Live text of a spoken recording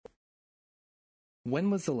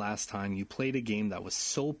When was the last time you played a game that was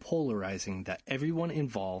so polarizing that everyone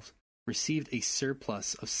involved received a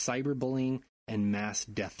surplus of cyberbullying and mass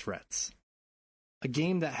death threats? A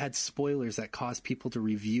game that had spoilers that caused people to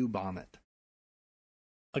review bomb it.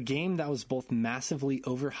 A game that was both massively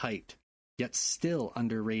overhyped, yet still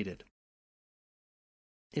underrated.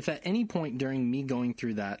 If at any point during me going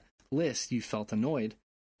through that list you felt annoyed,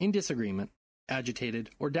 in disagreement,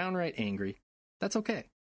 agitated, or downright angry, that's okay.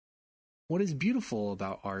 What is beautiful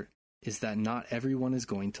about art is that not everyone is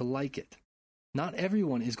going to like it. Not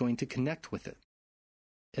everyone is going to connect with it.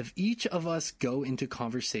 If each of us go into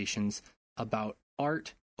conversations about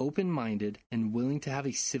art open-minded and willing to have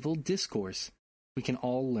a civil discourse, we can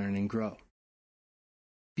all learn and grow.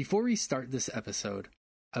 Before we start this episode,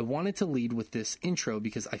 I wanted to lead with this intro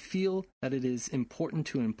because I feel that it is important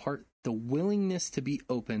to impart the willingness to be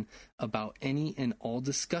open about any and all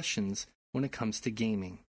discussions when it comes to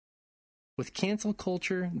gaming. With cancel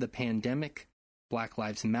culture, the pandemic, Black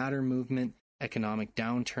Lives Matter movement, economic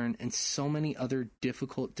downturn, and so many other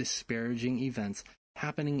difficult, disparaging events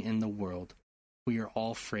happening in the world, we are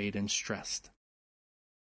all frayed and stressed.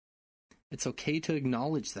 It's okay to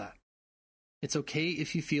acknowledge that. It's okay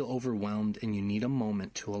if you feel overwhelmed and you need a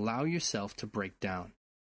moment to allow yourself to break down.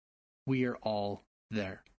 We are all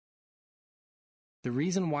there. The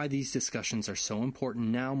reason why these discussions are so important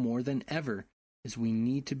now more than ever is we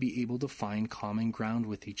need to be able to find common ground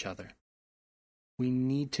with each other. We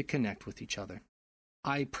need to connect with each other.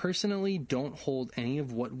 I personally don't hold any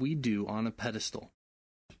of what we do on a pedestal.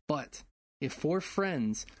 But if four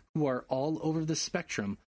friends who are all over the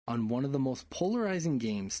spectrum on one of the most polarizing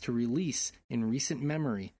games to release in recent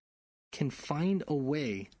memory can find a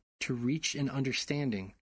way to reach an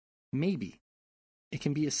understanding, maybe it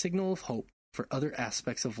can be a signal of hope for other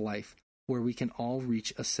aspects of life where we can all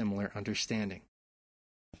reach a similar understanding.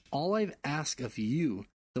 All I've asked of you,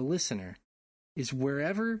 the listener, is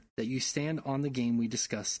wherever that you stand on the game we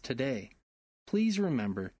discussed today, please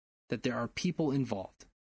remember that there are people involved,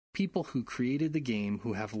 people who created the game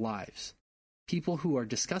who have lives, people who are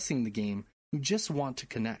discussing the game who just want to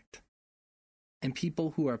connect, and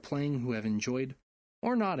people who are playing who have enjoyed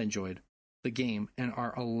or not enjoyed the game and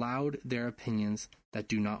are allowed their opinions that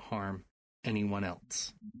do not harm anyone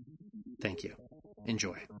else. Thank you.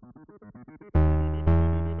 Enjoy.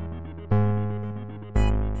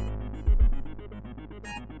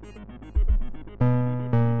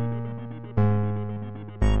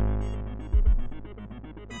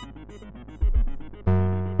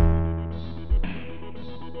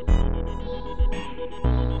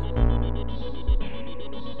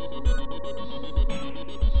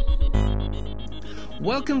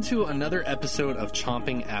 Welcome to another episode of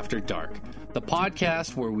Chomping After Dark, the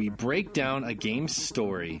podcast where we break down a game's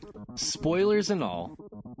story, spoilers and all,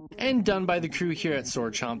 and done by the crew here at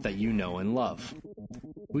Sword Chomp that you know and love.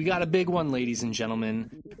 We got a big one, ladies and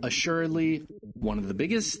gentlemen, assuredly one of the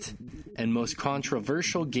biggest and most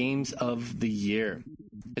controversial games of the year.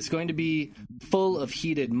 It's going to be full of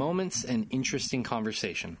heated moments and interesting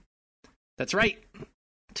conversation. That's right.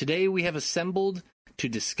 Today we have assembled to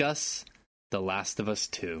discuss The Last of Us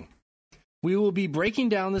 2. We will be breaking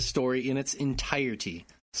down the story in its entirety,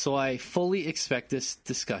 so I fully expect this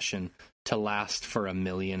discussion to last for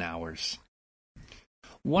 1,000,000 hours.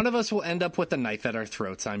 One of us will end up with a knife at our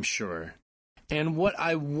throats, I'm sure. And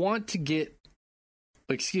I want to get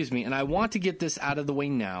this out of the way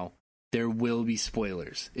now. There will be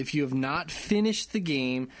spoilers. If you have not finished the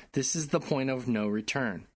game, this is the point of no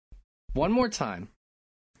return. One more time.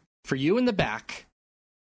 For you in the back,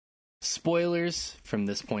 spoilers from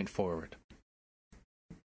this point forward.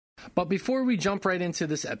 But before we jump right into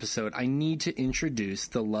this episode, I need to introduce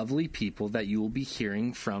the lovely people that you will be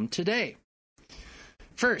hearing from today.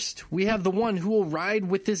 First, we have the one who will ride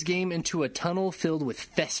with this game into a tunnel filled with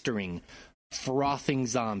festering, frothing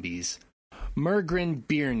zombies, Mergren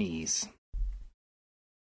Biernies.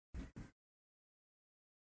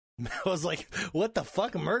 I was like, what the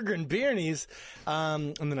fuck, Mergren Biernies?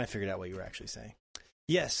 And then I figured out what you were actually saying.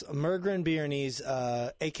 Yes, Mergren Biernies,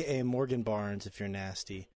 a.k.a. Morgan Barnes, if you're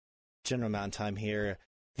nasty. General Mountain Time here.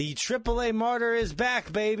 The AAA Martyr is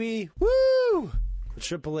back, baby! Woo! The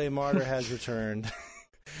AAA Martyr has returned.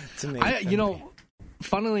 To me.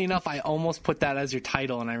 Funnily enough, I almost put that as your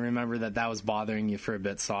title, and I remember that was bothering you for a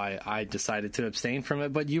bit, so I decided to abstain from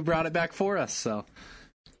it, but you brought it back for us, so.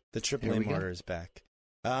 The AAA Martyr is back.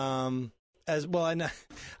 As well,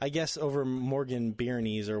 I guess over Morgan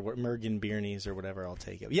Biernies or Mergen Biernies or whatever, I'll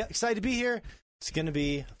take it. Yeah, excited to be here. It's going to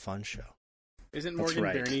be a fun show. Isn't Morgan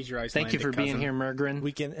Biernies your Icelandic Thank you for being cousin? here, Mergren.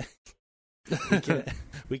 We can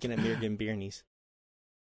at Morgan Biernies.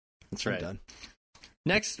 That's right. I'm done.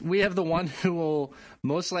 Next, we have the one who will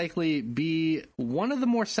most likely be one of the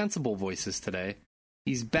more sensible voices today.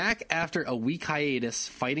 He's back after a week hiatus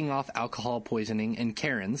fighting off alcohol poisoning and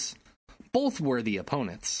Karens, both worthy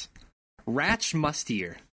opponents. Ratch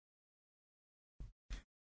Mustier.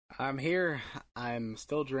 I'm here. I'm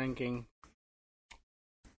still drinking.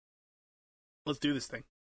 Let's do this thing.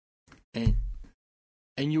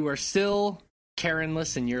 And you are still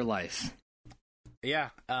Karenless in your life. Yeah,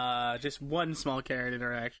 just one small Karen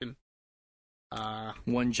interaction.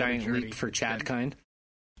 One giant leap for Chad kind.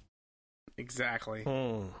 Exactly.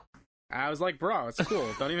 I was like, bro, it's cool.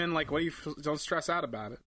 Don't even don't stress out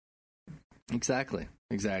about it. Exactly.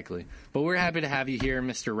 But we're happy to have you here,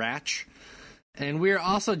 Mr. Ratch. And we're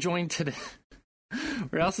also joined today.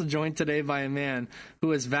 We're also joined today by a man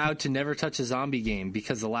who has vowed to never touch a zombie game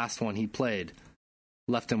because the last one he played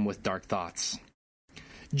left him with dark thoughts.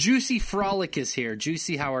 Juicy Frolic is here.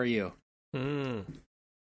 Juicy, how are you?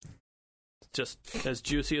 Just as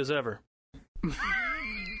juicy as ever.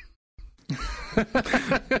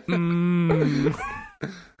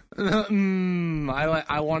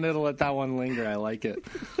 I wanted to let that one linger. I like it.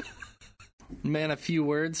 Man, a few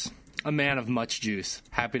words. A man of much juice.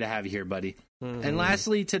 Happy to have you here, buddy. And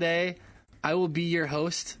lastly, today, I will be your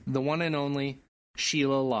host, the one and only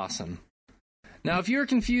Sheila Lawson. Now, if you're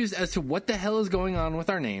confused as to what the hell is going on with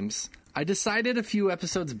our names, I decided a few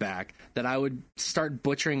episodes back that I would start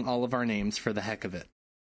butchering all of our names for the heck of it.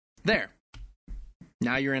 There.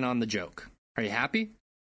 Now you're in on the joke. Are you happy?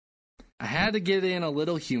 I had to get in a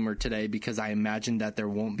little humor today because I imagined that there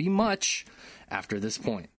won't be much after this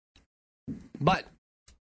point. But,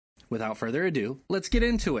 without further ado, let's get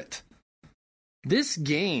into it. This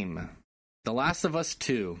game, The Last of Us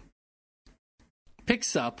 2,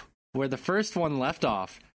 picks up where the first one left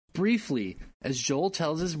off, briefly, as Joel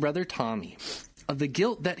tells his brother Tommy of the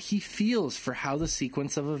guilt that he feels for how the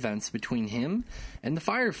sequence of events between him and the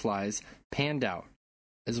Fireflies panned out,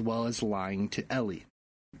 as well as lying to Ellie.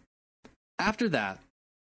 After that,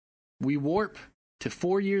 we warp to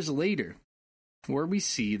 4 years later, where we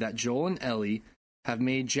see that Joel and Ellie have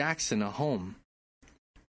made Jackson a home.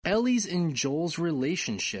 Ellie's and Joel's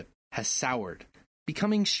relationship has soured,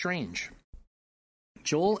 becoming strange.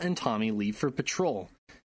 Joel and Tommy leave for patrol,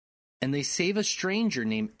 and they save a stranger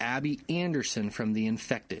named Abby Anderson from the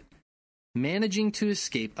infected, managing to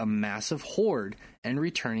escape a massive horde and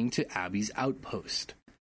returning to Abby's outpost.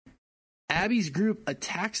 Abby's group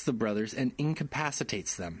attacks the brothers and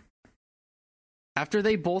incapacitates them. After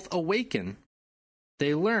they both awaken,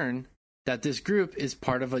 they learn that this group is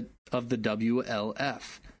part of the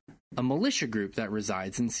WLF, a militia group that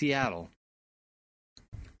resides in Seattle.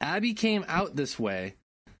 Abby came out this way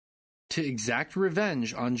to exact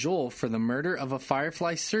revenge on Joel for the murder of a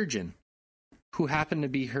Firefly surgeon who happened to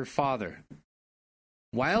be her father.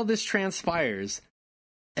 While this transpires,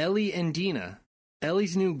 Ellie and Dina,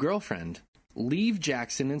 Ellie's new girlfriend, leave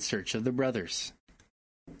Jackson in search of the brothers.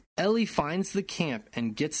 Ellie finds the camp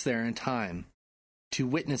and gets there in time to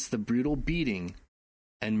witness the brutal beating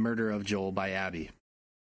and murder of Joel by Abby.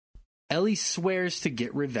 Ellie swears to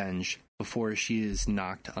get revenge before she is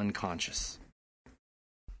knocked unconscious.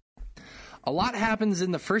 A lot happens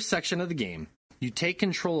in the first section of the game. You take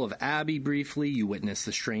control of Abby briefly, you witness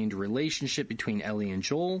the strained relationship between Ellie and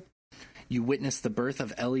Joel, you witness the birth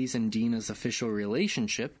of Ellie's and Dina's official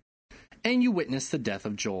relationship, and you witness the death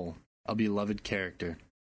of Joel, a beloved character.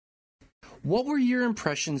 What were your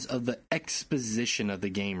impressions of the exposition of the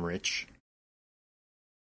game, Rich?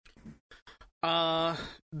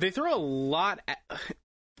 They throw a lot at...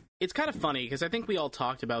 It's kind of funny, because I think we all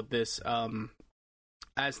talked about this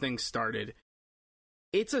as things started.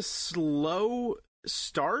 It's a slow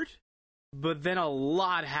start, but then a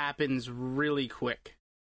lot happens really quick.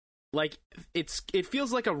 Like, it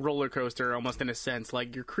feels like a roller coaster, almost in a sense.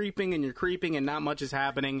 Like, you're creeping and not much is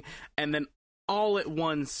happening, and then all at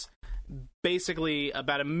once, basically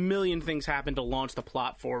about 1 million things happen to launch the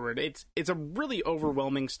plot forward. It's a really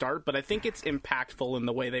overwhelming start, but I think it's impactful in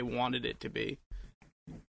the way they wanted it to be.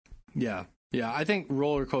 Yeah, I think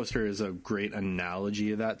roller coaster is a great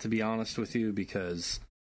analogy of that, to be honest with you, because,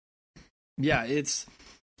 yeah, it's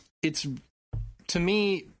to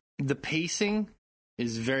me, the pacing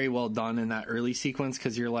is very well done in that early sequence,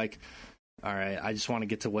 because you're like, all right, I just want to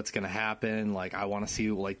get to what's going to happen, like, I want to see,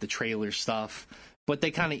 like, the trailer stuff, but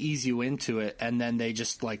they kind of ease you into it, and then they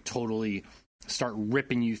just, like, totally start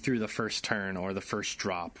ripping you through the first turn or the first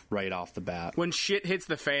drop right off the bat. When shit hits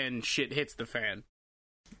the fan, shit hits the fan.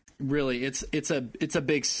 Really, it's a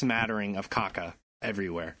big smattering of caca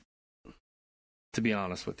everywhere, to be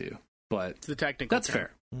honest with you. But it's the technical that's term.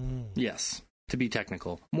 fair. Yes. to be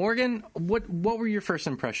technical. Morgan, what were your first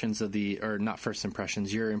impressions of or not first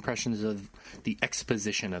impressions, your impressions of the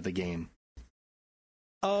exposition of the game?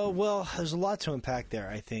 Well, there's a lot to unpack there,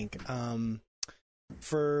 I think.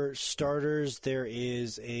 For starters, there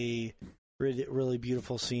is a really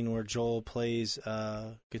beautiful scene where Joel plays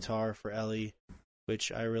guitar for Ellie,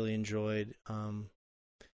 which I really enjoyed.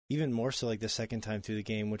 Even more so like the second time through the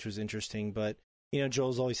game, which was interesting. But,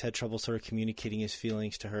 Joel's always had trouble sort of communicating his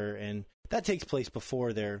feelings to her, and that takes place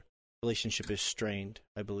before their relationship is strained,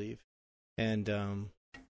 I believe. And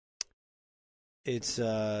it's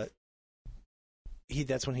that's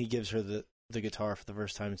when he gives her the guitar for the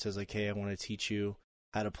first time and says, like, hey, I want to teach you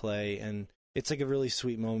how to play. And it's like a really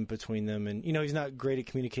sweet moment between them. And, he's not great at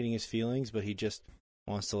communicating his feelings, but he just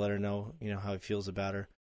wants to let her know, how he feels about her.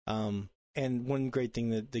 And one great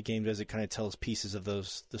thing that the game does, it kind of tells pieces of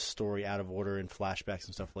the story out of order and flashbacks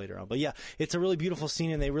and stuff later on. But yeah, it's a really beautiful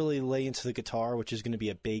scene, and they really lay into the guitar, which is going to be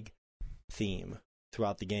a big theme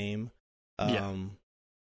throughout the game.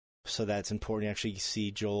 So that's important. You actually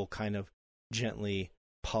see Joel kind of gently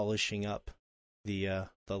polishing up the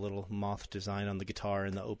little moth design on the guitar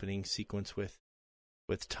in the opening sequence with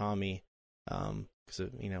Tommy. Because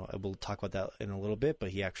we'll talk about that in a little bit,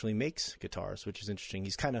 but he actually makes guitars, which is interesting.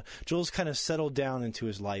 Joel's kind of settled down into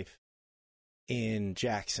his life in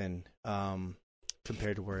Jackson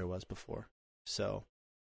compared to where he was before. So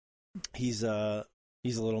he's a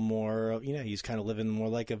little more, he's kind of living more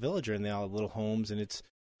like a villager, and they all have little homes, and it's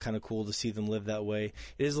kind of cool to see them live that way.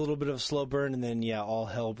 It is a little bit of a slow burn, and then all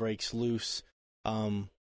hell breaks loose. Are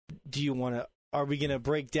we gonna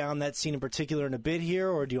break down that scene in particular in a bit here,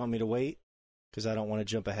 or do you want me to wait? Because I don't want to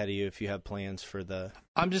jump ahead of you if you have plans for the...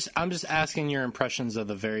 I'm just asking your impressions of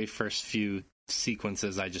the very first few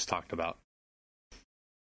sequences I just talked about.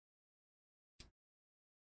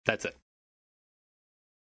 That's it.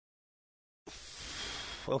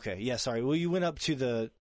 Okay, yeah, sorry. Well, you went up to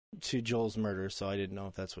Joel's murder, so I didn't know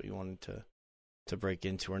if that's what you wanted to break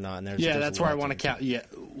into or not. And there's that's where I want to count. Yeah,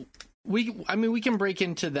 we can break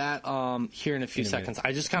into that here in a few seconds.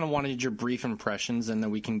 I just kind of wanted your brief impressions, and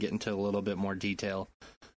then we can get into a little bit more detail.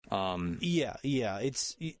 Yeah.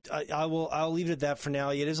 I'll leave it at that for now.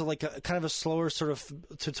 It is like a kind of a slower sort of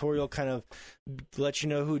tutorial, kind of let you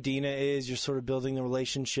know who Dina is. You're sort of building the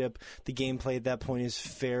relationship. The gameplay at that point is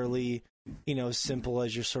fairly, simple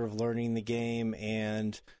as you're sort of learning the game,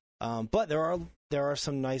 and but there are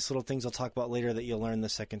some nice little things I'll talk about later that you'll learn the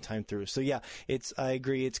second time through. So yeah, I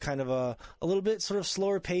agree. It's kind of a little bit sort of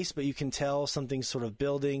slower pace, but you can tell something's sort of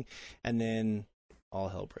building, and then all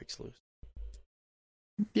hell breaks loose.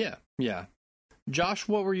 Yeah. Josh,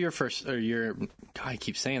 what were your I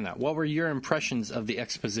keep saying that. What were your impressions of the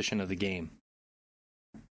exposition of the game?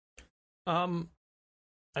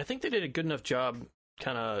 I think they did a good enough job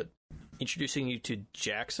kind of introducing you to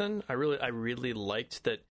Jackson. I really liked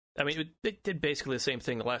that. I mean, they did basically the same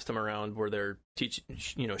thing the last time around, where they're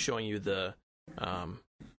showing you the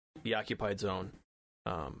occupied zone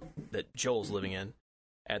that Joel's living in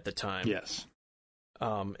at the time. Yes.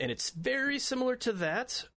 And it's very similar to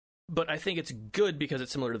that, but I think it's good because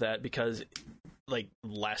it's similar to that, because like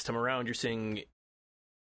last time around, you're seeing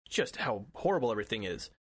just how horrible everything is.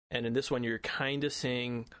 And in this one, you're kind of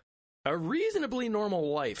seeing a reasonably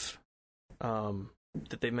normal life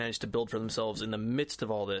that they've managed to build for themselves in the midst of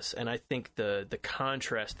all this. And I think the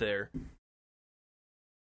contrast there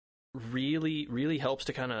really, really helps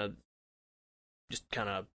to kind of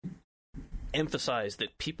emphasize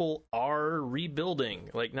that people are rebuilding,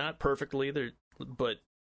 like not perfectly, but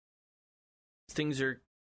things are,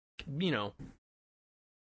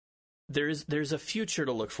 there's a future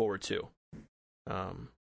to look forward to.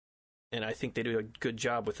 And I think they do a good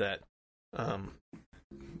job with that.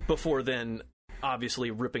 Before then, obviously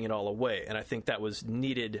ripping it all away, and I think that was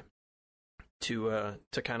needed to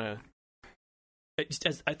kind of.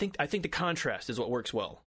 I think the contrast is what works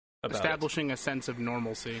well. Establishing a sense of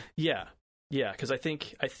normalcy. Yeah, because I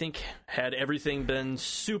think had everything been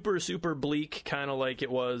super super bleak, kind of like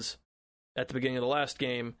it was at the beginning of the last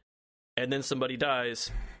game, and then somebody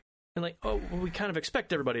dies, and like, oh, well, we kind of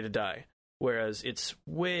expect everybody to die, whereas it's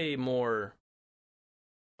way more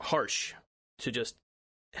harsh to just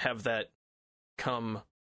have that come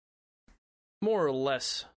more or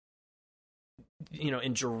less,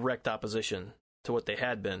 in direct opposition to what they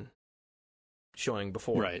had been showing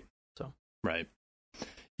before. Right. So. Right.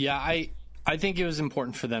 Yeah, I think it was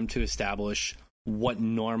important for them to establish what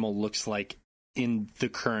normal looks like in the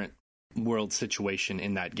current world situation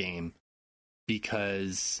in that game,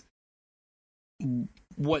 because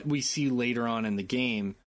what we see later on in the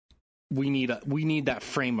game we need that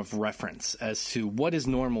frame of reference as to what is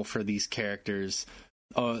normal for these characters,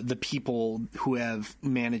 the people who have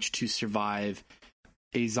managed to survive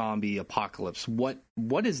a zombie apocalypse. What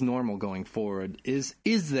is normal going forward? Is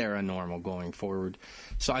there a normal going forward?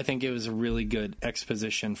 So I think it was a really good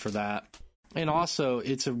exposition for that. And also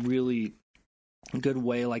it's a really good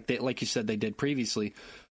way, like you said they did previously,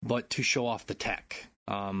 but to show off the tech.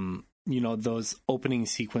 Those opening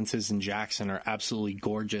sequences in Jackson are absolutely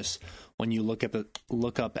gorgeous when you look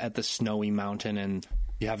up at the snowy mountain and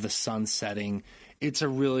you have the sun setting. It's a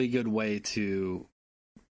really good way to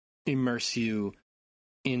immerse you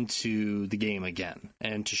into the game again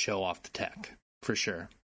and to show off the tech for sure.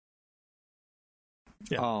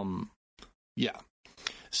 Yeah.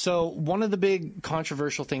 So one of the big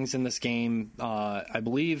controversial things in this game, I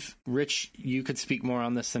believe, Rich, you could speak more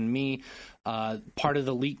on this than me. Part of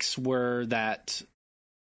the leaks were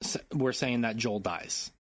saying that Joel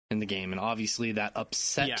dies in the game, and obviously that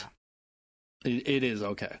upset. Yeah. It is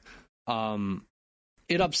okay.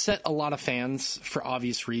 It upset a lot of fans for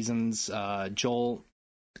obvious reasons. Joel,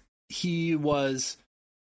 he was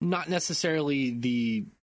not necessarily the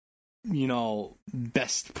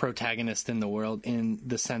best protagonist in the world in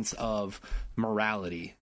the sense of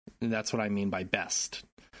morality. And that's what I mean by best.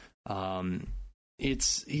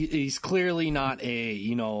 He's clearly not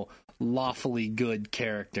a, lawfully good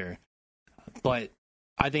character, but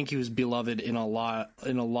I think he was beloved in a lot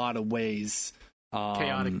of ways.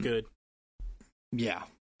 Chaotic good. Yeah,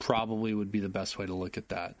 probably would be the best way to look at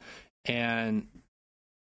that. And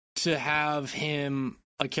to have him,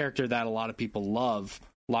 a character that a lot of people love,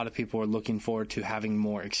 a lot of people are looking forward to having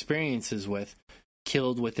more experiences with,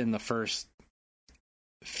 killed within the first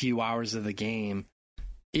few hours of the game,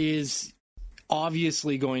 is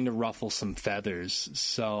obviously going to ruffle some feathers.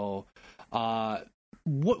 So,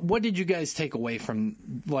 what did you guys take away from,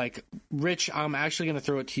 Rich, I'm actually going to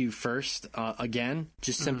throw it to you first, again,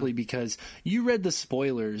 just simply because you read the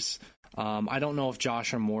spoilers. I don't know if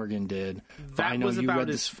Josh or Morgan did. That I know was you about read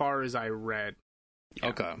as far as I read. Yeah.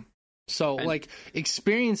 Okay. So,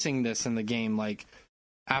 experiencing this in the game,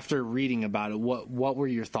 after reading about it, what were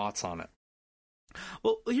your thoughts on it?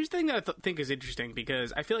 Well, here's the thing that I think is interesting,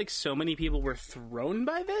 because I feel like so many people were thrown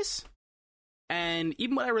by this, and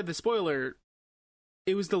even when I read the spoiler,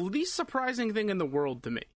 it was the least surprising thing in the world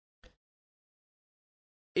to me.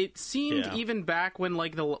 It seemed even back when,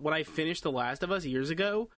 when I finished The Last of Us years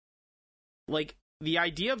ago, the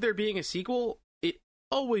idea of there being a sequel, it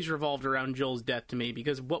always revolved around Joel's death to me,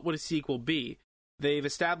 because what would a sequel be? They've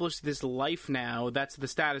established this life now, that's the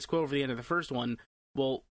status quo for the end of the first one.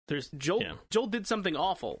 Well, Joel did something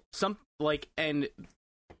awful. And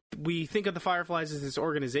we think of the Fireflies as this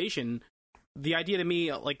organization. The idea to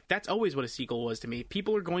me, that's always what a sequel was to me.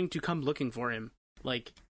 People are going to come looking for him.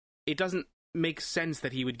 It doesn't make sense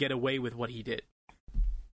that he would get away with what he did.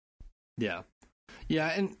 Yeah. Yeah,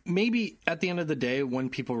 and maybe at the end of the day, when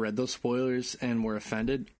people read those spoilers and were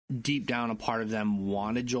offended, deep down a part of them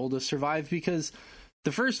wanted Joel to survive, because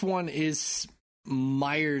the first one is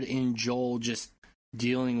mired in Joel just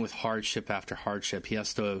dealing with hardship after hardship. He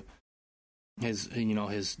has to,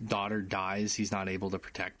 his daughter dies, he's not able to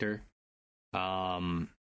protect her.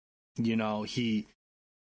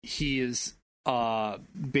 He is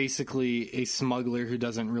basically a smuggler who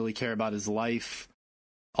doesn't really care about his life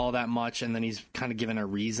all that much, and then he's kind of given a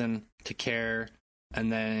reason to care, and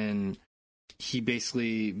then he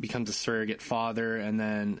basically becomes a surrogate father, and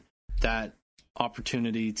then that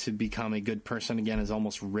opportunity to become a good person again is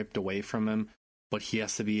almost ripped away from him, but he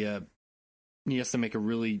has to make a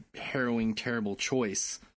really harrowing, terrible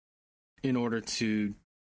choice in order to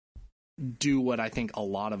do what I think a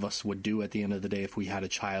lot of us would do at the end of the day if we had a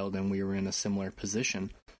child and we were in a similar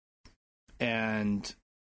position. And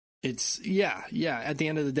it's at the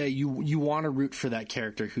end of the day, you want to root for that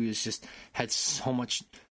character who has just had so much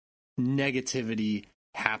negativity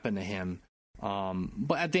happen to him.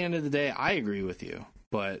 But at the end of the day, I agree with you.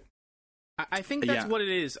 But I think that's what it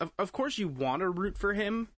is. Of course you want to root for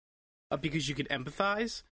him because you could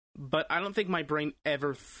empathize, but I don't think my brain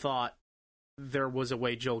ever thought there was a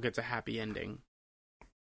way Joel gets a happy ending.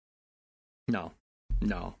 No,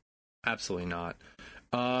 absolutely not.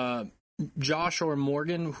 Josh or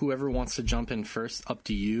Morgan, whoever wants to jump in first, up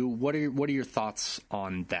to you. What are your thoughts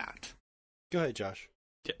on that? Go ahead, Josh.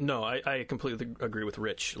 No, I completely agree with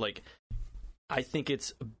Rich. I think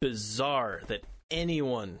it's bizarre that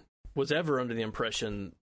anyone was ever under the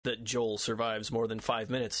impression that Joel survives more than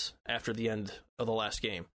 5 minutes after the end of the last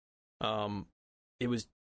game. It was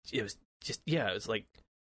like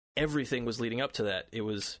everything was leading up to that. It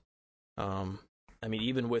was,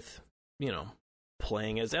 even with,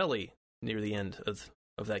 playing as Ellie, near the end of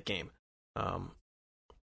that game.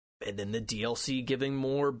 And then the DLC giving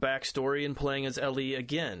more backstory and playing as Ellie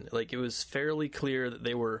again. Like, it was fairly clear that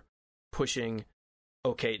they were pushing,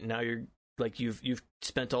 okay, now you're, like, you've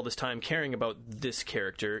spent all this time caring about this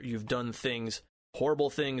character. You've done things,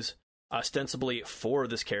 horrible things, ostensibly for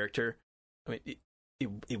this character. I mean,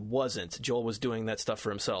 it wasn't. Joel was doing that stuff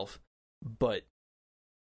for himself. But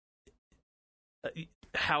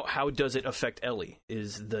how does it affect Ellie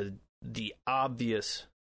is the obvious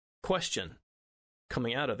question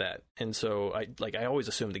coming out of that. And so I always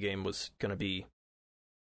assumed the game was going to be,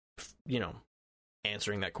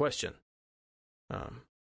 answering that question.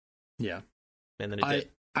 Yeah. And then it did.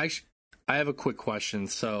 I have a quick question.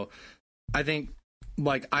 So I think,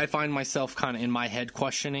 like, I find myself kind of in my head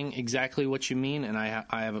questioning exactly what you mean, and I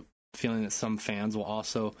have a feeling that some fans will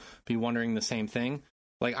also be wondering the same thing.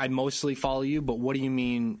 Like, I mostly follow you, but what do you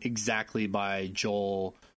mean exactly by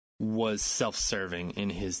Joel was self-serving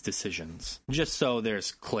in his decisions? Just so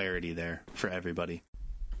there's clarity there for everybody.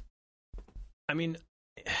 I mean,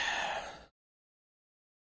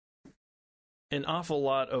 an awful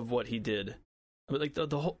lot of what he did, like the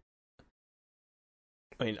whole.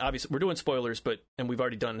 I mean, obviously, we're doing spoilers, and we've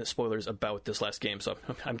already done spoilers about this last game, so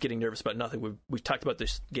I'm getting nervous about nothing. We've talked about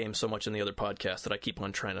this game so much in the other podcast that I keep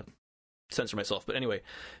on trying to censor myself. But anyway,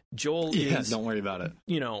 Joel is... don't worry about it.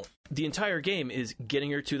 The entire game is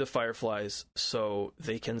getting her to the Fireflies so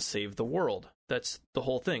they can save the world. That's the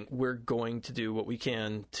whole thing. We're going to do what we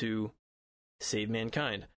can to save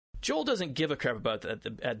mankind. Joel doesn't give a crap about that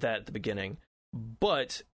at the beginning,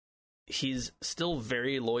 but he's still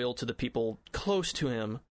very loyal to the people close to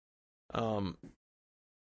him,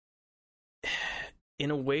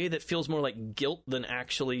 in a way that feels more like guilt than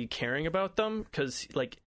actually caring about them. Because,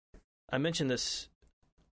 like, I mentioned this,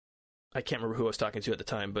 I can't remember who I was talking to at the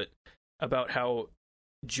time, but about how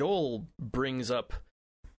Joel brings up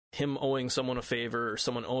him owing someone a favor or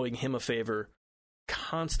someone owing him a favor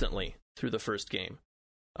constantly through the first game.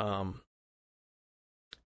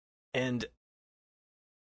 And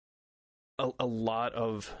a lot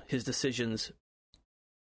of his decisions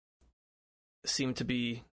seem to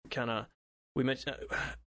be kind of, we mentioned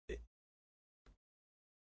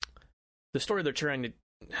the story they're trying to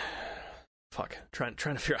trying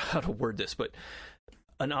to figure out how to word this, but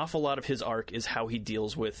an awful lot of his arc is how he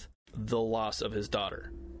deals with the loss of his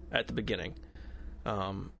daughter at the beginning.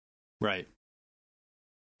 Right.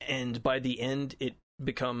 And by the end, it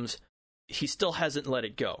becomes, he still hasn't let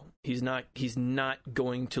it go. He's not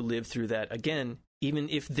going to live through that again, even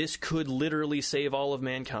if this could literally save all of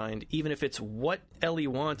mankind, even if it's what Ellie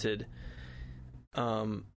wanted.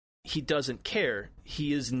 He doesn't care.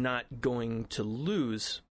 He is not going to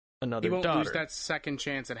lose another daughter. He won't lose that second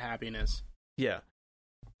chance at happiness. Yeah.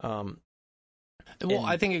 Well,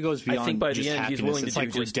 I think it goes beyond. I think by just the end, happiness. he's willing it's to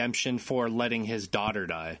like do redemption for letting his daughter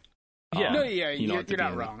die. Yeah. No, yeah, at the you're not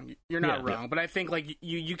beginning. wrong. You're not wrong. But I think, like,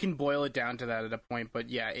 you can boil it down to that at a point.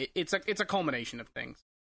 But yeah, it's a culmination of things.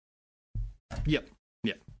 Yep.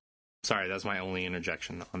 Sorry, that's my only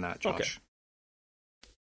interjection on that, Josh. Okay.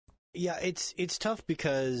 Yeah, it's tough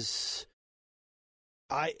because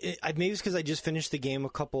I maybe it's because I just finished the game a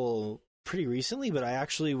couple pretty recently, but I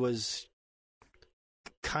actually was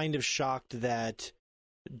kind of shocked that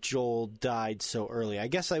Joel died so early. I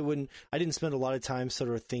guess I didn't spend a lot of time sort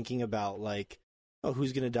of thinking about, like, oh,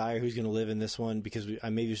 who's going to die or who's going to live in this one, because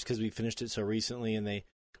maybe it's because we finished it so recently and they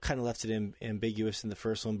kind of left it ambiguous in the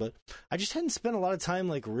first one. But I just hadn't spent a lot of time,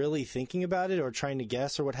 like, really thinking about it or trying to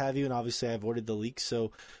guess or what have you, and obviously I avoided the leaks,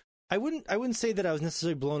 so I wouldn't say that I was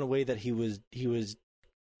necessarily blown away that he was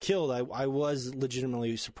killed. I was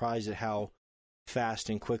legitimately surprised at how fast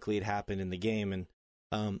and quickly it happened in the game. And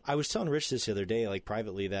I was telling Rich this the other day, like,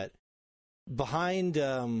 privately, that behind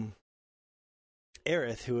Aerith,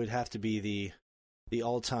 who would have to be the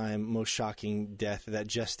all-time most shocking death that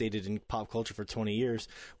gestated in pop culture for 20 years,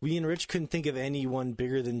 we and Rich couldn't think of anyone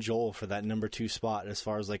bigger than Joel for that number 2 spot as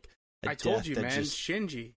far as, like, I told you, man,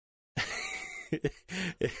 Shinji.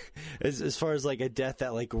 as far as, like, a death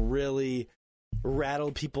that, like, really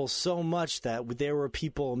rattled people so much that there were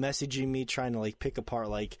people messaging me trying to, like, pick apart,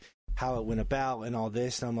 like, how it went about and all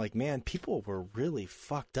this, and I'm like, man, people were really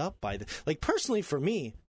fucked up by this. Like, personally, for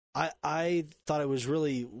me, I thought it was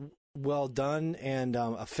really well done and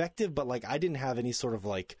effective, but, like, I didn't have any sort of,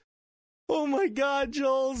 like, oh my god,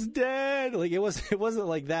 Joel's dead. Like, it wasn't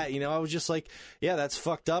like that, you know. I was just like, yeah, that's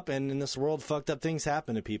fucked up, and in this world, fucked up things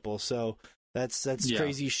happen to people, so that's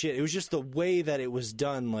crazy shit. It was just the way that it was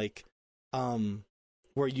done, like,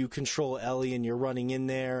 where you control Ellie and you're running in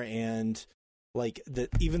there, and, like,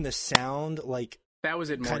 even the sound, like, that was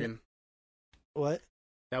it, Morgan. What?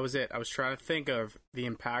 That was it. I was trying to think of the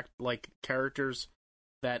impact, like, characters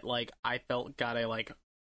that, like, I felt got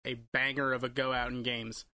a banger of a go out in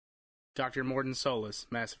games. Dr. Morden Solus,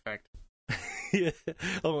 Mass Effect. Yeah.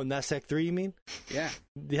 Oh, and Mass Effect 3, you mean? Yeah.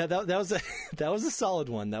 Yeah, that was a solid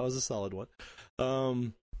one. That was a solid one.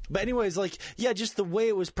 But anyways, like, yeah, just the way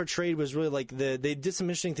it was portrayed was really like they did some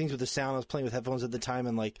interesting things with the sound. I was playing with headphones at the time,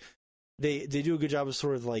 and like they do a good job of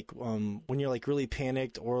sort of like when you're like really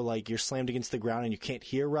panicked or like you're slammed against the ground and you can't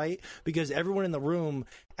hear right, because everyone in the room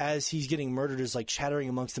as he's getting murdered is like chattering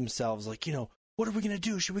amongst themselves, like, you know, what are we gonna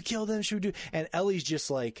do? Should we kill them? Should we do? And Ellie's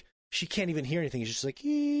just like, she can't even hear anything. It's just like,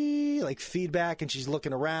 ee, like feedback, and she's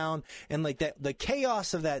looking around, and like that, the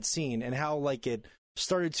chaos of that scene and how like it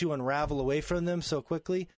started to unravel away from them so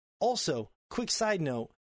quickly. Also, quick side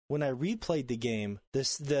note, when I replayed the game,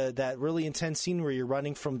 that really intense scene where you're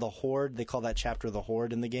running from the Horde, they call that chapter the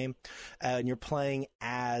Horde in the game, and you're playing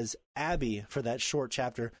as Abby for that short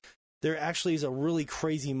chapter, there actually is a really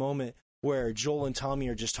crazy moment where Joel and Tommy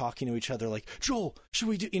are just talking to each other like, Joel, should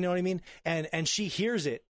we do, you know what I mean? And she hears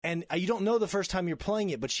it, and you don't know the first time you're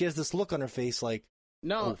playing it, but she has this look on her face like,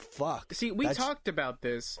 no, oh, fuck. See, we talked about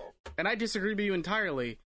this, and I disagree with you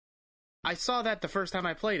entirely. I saw that the first time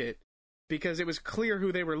I played it, because it was clear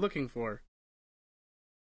who they were looking for.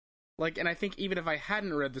 Like, and I think even if I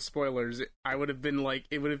hadn't read the spoilers, I would have been like,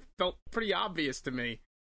 it would have felt pretty obvious to me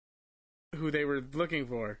who they were looking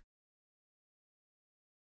for.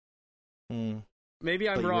 Maybe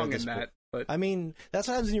I'm wrong in that, but I mean, that's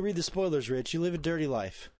what happens when you read the spoilers, Rich. You live a dirty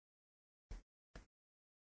life.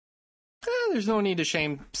 There's no need to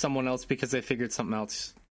shame someone else because they figured something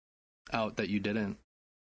else out that you didn't.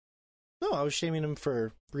 No, I was shaming him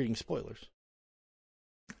for reading spoilers.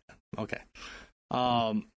 Okay.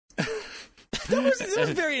 That was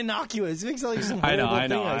very innocuous. It makes it like some I horrible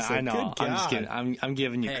know. thing. I know. Good I'm just God. kidding. I'm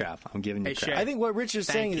giving you crap. I'm giving you crap. I think what Rich is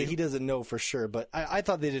saying is you. that he doesn't know for sure, but I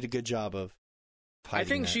thought they did a good job of I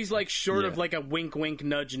think that. she's like short of like a wink, wink,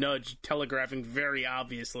 nudge, nudge, telegraphing very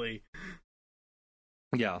obviously.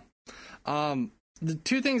 Yeah. The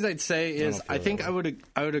two things I'd say is I think I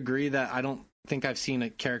would agree that I don't think I've seen a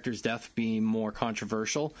character's death be more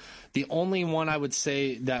controversial. The only one I would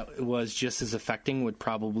say that was just as affecting would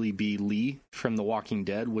probably be Lee from The Walking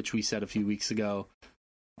Dead, which we said a few weeks ago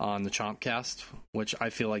on the Chompcast, which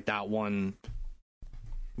I feel like that one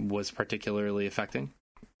was particularly affecting.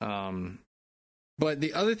 But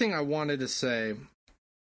the other thing I wanted to say,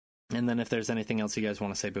 and then if there's anything else you guys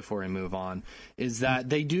want to say before I move on, is that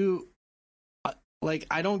they do, like,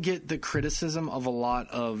 I don't get the criticism of a lot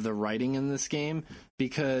of the writing in this game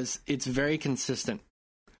because it's very consistent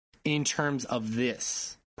in terms of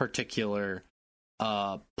this particular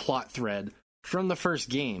plot thread from the first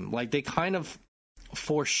game. Like, they kind of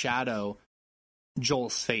foreshadow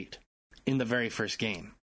Joel's fate in the very first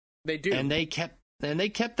game. They do. And they kept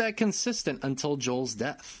that consistent until Joel's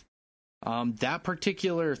death. That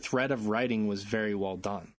particular thread of writing was very well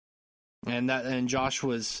done. And Josh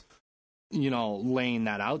was, laying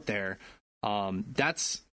that out there.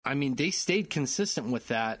 They stayed consistent with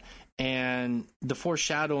that, and the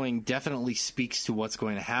foreshadowing definitely speaks to what's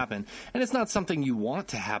going to happen. And it's not something you want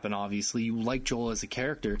to happen, obviously. You like Joel as a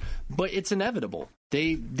character, but it's inevitable.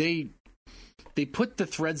 They put the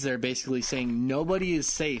threads there basically saying nobody is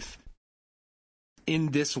safe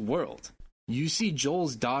in this world. You see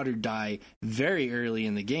Joel's daughter die very early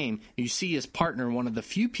in the game. You see his partner, one of the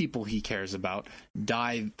few people he cares about,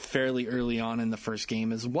 die fairly early on in the first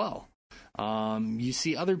game as well. You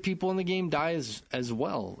see other people in the game die as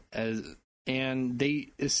well. And they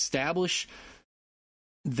establish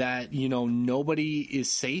that, nobody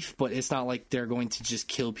is safe, but it's not like they're going to just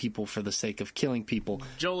kill people for the sake of killing people.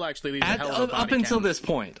 Joel actually leaves a hell of a body up until count.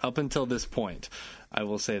 this point, I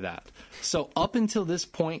will say that. So up until this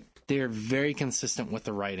point, they're very consistent with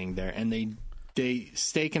the writing there, and they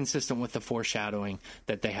stay consistent with the foreshadowing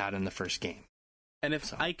that they had in the first game. And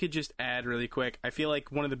if I could just add really quick, I feel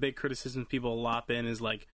like one of the big criticisms people lop in is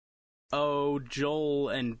like, oh, Joel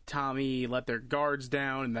and Tommy let their guards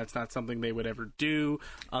down, and that's not something they would ever do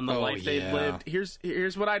on the life they've lived.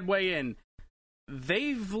 Here's what I'd weigh in.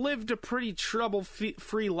 They've lived a pretty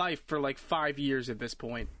trouble-free life for like 5 years at this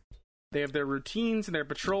point. They have their routines and their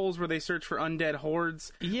patrols where they search for undead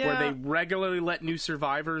hordes, where they regularly let new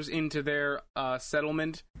survivors into their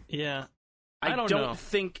settlement. Yeah. I don't know.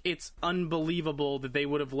 think it's unbelievable that they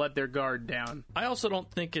would have let their guard down. I also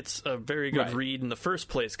don't think it's a very good read in the first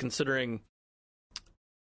place, considering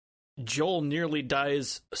Joel nearly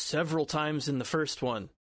dies several times in the first one.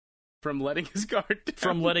 From letting his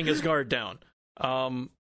guard down.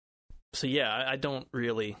 So yeah, I don't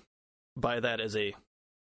really buy that as a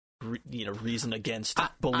reason against I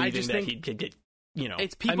believing just that think he could get,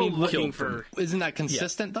 it's people looking killed for. Isn't that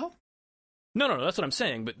consistent though? No, that's what I'm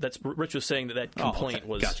saying. But that's Rich was saying that complaint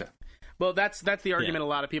was. Gotcha. Well, that's the argument a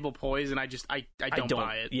lot of people poise, and I don't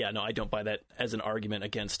buy it. Yeah, no, I don't buy that as an argument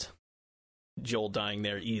against Joel dying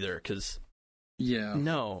there either. Because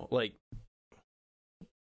no, like.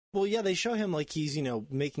 Well, yeah, they show him like he's,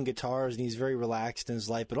 making guitars and he's very relaxed in his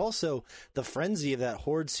life, but also the frenzy of that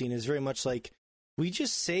horde scene is very much like, we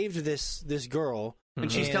just saved this girl.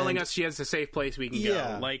 And she's telling us she has a safe place we can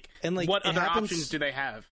go. And what other options do they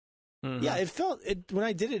have? Mm-hmm. Yeah, when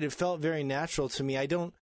I did it, it felt very natural to me.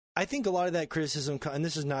 I think a lot of that criticism, and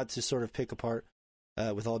this is not to sort of pick apart,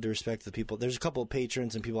 with all due respect to the people. There's a couple of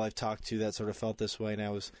patrons and people I've talked to that sort of felt this way, and I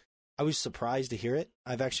was surprised to hear it.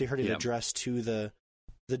 I've actually heard it addressed to the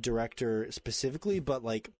director specifically, but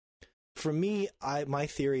like for me, my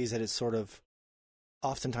theory is that it's sort of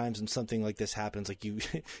oftentimes when something like this happens, like you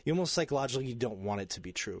almost psychologically you don't want it to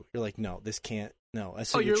be true. You're like, no, this can't. No.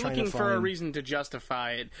 So you're looking for a reason to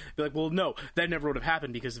justify it. You're like, well, no, that never would have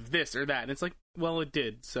happened because of this or that. And it's like, well, it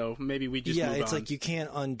did. So maybe we just move it's on. like you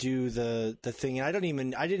can't undo the thing. And I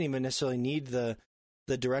didn't even necessarily need the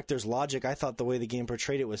director's logic. I thought the way the game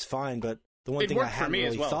portrayed it was fine, but the one thing I hadn't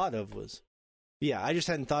really thought of was. Yeah, I just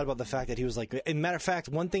hadn't thought about the fact that he was like... And matter of fact,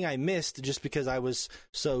 one thing I missed, just because I was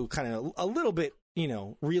so kind of a little bit,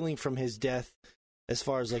 reeling from his death as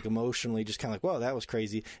far as like emotionally, just kind of like, whoa, that was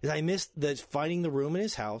crazy, is I missed finding the room in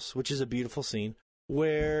his house, which is a beautiful scene,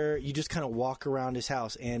 where you just kind of walk around his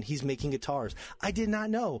house and he's making guitars. I did not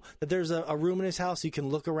know that there's a room in his house you can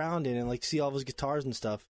look around in and like see all of his guitars and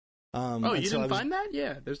stuff. You didn't find that?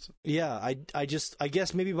 Yeah, I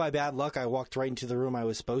guess maybe by bad luck I walked right into the room I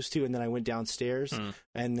was supposed to, and then I went downstairs,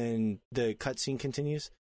 and then the cutscene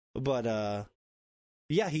continues. But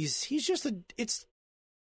he's just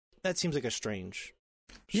that seems like a strange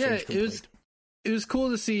complaint. It was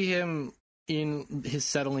cool to see him in his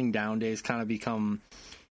settling down days kind of become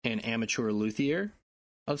an amateur luthier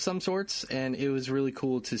of some sorts, and it was really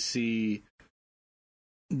cool to see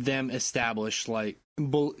them establish like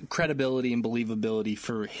credibility and believability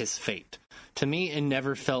for his fate. To me, it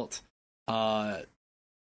never felt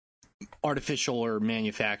artificial or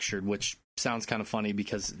manufactured, which sounds kind of funny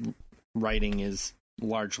because writing is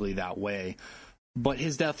largely that way. But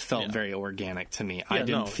his death felt very organic to me. I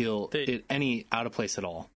didn't feel it any out of place at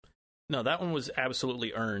all. No, that one was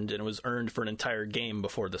absolutely earned, and it was earned for an entire game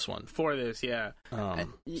before this one. For this, yeah.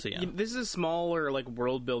 This is a smaller like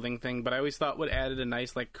world building thing, but I always thought what added a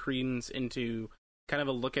nice like credence into kind of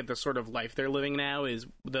a look at the sort of life they're living now is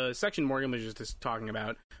the section Morgan was just talking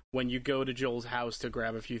about. When you go to Joel's house to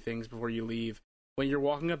grab a few things before you leave, when you're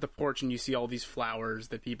walking up the porch and you see all these flowers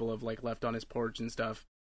that people have like left on his porch and stuff.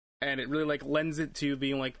 And it really, like, lends it to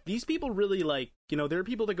being, like, these people really, like, there are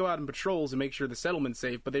people that go out on patrols and make sure the settlement's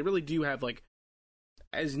safe, but they really do have, like,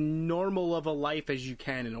 as normal of a life as you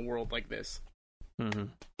can in a world like this. Mm-hmm.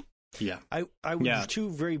 Yeah.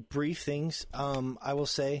 Two very brief things, I will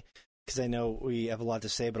say, because I know we have a lot to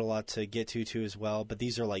say, but a lot to get to, too, as well. But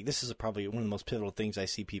this is probably one of the most pivotal things I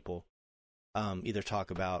see people either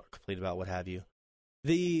talk about, or complain about, what have you.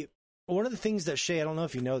 One of the things that, Shay, I don't know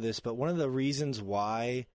if you know this, but one of the reasons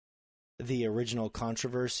why the original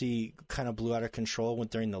controversy kind of blew out of control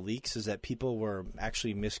during the leaks is that people were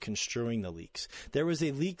actually misconstruing the leaks. There was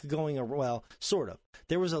a leak going around, well, sort of.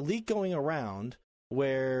 There was a leak going around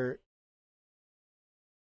where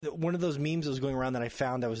one of those memes that was going around that I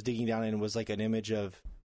found, I was digging down in, was like an image of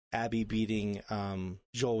Abby beating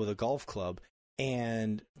Joel with a golf club,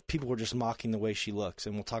 and people were just mocking the way she looks,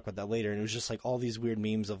 and we'll talk about that later. And it was just like all these weird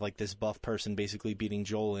memes of like this buff person basically beating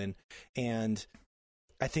Joel in, and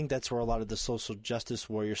I think that's where a lot of the social justice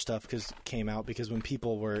warrior stuff came out, because when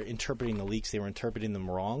people were interpreting the leaks, they were interpreting them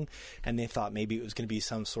wrong, and they thought maybe it was going to be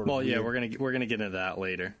some sort of weird... we're gonna get into that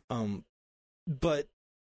later. But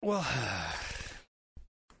well,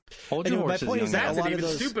 hold your horses, my point is that that's a lot an even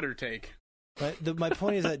of those stupider take. My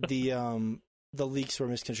point is that the leaks were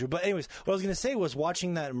misconstrued. But anyways, what I was going to say was,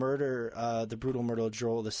 watching that murder, the brutal murder of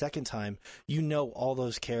Joel the second time, all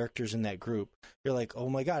those characters in that group. You're like, oh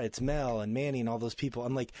my God, it's Mel and Manny and all those people.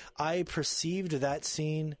 I'm like, I perceived that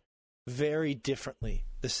scene very differently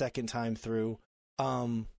the second time through.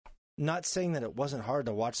 Not saying that it wasn't hard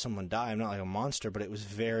to watch someone die. I'm not like a monster, but it was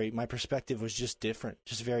my perspective was just different,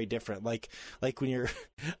 just very different. Like when you're,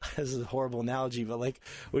 this is a horrible analogy, but like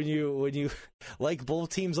when you like both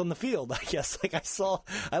teams on the field, I guess. Like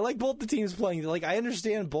I like both the teams playing. Like I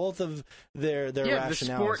understand both of their rationales. The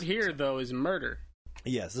sport here though is murder.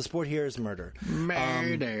 Yes, the sport here is murder.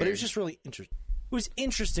 Murder. But it was just really interesting. It was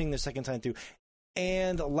interesting the second time through.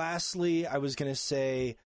 And lastly, I was going to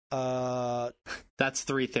say, That's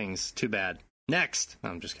 3 things. Too bad. Next. No,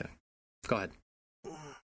 I'm just kidding. Go ahead.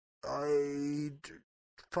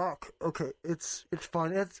 Fuck. Okay, it's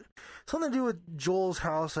fine. It's something to do with Joel's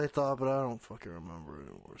house, I thought, but I don't fucking remember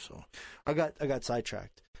anymore. So I got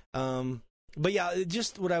sidetracked. But yeah,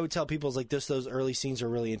 just what I would tell people is like those early scenes are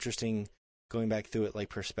really interesting, going back through it like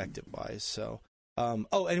perspective wise. So and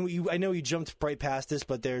I know you jumped right past this,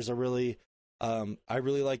 but there's a really I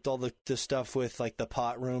really liked all the stuff with like the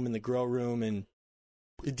pot room and the grow room and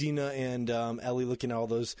Dina and Ellie looking at all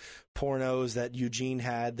those pornos that Eugene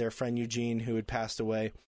had, their friend Eugene who had passed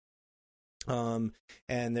away. And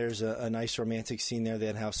there's a nice romantic scene there.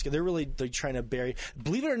 They're trying to bury.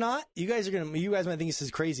 Believe it or not, you guys might think this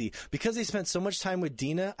is crazy because they spent so much time with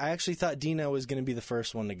Dina. I actually thought Dina was going to be the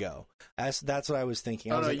first one to go. That's what I was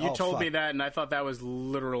thinking. You told me that, and I thought that was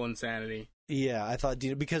literal insanity. Yeah, I thought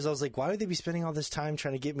Dina, because I was like, why would they be spending all this time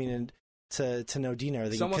trying to get me to know Dina?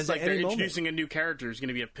 It's almost like they're introducing a new character who's going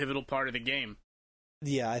to be a pivotal part of the game.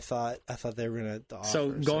 Yeah, I thought they were going to. So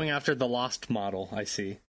going after the Lost model, I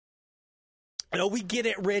see. Oh, we get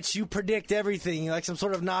it, Rich. You predict everything like some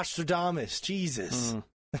sort of Nostradamus. Jesus.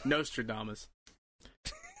 Nostradamus.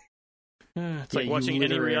 It's like watching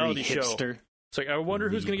any reality hipster. show. It's like, I wonder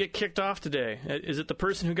who's going to get kicked off today. Is it the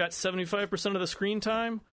person who got 75% of the screen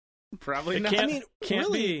time? Probably it not. Can't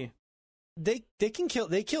really, be. They can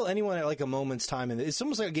kill anyone at like a moment's time, and it's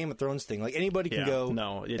almost like a Game of Thrones thing. Like anybody can go.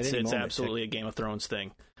 No, it's absolutely a Game of Thrones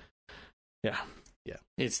thing. Yeah.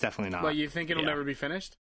 It's definitely not. But you think it'll never be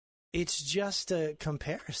finished? It's just a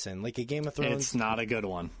comparison, like a Game of Thrones. It's not a good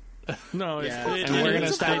one. No, and we're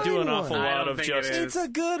gonna they do an awful lot of justice. It's a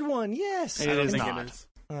good one, yes. It is not.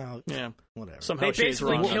 Oh, yeah, whatever. Somehow Shade's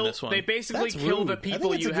wrong on this one. They basically kill the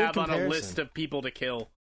people you have on a list of people to kill.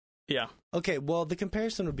 Yeah. Okay, well, the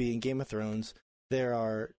comparison would be in Game of Thrones. There's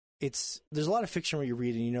a lot of fiction where you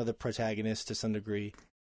read and you know the protagonists to some degree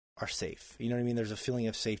are safe. You know what I mean? There's a feeling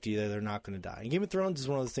of safety that they're not going to die. And Game of Thrones is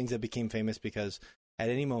one of the things that became famous because at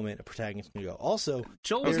any moment a protagonist can go. Also,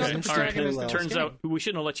 Joel is not the protagonist. It turns out we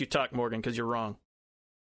shouldn't have let you talk, Morgan, because you're wrong.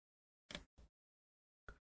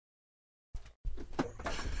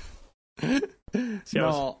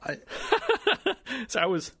 Oh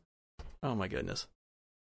my goodness.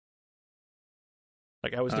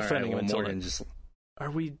 Like I was defending him until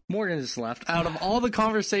Morgan just left. Out of all the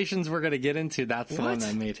conversations we're going to get into, that's the one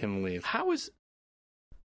that made him leave. Oh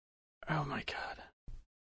my god.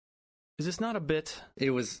 Is this not a bit? It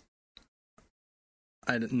was.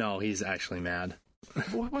 No, he's actually mad.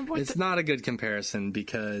 What it's not a good comparison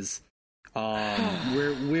because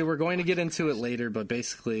we were going to get into it later, but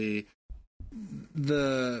basically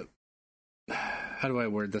how do I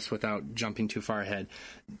word this without jumping too far ahead?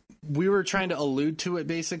 We were trying to allude to it,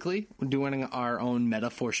 basically, doing our own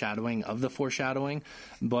meta foreshadowing of the foreshadowing,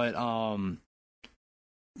 but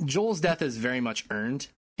Joel's death is very much earned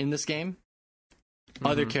in this game. Mm-hmm.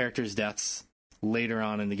 Other characters' deaths later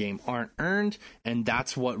on in the game aren't earned, and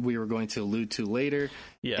that's what we were going to allude to later.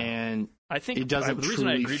 Yeah, and I think it doesn't the reason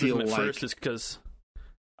I agreed feel with him at like first is because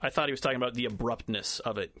I thought he was talking about the abruptness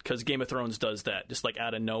of it, because Game of Thrones does that. Just like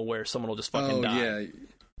out of nowhere, someone will just fucking die. Yeah.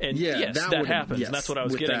 And yes, that happens, and that's what I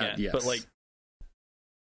was getting at. Yes. But like,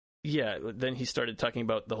 yeah, then he started talking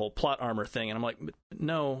about the whole plot armor thing, and I'm like,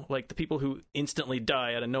 no, like the people who instantly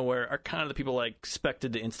die out of nowhere are kind of the people I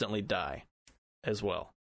expected to instantly die as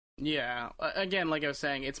well. Yeah, again, like I was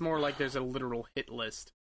saying, it's more like there's a literal hit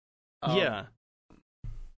list. Yeah.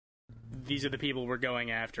 These are the people we're going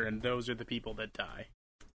after, and those are the people that die.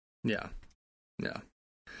 Yeah.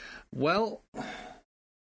 Well,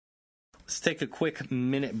 let's take a quick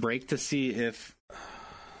minute break to see if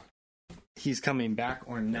he's coming back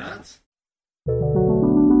or not.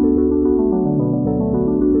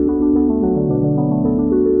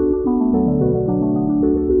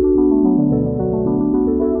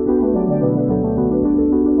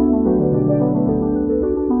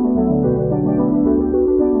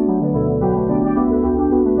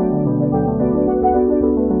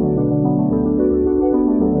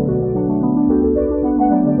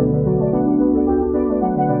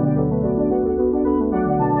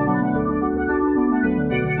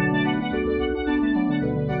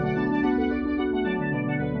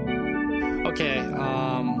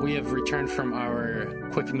 From our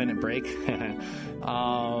quick minute break. It's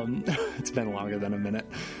been longer than a minute.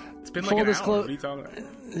 It's been like an hour. What are you talking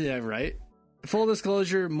about? Yeah, right. Full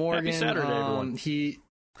disclosure, Morgan. Happy Saturday, everyone.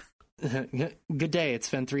 Good day. It's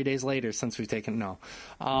been 3 days later since we've taken. No.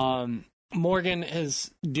 Morgan is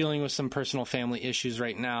dealing with some personal family issues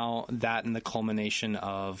right now. That and the culmination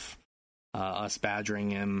of us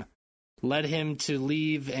badgering him led him to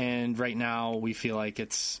leave, and right now we feel like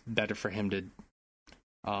it's better for him to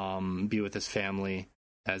be with his family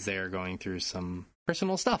as they are going through some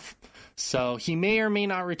personal stuff. So he may or may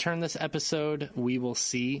not return this episode. We will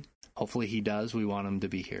see. Hopefully he does. We want him to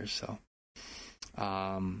be here. So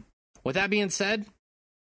with that being said,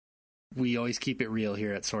 we always keep it real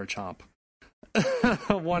here at Sword Chomp.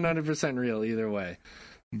 100% real either way.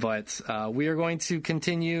 But we are going to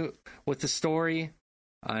continue with the story,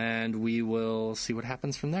 and we will see what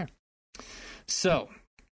happens from there. So,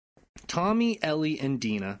 Tommy, Ellie, and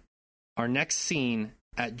Dina are next seen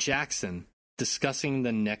at Jackson discussing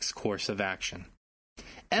the next course of action.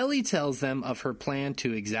 Ellie tells them of her plan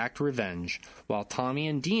to exact revenge, while Tommy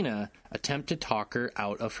and Dina attempt to talk her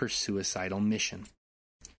out of her suicidal mission.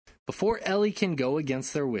 Before Ellie can go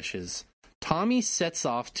against their wishes, Tommy sets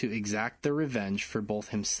off to exact the revenge for both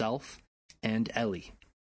himself and Ellie.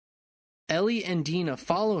 Ellie and Dina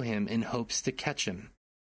follow him in hopes to catch him.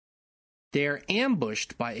 They are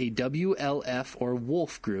ambushed by a WLF or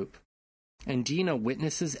wolf group, and Dina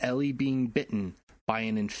witnesses Ellie being bitten by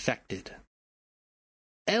an infected.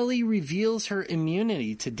 Ellie reveals her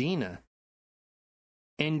immunity to Dina,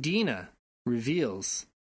 and Dina reveals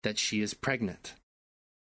that she is pregnant.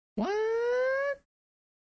 What?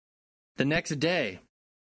 The next day,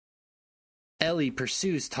 Ellie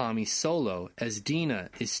pursues Tommy solo as Dina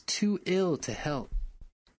is too ill to help.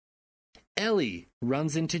 Ellie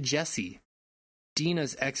runs into Jesse,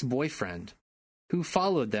 Dina's ex-boyfriend, who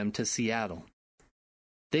followed them to Seattle.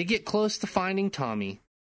 They get close to finding Tommy,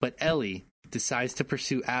 but Ellie decides to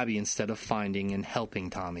pursue Abby instead of finding and helping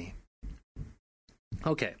Tommy.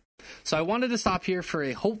 Okay, so I wanted to stop here for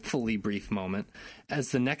a hopefully brief moment,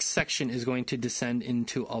 as the next section is going to descend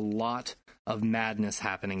into a lot of madness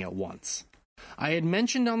happening at once. I had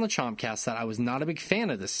mentioned on the Chompcast that I was not a big fan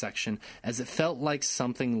of this section, as it felt like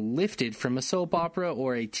something lifted from a soap opera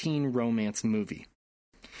or a teen romance movie.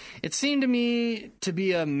 It seemed to me to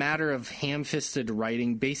be a matter of ham-fisted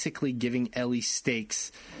writing, basically giving Ellie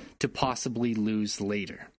stakes to possibly lose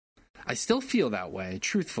later. I still feel that way,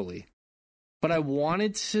 truthfully. But I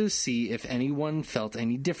wanted to see if anyone felt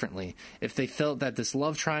any differently, if they felt that this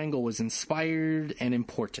love triangle was inspired and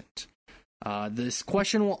important. This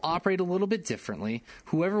question will operate a little bit differently.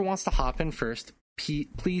 Whoever wants to hop in first,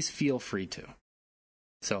 please feel free to.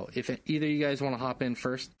 So if either of you guys want to hop in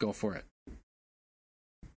first, go for it.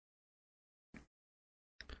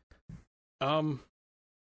 I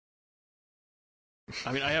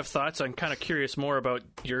mean, I have thoughts. I'm kind of curious more about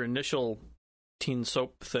your initial teen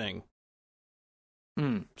soap thing.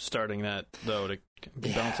 Starting that, though, to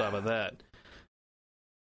bounce off of that.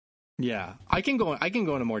 Yeah, I can go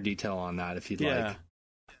into more detail on that if you'd like.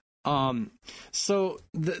 So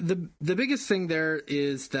the biggest thing there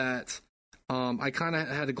is that I kind of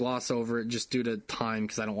had to gloss over it just due to time,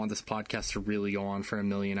 because I don't want this podcast to really go on for a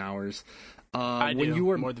million hours. I do, you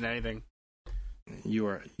were more than anything. You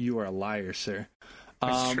are a liar, sir.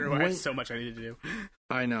 It's true. I have so much I need to do.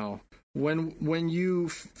 I know. When you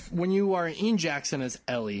are in Jackson as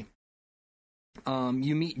Ellie,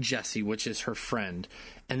 you meet Jesse, which is her friend,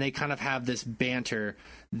 and they kind of have this banter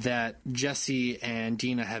that Jesse and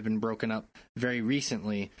Dina have been broken up very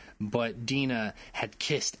recently, but Dina had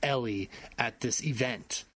kissed Ellie at this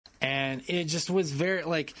event, and it just was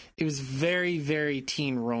very, very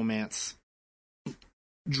teen romance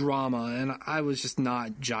drama, and I was just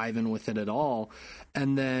not jiving with it at all.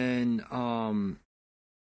 And then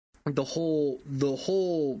the whole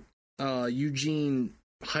Eugene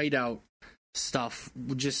hideout stuff,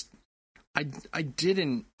 just I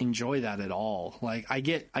didn't enjoy that at all. Like I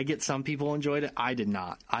get some people enjoyed it. I did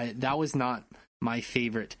not. That was not my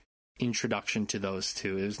favorite introduction to those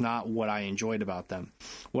two. It was not what I enjoyed about them.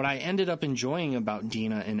 What I ended up enjoying about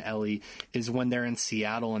Dina and Ellie is when they're in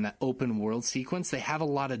Seattle in that open world sequence, they have a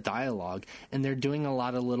lot of dialogue and they're doing a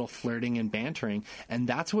lot of little flirting and bantering, and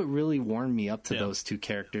that's what really warmed me up to those two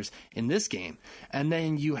characters in this game. And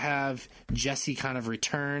then you have Jesse kind of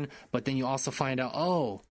return, but then you also find out,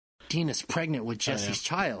 oh, Dina's pregnant with Jesse's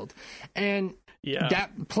child. And that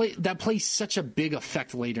plays such a big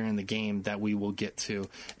effect later in the game that we will get to,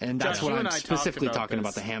 and that's Josh, what I'm specifically talking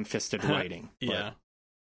about, the ham-fisted writing.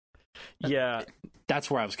 That's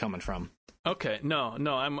where I was coming from. Okay, no,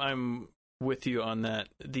 I'm with you on that.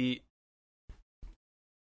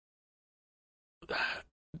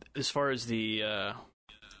 As far as the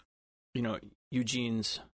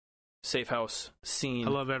Eugene's safe house scene, I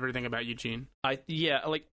love everything about Eugene. I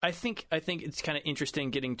think it's kind of interesting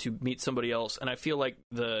getting to meet somebody else, and I feel like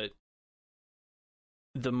the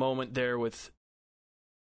moment there with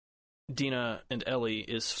Dina and Ellie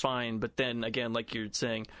is fine, but then again, like you're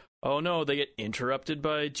saying, oh no, they get interrupted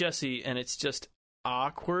by Jesse, and it's just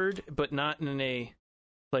awkward, but not in a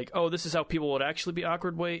like, oh, this is how people would actually be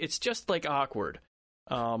awkward way. It's just like awkward.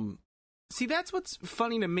 See, that's what's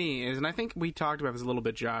funny to me is, and I think we talked about this a little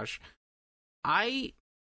bit, Josh. I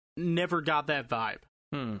never got that vibe.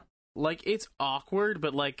 Like, it's awkward,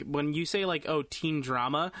 but like when you say like, oh, teen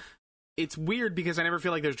drama, it's weird because I never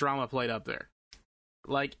feel like there's drama played up there.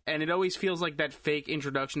 Like, and it always feels like that fake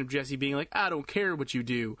introduction of Jesse being like, I don't care what you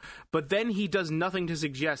do. But then he does nothing to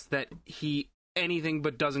suggest that he anything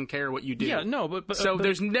but doesn't care what you do. Yeah, no, but so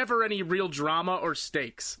there's never any real drama or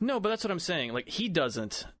stakes. No, but that's what I'm saying. Like, he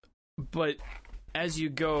doesn't. But as you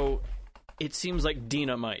go, it seems like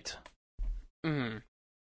Dina might. Mm-hmm.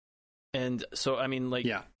 And so, I mean, like,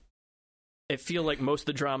 Yeah. I feel like most of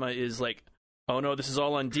the drama is like, oh no, this is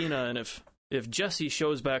all on Dina, and if Jesse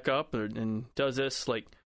shows back up and does this, like,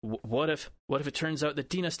 what if it turns out that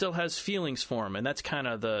Dina still has feelings for him, and that's kind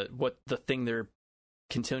of the thing they're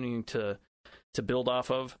continuing to build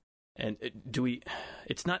off of. And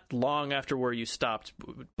it's not long after where you stopped,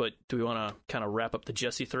 but do we want to kind of wrap up the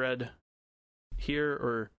Jesse thread here,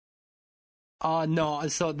 or? No,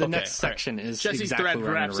 so the Okay, next section is Jesse's exactly thread where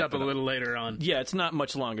I'm gonna wraps wrap up a it little later on. Yeah, it's not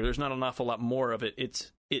much longer. There's not an awful lot more of it.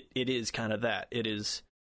 It is kind of that. It is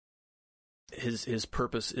his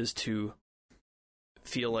purpose is to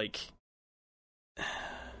feel like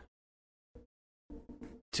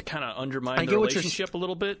to kind of undermine the relationship a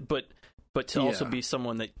little bit, but to also be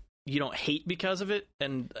someone that you don't hate because of it.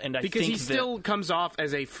 And I because think he still comes off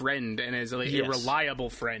as a friend and as a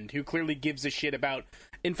reliable friend who clearly gives a shit about.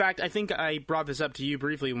 In fact, I think I brought this up to you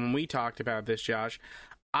briefly when we talked about this, Josh.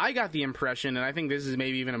 I got the impression, and I think this is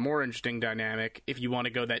maybe even a more interesting dynamic, if you want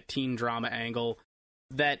to go that teen drama angle,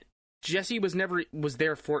 that Jesse was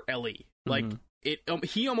there for Ellie. Like,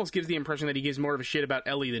 he almost gives the impression that he gives more of a shit about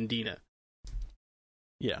Ellie than Dina.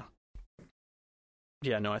 Yeah.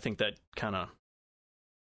 Yeah, no, I think that kind of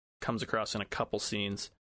comes across in a couple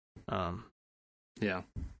scenes. Yeah.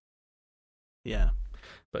 Yeah.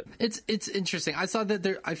 But it's interesting. I saw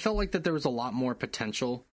that I felt like that there was a lot more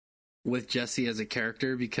potential with Jesse as a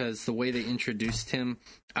character, because the way they introduced him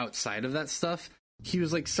outside of that stuff, he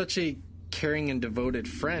was like such a caring and devoted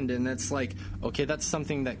friend, and that's like, okay, that's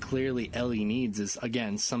something that clearly Ellie needs, is,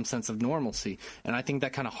 again, some sense of normalcy. And I think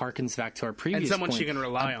that kind of harkens back to our previous and someone point. she can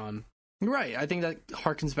rely on. Right. I think that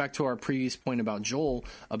harkens back to our previous point about Joel,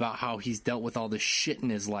 about how he's dealt with all this shit in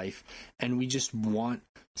his life, and we just want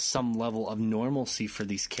some level of normalcy for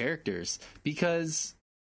these characters, because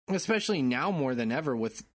especially now more than ever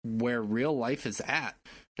with where real life is at,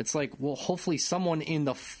 it's like, well, hopefully someone in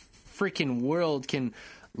the freaking world can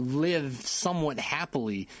live somewhat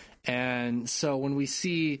happily. And so when we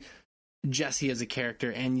see Jesse as a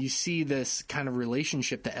character and you see this kind of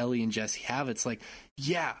relationship that Ellie and Jesse have, it's like,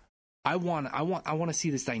 yeah, I want to see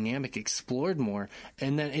this dynamic explored more.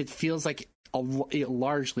 And then it feels like it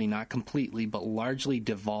largely, not completely, but largely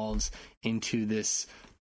devolves into this,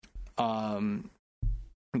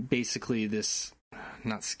 basically this,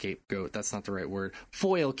 not scapegoat, that's not the right word,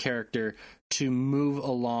 foil character to move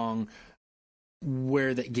along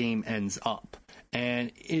where that game ends up.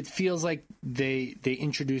 And it feels like they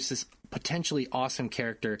introduce this potentially awesome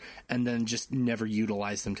character and then just never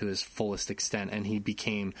utilized him to his fullest extent, and he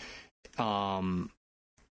became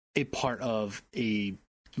a part of a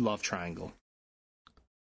love triangle.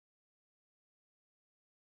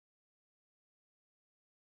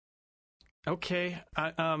 okay,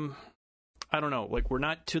 I don't know. Like, we're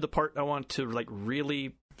not to the part I want to like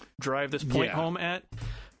really drive this point home at,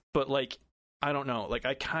 but like, I don't know. Like,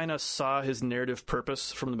 I kind of saw his narrative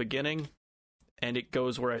purpose from the beginning, and it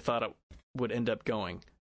goes where I thought it would end up going.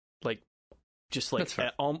 Like, just like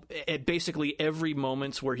at basically every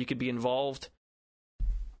moment where he could be involved,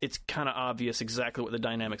 it's kind of obvious exactly what the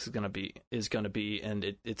dynamics is going to be,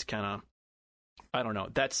 and it's kind of, I don't know.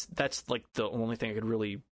 That's like the only thing I could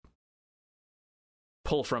really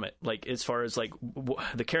pull from it. Like, as far as like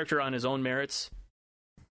the character on his own merits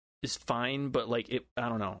is fine, but like I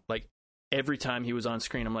don't know. Like, every time he was on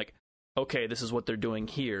screen, I'm like, okay, this is what they're doing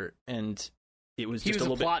here, and it was just a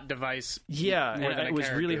little plot device. Yeah, and it was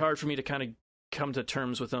really hard for me to kind of come to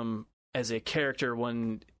terms with him as a character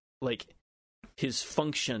when like his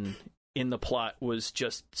function in the plot was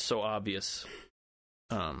just so obvious.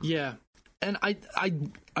 Yeah. And I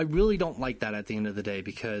really don't like that at the end of the day,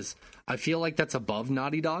 because I feel like that's above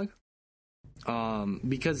Naughty Dog.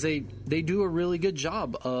 Because they do a really good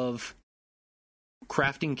job of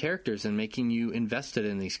crafting characters and making you invested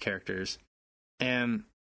in these characters. And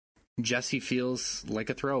Jesse feels like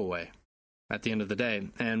a throwaway at the end of the day.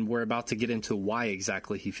 And we're about to get into why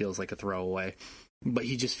exactly he feels like a throwaway. but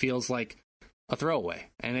he just feels like a throwaway,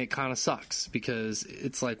 and it kind of sucks because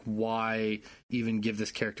it's like, why even give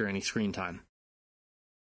this character any screen time?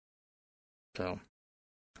 So,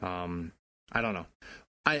 I don't know.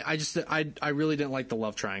 I really didn't like the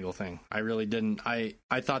love triangle thing. I really didn't. I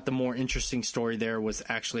thought the more interesting story there was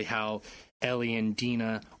actually how Ellie and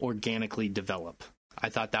Dina organically develop. I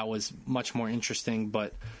thought that was much more interesting,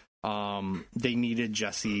 but they needed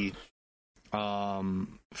Jesse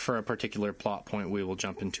for a particular plot point we will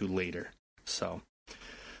jump into later. So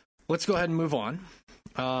let's go ahead and move on.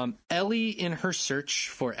 Ellie, in her search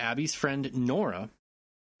for Abby's friend Nora,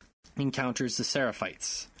 encounters the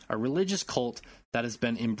Seraphites, a religious cult that has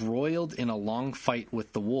been embroiled in a long fight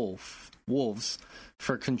with the wolves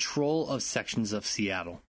for control of sections of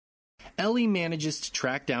Seattle. Ellie manages to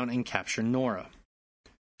track down and capture Nora.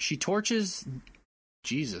 She tortures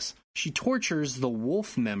the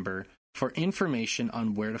wolf member for information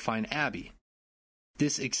on where to find Abby.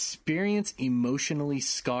 This experience emotionally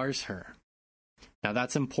scars her. Now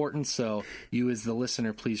that's important, so you as the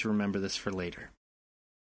listener, please remember this for later.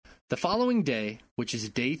 The following day, which is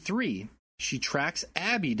day 3, she tracks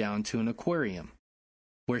Abby down to an aquarium,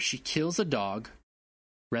 where she kills a dog,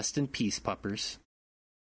 rest in peace, puppers,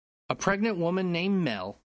 a pregnant woman named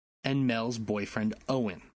Mel, and Mel's boyfriend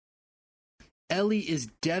Owen. Ellie is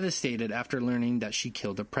devastated after learning that she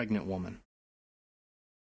killed a pregnant woman.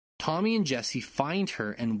 Tommy and Jesse find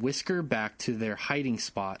her and whisk her back to their hiding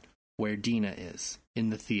spot where Dina is, in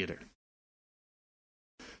the theater.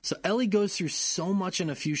 So Ellie goes through so much in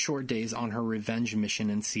a few short days on her revenge mission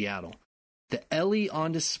in Seattle. The Ellie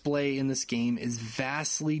on display in this game is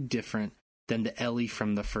vastly different than the Ellie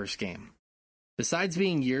from the first game. Besides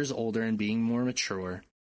being years older and being more mature,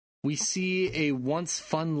 we see a once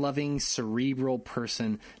fun-loving, cerebral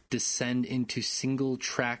person descend into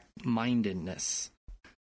single-track-mindedness.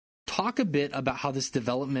 Talk a bit about how this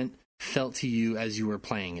development felt to you as you were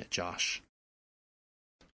playing it, Josh.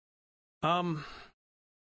 I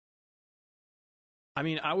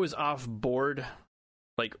mean, I was off board,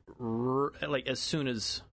 like as soon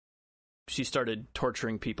as she started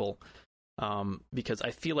torturing people, because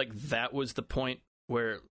I feel like that was the point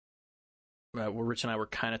where Rich and I were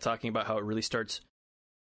kind of talking about how it really starts,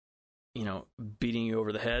 beating you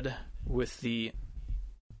over the head with you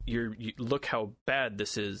look how bad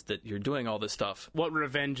this is that you're doing all this stuff. What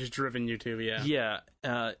revenge has driven you to, yeah. Yeah,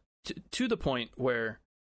 to the point where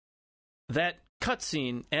that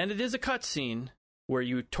cutscene, and it is a cutscene where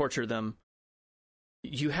you torture them,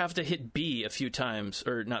 you have to hit B a few times,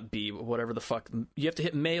 or not B, whatever the fuck. You have to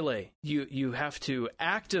hit melee. You have to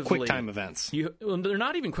actively... Quick time events. They're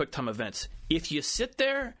not even quick time events. If you sit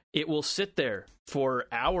there, it will sit there for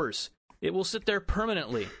hours. It will sit there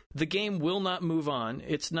permanently. The game will not move on.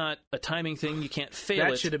 It's not a timing thing. You can't fail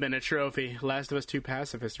it. That should have been a trophy. Last of Us 2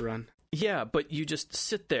 Pacifist run. Yeah, but you just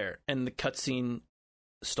sit there, and the cutscene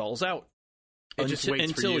stalls out. It just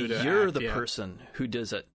waits until for you to you're act, the person who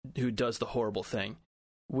does it, who does the horrible thing,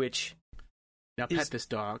 which now pet this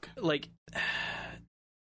dog. Like,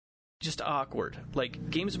 just awkward.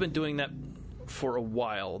 Like, games have been doing that for a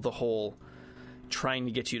while. The whole trying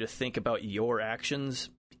to get you to think about your actions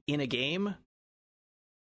in a game,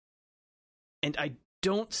 and I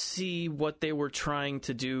don't see what they were trying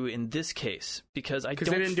to do in this case, because they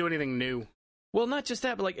didn't do anything new. Well, not just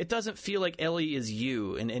that, but like, it doesn't feel like Ellie is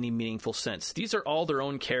you in any meaningful sense. These are all their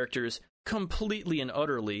own characters, completely and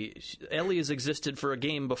utterly. Ellie has existed for a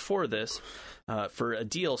game before this, for a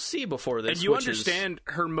DLC before this. And you understand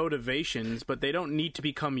her motivations, but they don't need to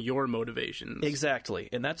become your motivations. Exactly,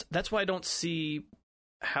 and that's why I don't see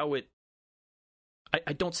how it.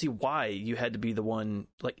 I don't see why you had to be the one.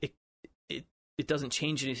 Like, it doesn't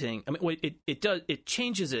change anything. I mean, it does. It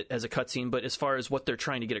changes it as a cutscene, but as far as what they're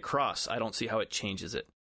trying to get across, I don't see how it changes it.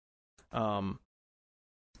 And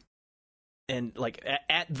like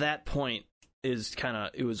at that point is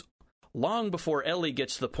it was long before Ellie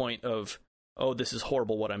gets to the point of, oh, this is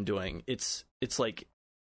horrible what I'm doing. It's like,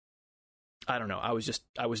 I don't know. I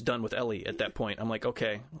was done with Ellie at that point. I'm like,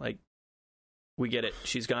 okay, like, we get it.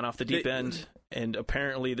 She's gone off the deep end, and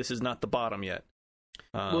apparently this is not the bottom yet.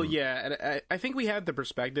 Well, yeah, and I think we had the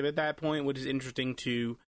perspective at that point, which is interesting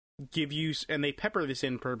to give you, and they pepper this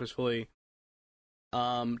in purposefully,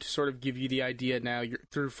 to sort of give you the idea now,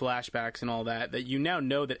 through flashbacks and all that you now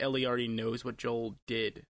know that Ellie already knows what Joel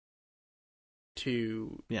did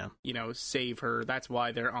to, save her. That's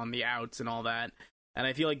why they're on the outs and all that. And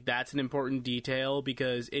I feel like that's an important detail,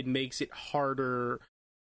 because it makes it harder.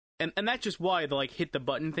 And that's just why the, like, hit the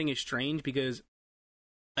button thing is strange, because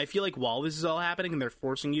I feel like while this is all happening and they're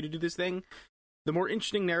forcing you to do this thing, the more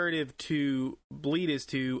interesting narrative to Bleed is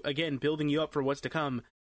to, again, building you up for what's to come,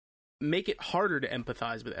 make it harder to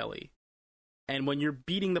empathize with Ellie. And when you're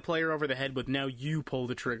beating the player over the head with, now you pull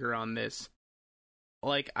the trigger on this,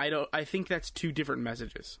 like, I think that's two different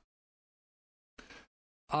messages.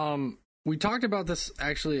 We talked about this,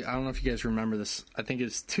 actually, I don't know if you guys remember this. I think it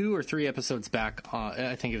was 2 or 3 episodes back.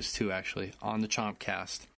 I think it was 2, actually, on the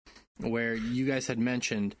Chompcast, where you guys had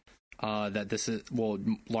mentioned that this is, well,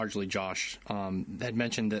 largely Josh, had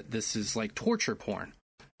mentioned that this is like torture porn.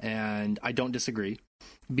 And I don't disagree,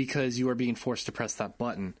 because you are being forced to press that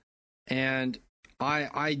button. And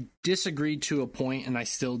I disagreed to a point, and I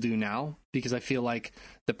still do now, because I feel like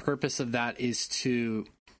the purpose of that is to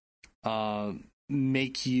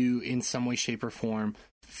make you, in some way, shape, or form,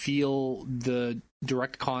 feel the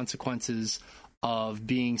direct consequences of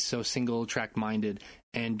being so single-track minded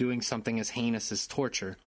and doing something as heinous as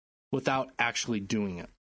torture without actually doing it.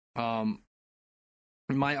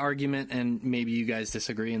 My argument, and maybe you guys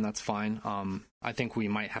disagree, and that's fine. I think we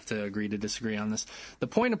might have to agree to disagree on this. The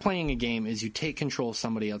point of playing a game is you take control of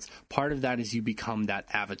somebody else. Part of that is you become that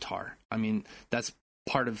avatar. I mean, that's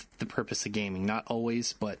part of the purpose of gaming. Not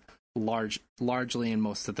always, but largely and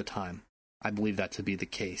most of the time. I believe that to be the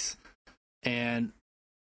case. And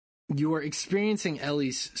you are experiencing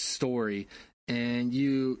Ellie's story, and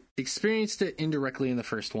you experienced it indirectly in the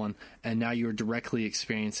first one, and now you are directly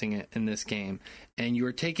experiencing it in this game. And you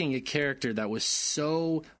are taking a character that was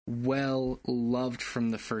so well loved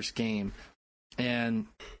from the first game, and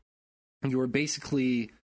you are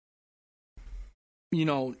basically, you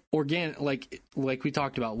know, organic, like we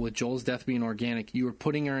talked about with Joel's death being organic. You are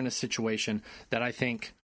putting her in a situation that I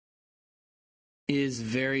think is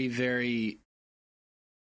very, very,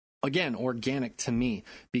 again, organic to me,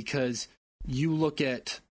 because you look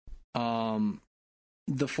at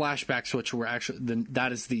the flashbacks, which were actually,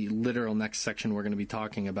 that is the literal next section we're going to be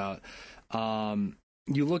talking about.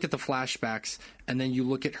 You look at the flashbacks, and then you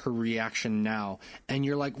look at her reaction now, and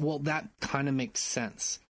you're like, well, that kind of makes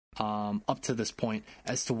sense up to this point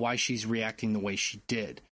as to why she's reacting the way she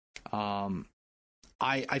did.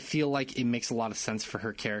 I feel like it makes a lot of sense for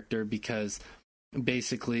her character, because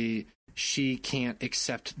basically she can't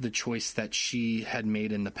accept the choice that she had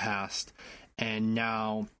made in the past, and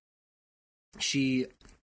now she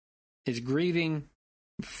is grieving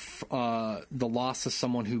the loss of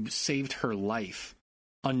someone who saved her life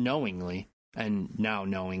unknowingly, and now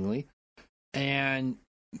knowingly, and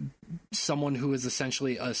someone who is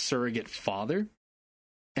essentially a surrogate father.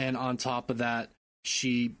 And on top of that,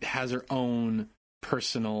 she has her own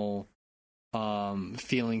personal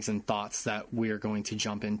feelings and thoughts that we're going to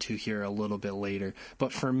jump into here a little bit later.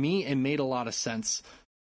 But for me, it made a lot of sense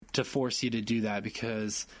to force you to do that,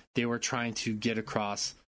 because they were trying to get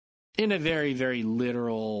across, in a very, very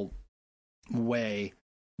literal way,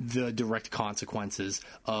 the direct consequences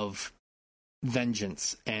of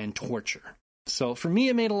vengeance and torture. So for me,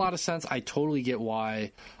 it made a lot of sense. I totally get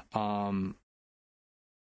why other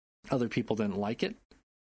people didn't like it,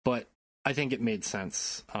 but I think it made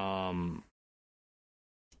sense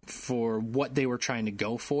for what they were trying to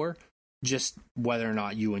go for, just whether or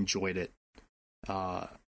not you enjoyed it.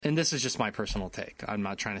 And this is just my personal take. I'm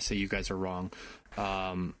not trying to say you guys are wrong.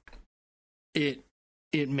 It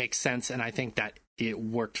makes sense, and I think that it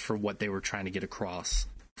worked for what they were trying to get across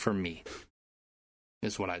for me,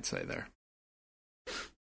 is what I'd say there.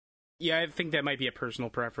 Yeah, I think that might be a personal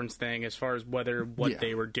preference thing as far as whether what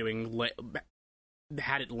they were doing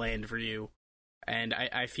had it land for you. And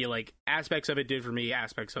I feel like aspects of it did for me,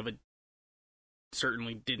 aspects of it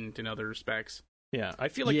certainly didn't in other respects. Yeah, I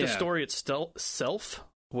feel like the story itself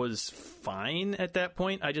was fine at that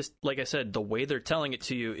point. I just, like I said, the way they're telling it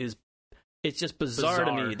to you is, it's just bizarre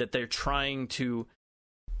to me that they're trying to,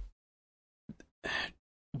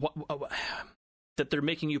 that they're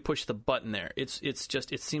making you push the button there. It's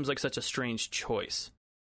just, it seems like such a strange choice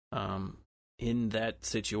in that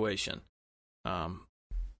situation.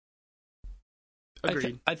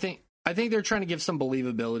 Agreed. I think they're trying to give some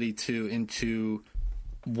believability into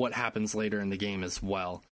what happens later in the game as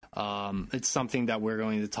well. It's something that we're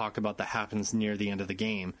going to talk about that happens near the end of the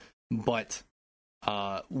game, but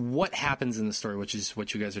what happens in the story, which is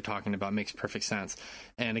what you guys are talking about, makes perfect sense.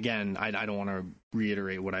 And again, I don't want to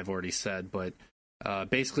reiterate what I've already said, but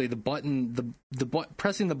basically the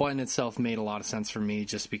pressing the button itself made a lot of sense for me,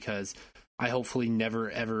 just because I hopefully never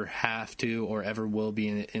ever have to or ever will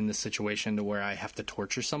be in the situation to where I have to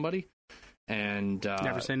torture somebody. And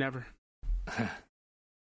never say never.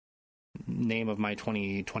 Name of my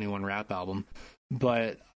 2021 rap album.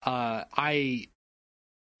 But I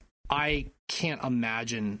can't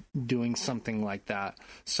imagine doing something like that.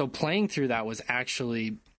 So playing through that was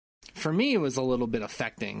actually, for me, it was a little bit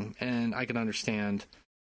affecting, and I can understand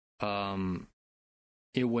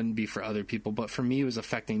it wouldn't be for other people, but for me it was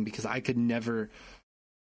affecting because I could never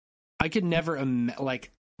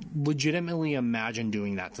like legitimately imagine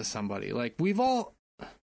doing that to somebody. Like we've all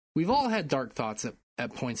had dark thoughts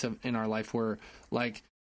at points in our life where, like,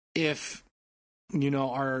 if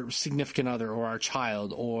our significant other or our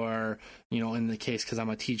child, or in the case, because I'm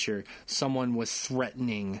a teacher, someone was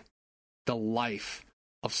threatening the life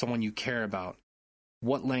of someone you care about,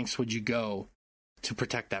 what lengths would you go to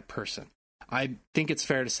protect that person? I think it's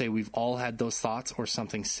fair to say we've all had those thoughts or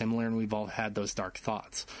something similar, and we've all had those dark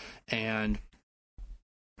thoughts. And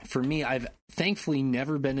for me, I've thankfully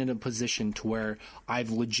never been in a position to where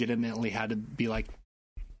I've legitimately had to be like,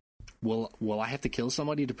 will I have to kill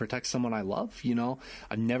somebody to protect someone I love?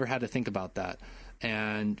 I've never had to think about that.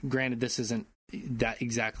 And granted, this isn't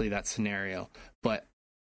exactly that scenario, but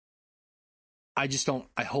I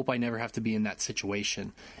hope I never have to be in that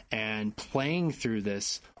situation. And playing through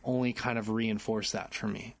this only kind of reinforced that for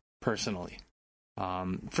me personally.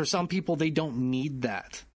 For some people, they don't need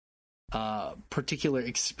that particular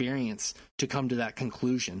experience to come to that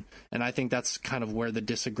conclusion. And I think that's kind of where the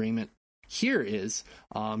disagreement here is.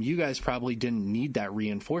 You guys probably didn't need that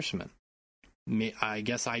reinforcement. I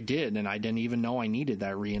guess I did, and I didn't even know I needed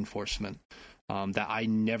that reinforcement. That I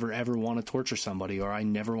never ever want to torture somebody, or I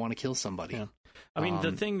never want to kill somebody. Yeah. I mean,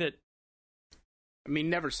 the thing that...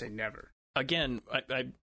 never say never. Again, I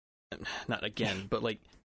not again, but like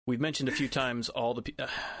we've mentioned a few times,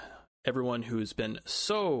 everyone who's been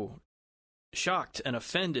so shocked and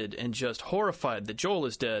offended and just horrified that Joel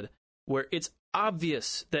is dead, where it's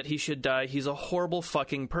obvious that he should die. He's a horrible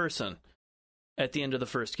fucking person at the end of the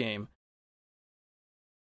first game.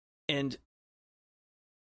 And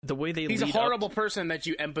the way they he's a horrible person that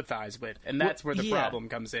you empathize with, and that's where the problem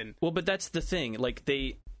comes in. Well, but that's the thing. Like,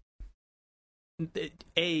 if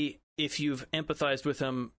you've empathized with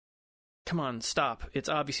him, come on, stop. It's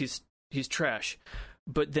obvious he's trash.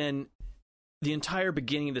 But then the entire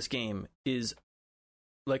beginning of this game is,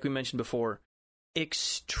 like we mentioned before,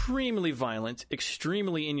 extremely violent,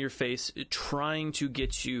 extremely in your face, trying to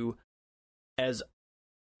get you as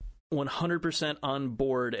 100% on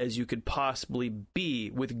board as you could possibly be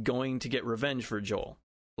with going to get revenge for Joel.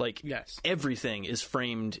 Like, yes, everything is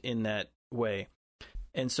framed in that way.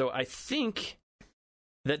 And so I think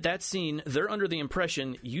that scene, they're under the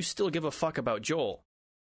impression you still give a fuck about Joel.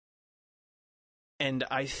 And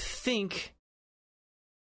I think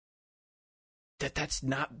that's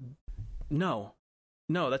not... No,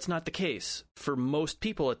 that's not the case for most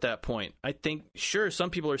people at that point. I think, sure, some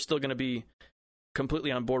people are still going to be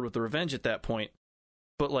completely on board with the revenge at that point,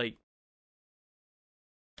 but like,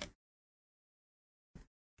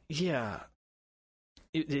 yeah,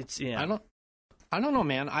 it's yeah. I don't know,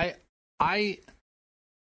 man. I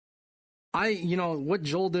what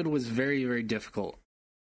Joel did was very, very difficult,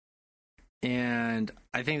 and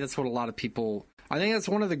I think that's what a lot of people. I think that's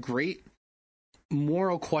one of the great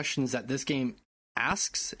moral questions that this game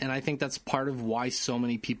asks, and I think that's part of why so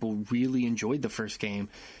many people really enjoyed the first game.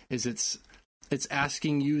 Is it's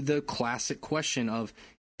asking you the classic question of,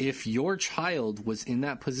 if your child was in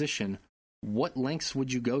that position, what lengths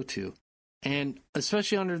would you go to? And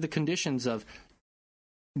especially under the conditions of,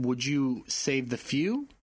 would you save the few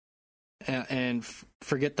and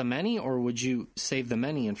forget the many, or would you save the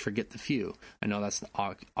many and forget the few? I know that's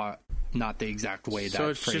not the exact way that phrase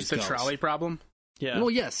goes. So it's just a trolley problem? Yeah. Well,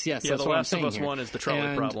 yes. Yeah, that's the what Last I'm saying of Us here. 1 is the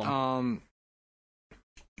trolley problem.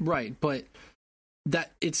 Right, but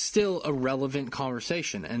that it's still a relevant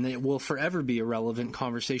conversation, and it will forever be a relevant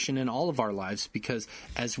conversation in all of our lives, because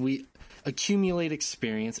as we accumulate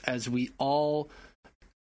experience, as we all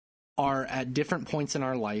are at different points in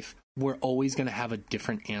our life, we're always going to have a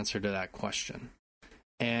different answer to that question.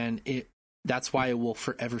 And that's why it will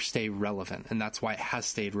forever stay relevant, and that's why it has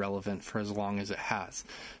stayed relevant for as long as it has.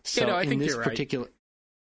 So I think in this you're particular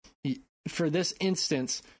for this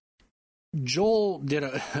instance, Joel did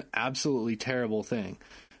an absolutely terrible thing.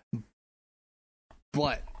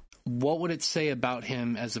 But what would it say about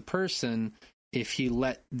him as a person if he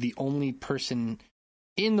let the only person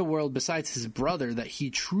in the world besides his brother that he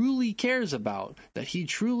truly cares about, that he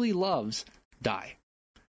truly loves, die?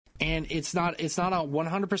 And it's not a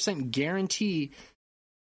 100% guarantee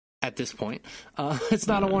at this point. It's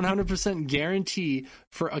not a 100% guarantee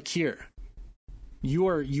for a cure. You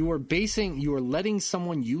are letting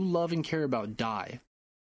someone you love and care about die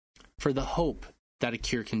for the hope that a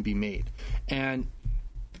cure can be made. And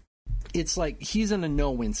it's like he's in a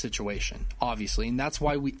no-win situation, obviously, and that's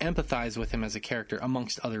why we empathize with him as a character,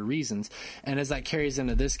 amongst other reasons. And as that carries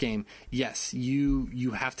into this game, yes,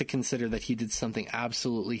 you have to consider that he did something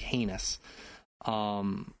absolutely heinous.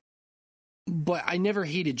 But I never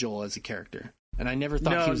hated Joel as a character, and I never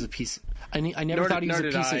thought he was a piece. I never thought he was a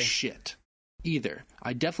piece of shit either.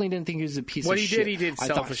 I definitely didn't think he was a piece of shit. What he did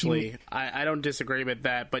selfishly. I don't disagree with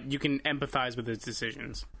that, but you can empathize with his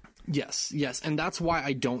decisions. Yes, and that's why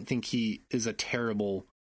I don't think he is a terrible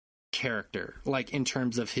character, like in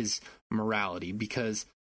terms of his morality, because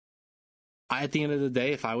at the end of the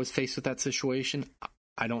day, if I was faced with that situation,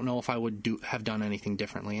 I don't know if I would have done anything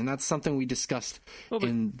differently. And that's something we discussed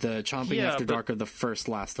in the Chomping After Dark of the first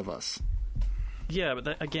Last of Us. Yeah,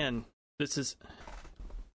 but again, this is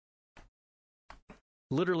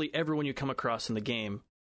literally everyone you come across in the game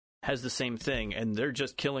has the same thing, and they're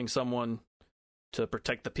just killing someone to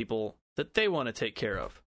protect the people that they want to take care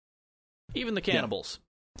of. Even the cannibals.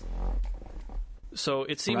 Yeah. So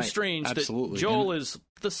it seems strange that Joel is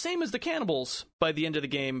the same as the cannibals by the end of the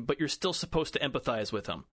game, but you're still supposed to empathize with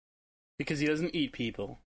him. Because he doesn't eat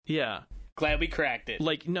people. Yeah. Glad we cracked it.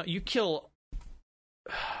 Like, no, you kill...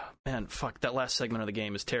 Man, fuck, that last segment of the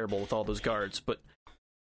game is terrible with all those guards, but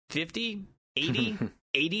 50, 80,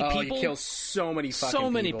 80 people? You kill so many fucking people.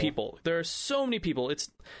 So many people. There are so many people.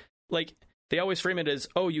 It's like, they always frame it as,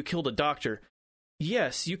 oh, you killed a doctor.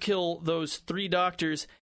 Yes, you kill those 3 doctors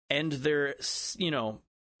and their,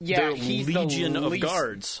 their legion of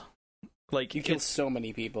guards. Like, you kill so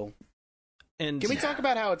many people. And can we talk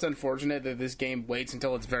about how it's unfortunate that this game waits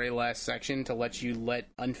until its very last section to let you let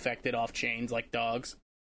infected off chains like dogs?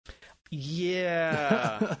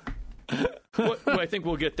 Yeah. Well, I think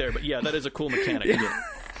we'll get there, but yeah, that is a cool mechanic.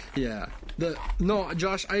 Yeah. No,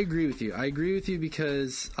 Josh, I agree with you. I agree with you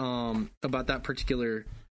because about that particular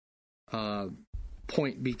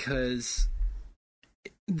point, because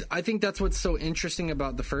I think that's what's so interesting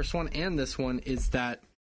about the first one and this one is that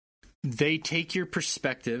they take your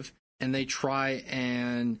perspective and they try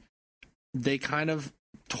and they kind of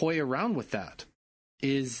toy around with that.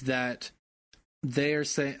 Is that they're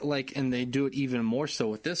saying, like, and they do it even more so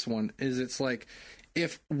with this one, is it's like,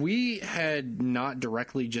 if we had not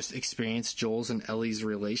directly just experienced Joel's and Ellie's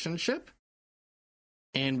relationship,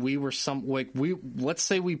 and we were let's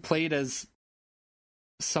say we played as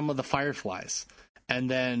some of the Fireflies, and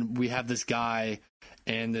then we have this guy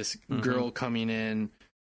and this girl coming in,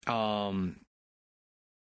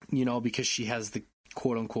 because she has the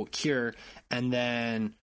quote unquote cure, and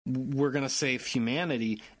then we're going to save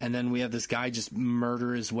humanity, and then we have this guy just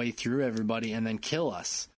murder his way through everybody and then kill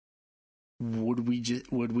us. Would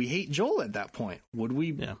we hate Joel at that point? Would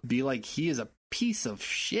we be like, he is a piece of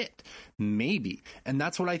shit? Maybe. And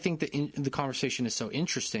that's what I think the conversation is so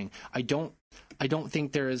interesting. I don't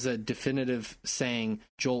think there is a definitive saying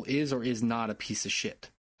Joel is or is not a piece of shit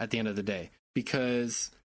at the end of the day, because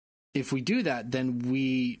if we do that, then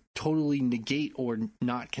we totally negate or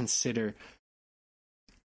not consider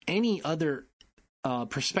any other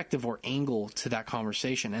perspective or angle to that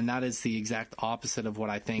conversation, and that is the exact opposite of what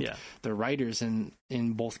I think the writers in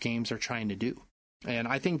both games are trying to do. And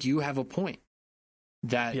I think you have a point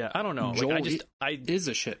that I don't know. Joel is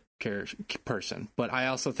a shit person, but I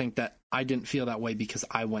also think that I didn't feel that way because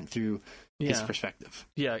I went through his perspective.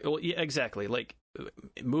 Yeah, well, exactly. Like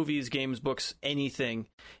movies, games, books, anything,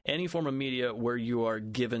 any form of media where you are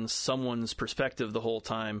given someone's perspective the whole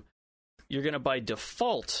time, you're going to by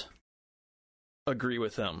default agree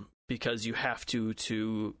with them because you have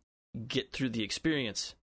to get through the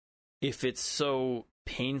experience. If it's so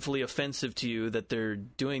painfully offensive to you that they're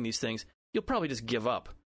doing these things, you'll probably just give up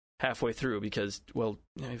halfway through because, well,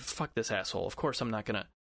 fuck this asshole. Of course I'm not going to,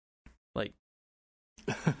 like,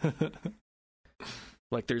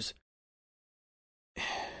 like there's,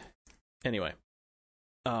 anyway.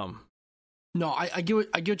 No, I get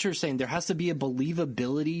what you're saying. There has to be a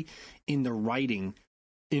believability in the writing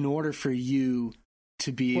in order for you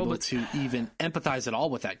to be able to even empathize at all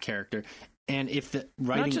with that character. And if the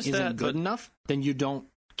writing isn't good enough, then you don't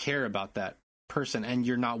care about that person and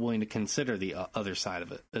you're not willing to consider the other side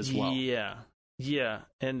of it as well. Yeah.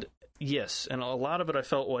 And yes, and a lot of it I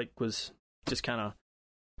felt like was just kind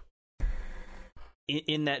of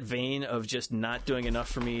in that vein of just not doing enough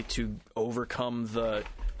for me to overcome the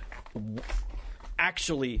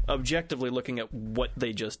actually objectively looking at what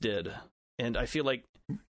they just did. And I feel like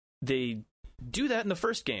they do that in the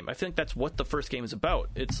first game. I think that's what the first game is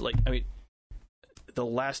about. It's like, I mean, The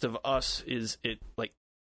Last of Us is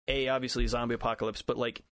obviously zombie apocalypse, but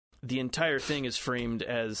like the entire thing is framed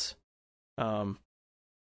as who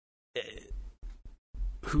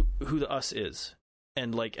the us is.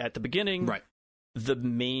 And like at the beginning, Right. the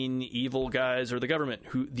main evil guys are the government.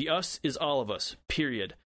 Who the us is all of us.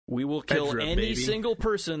 Period. We will kill Fedra, any baby. single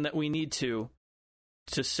person that we need to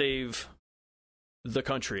save the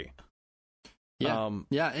country. Yeah,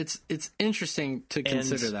 yeah. It's interesting to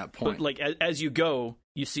consider that point. But like as you go,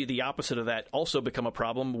 you see the opposite of that also become a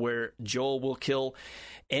problem, where Joel will kill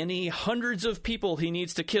any hundreds of people he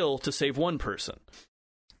needs to kill to save one person.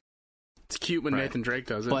 It's cute when Right. Nathan Drake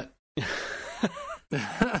does it. But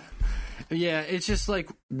yeah, it's just like,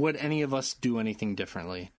 would any of us do anything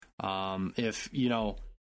differently? If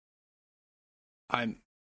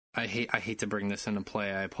I hate to bring this into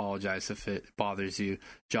play. I apologize if it bothers you,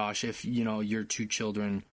 Josh. If your two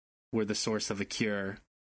children were the source of a cure,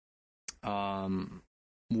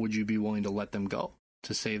 would you be willing to let them go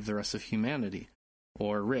to save the rest of humanity?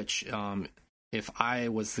 Or Rich, if I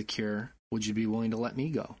was the cure, would you be willing to let me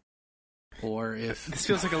go? Or if this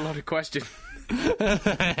feels like a loaded question.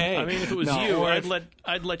 hey, I mean, if it was no, you, or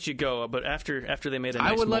I'd let you go. But after they made a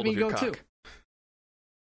nice I would let mold me of your go cock. too.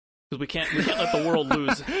 Because we can't let the world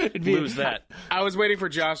lose that. I was waiting for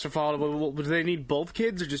Josh to follow. Well, do they need both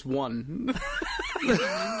kids or just one?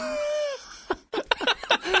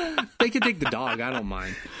 They could take the dog. I don't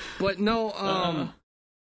mind. But no,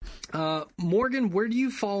 Morgan, where do you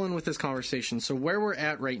fall in with this conversation? So where we're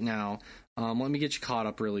at right now, let me get you caught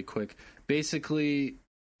up really quick. Basically,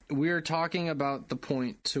 we're talking about the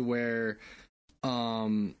point to where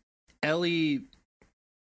Ellie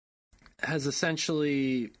has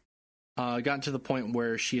essentially gotten to the point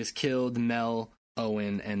where she has killed Mel,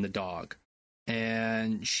 Owen, and the dog.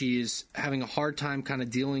 And she's having a hard time kind of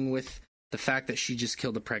dealing with the fact that she just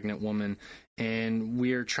killed a pregnant woman. And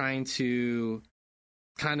we're trying to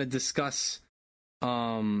kind of discuss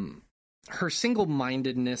her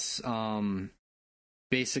single-mindedness.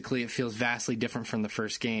 Basically, it feels vastly different from the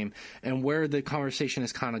first game. And where the conversation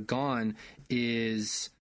has kind of gone is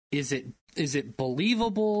it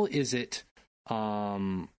believable? Is it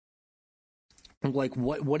like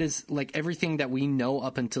what is like everything that we know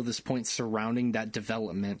up until this point surrounding that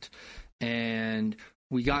development? And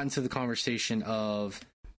we got into the conversation of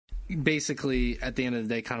basically at the end of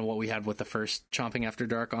the day, kind of what we had with the first Chomping After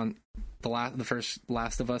Dark on the first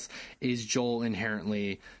Last of Us. Is Joel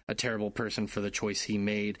inherently a terrible person for the choice he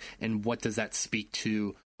made, and what does that speak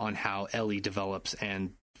to on how Ellie develops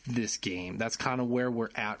and this game? That's kind of where we're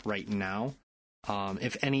at right now.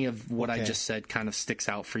 If any of what I just said kind of sticks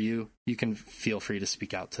out for you, you can feel free to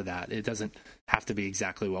speak out to that. It doesn't have to be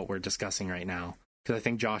exactly what we're discussing right now, because I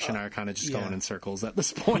think Josh and I are kind of just going in circles at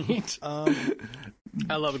this point.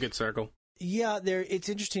 I love a good circle. Yeah, it's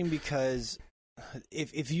interesting because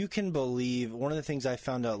if you can believe, one of the things I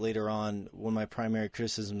found out later on when my primary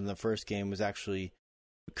criticism in the first game was actually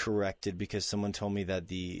corrected, because someone told me that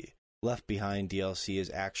the Left Behind DLC is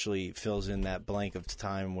actually fills in that blank of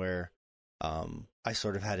time where I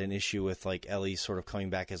sort of had an issue with like Ellie sort of coming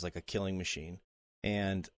back as like a killing machine.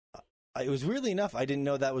 And it was weirdly enough, I didn't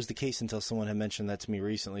know that was the case until someone had mentioned that to me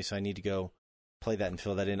recently, so I need to go play that and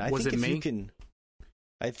fill that in. I think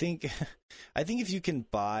if you can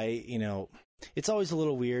buy, it's always a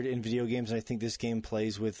little weird in video games, and I think this game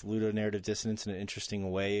plays with ludonarrative dissonance in an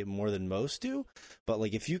interesting way more than most do. But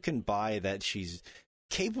like, if you can buy that she's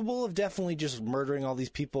capable of definitely just murdering all these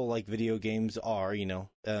people like video games are,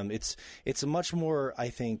 it's a much more, I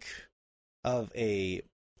think, of a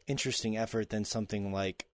interesting effort than something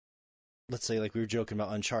like, let's say, like we were joking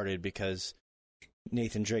about Uncharted, because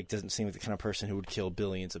Nathan Drake doesn't seem like the kind of person who would kill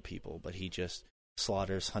billions of people, but he just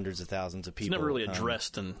slaughters hundreds of thousands of people. It's never really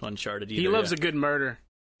addressed in Uncharted either. He loves a good murder.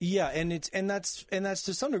 Yeah, and that's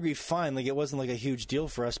to some degree fine. Like, it wasn't like a huge deal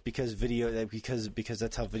for us because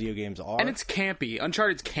that's how video games are. And it's campy.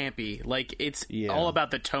 Uncharted's campy. Like, it's all about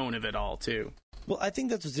the tone of it all too. Well, I think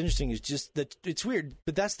that's what's interesting, is just that it's weird,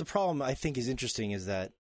 but that's the problem I think is interesting, is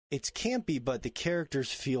that it's campy, but the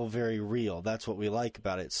characters feel very real. That's what we like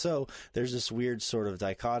about it. So there's this weird sort of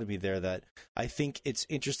dichotomy there that I think it's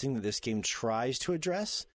interesting that this game tries to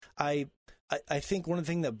address. I think one of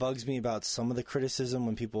the things that bugs me about some of the criticism,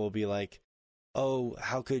 when people will be like, oh,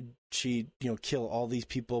 how could she, kill all these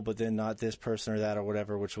people, but then not this person or that or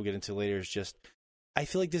whatever, which we'll get into later, is just, I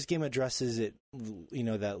feel like this game addresses it,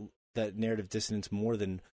 that narrative dissonance more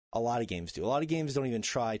than a lot of games do. A lot of games don't even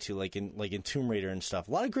try to, like in Tomb Raider and stuff.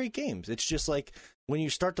 A lot of great games. It's just like, when you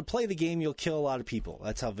start to play the game, you'll kill a lot of people.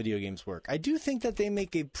 That's how video games work. I do think that they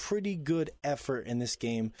make a pretty good effort in this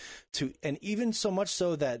game and even so much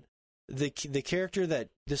so that the character that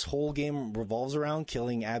this whole game revolves around,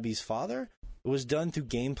 killing Abby's father, was done through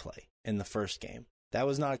gameplay in the first game. That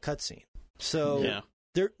was not a cutscene. So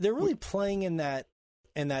they're really playing in that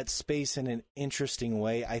in that space in an interesting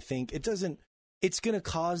way. I think it's going to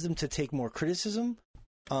cause them to take more criticism.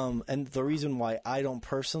 And the reason why I don't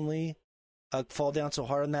personally fall down so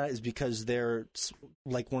hard on that is because they're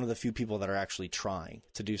like one of the few people that are actually trying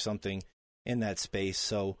to do something in that space.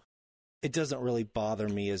 So it doesn't really bother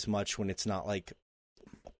me as much when it's not like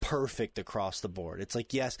perfect across the board. It's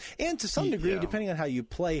like, yes, and to some degree, depending on how you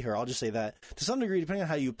play her, I'll just say that, to some degree, depending on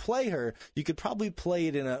how you play her, you could probably play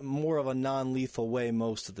it in a more of a non-lethal way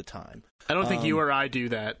most of the time. I don't think you or I do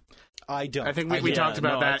that. I don't. I think we talked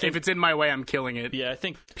about that. If it's in my way, I'm killing it. Yeah, I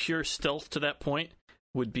think pure stealth to that point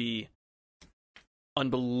would be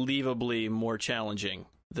unbelievably more challenging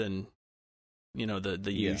than, the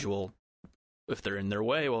usual. If they're in their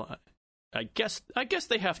way, well, I guess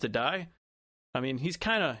they have to die. I mean, he's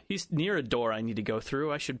near a door I need to go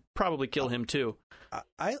through. I should probably kill him too.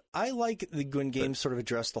 I like when games sort of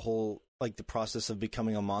address the whole, like, the process of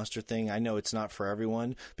becoming a monster thing. I know it's not for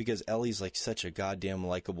everyone because Ellie's like such a goddamn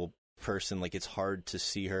likable person. Like, it's hard to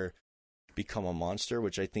see her become a monster,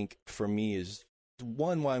 which I think for me is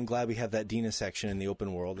one, why I'm glad we have that Dina section in the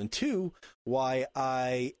open world, and two, why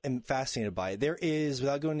I am fascinated by it. There is,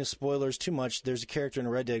 without going into spoilers too much, there's a character in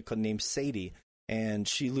Red Dead named Sadie, and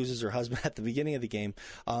she loses her husband at the beginning of the game.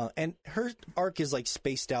 And her arc is like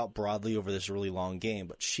spaced out broadly over this really long game,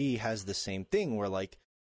 but she has the same thing where like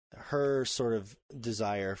her sort of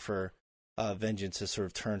desire for vengeance has sort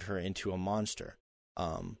of turned her into a monster.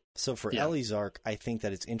 So for Ellie's arc, I think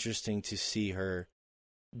that it's interesting to see her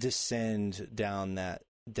descend down that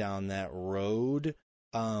road.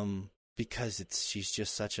 Because she's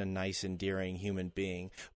just such a nice, endearing human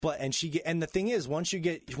being. And the thing is, once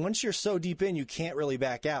you're so deep in, you can't really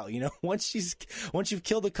back out. Once you've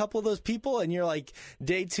killed a couple of those people and you're like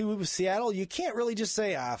day 2 of Seattle, you can't really just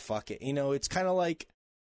say, fuck it. It's kind of like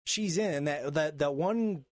she's in that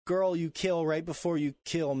one girl you kill right before you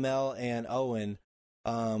kill Mel and Owen,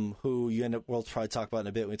 who we'll probably talk about in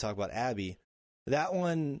a bit when we talk about Abby. That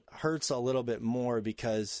one hurts a little bit more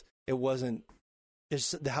because it wasn't.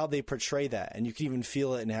 It's how they portray that, and you can even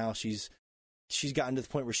feel it in how she's gotten to the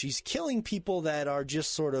point where she's killing people that are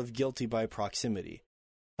just sort of guilty by proximity.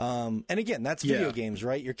 And again, that's video games,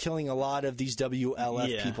 right? You're killing a lot of these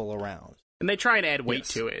WLF people around, and they try and add weight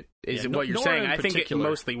to it. Is what you're saying? I think it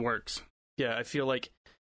mostly works. Yeah, I feel like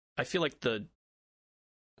I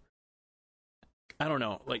don't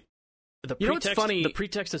know, like the pretext. What's funny? The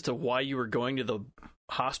pretext as to why you were going to the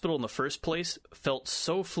hospital in the first place felt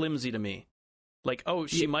so flimsy to me. Like,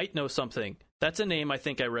 she might know something. That's a name I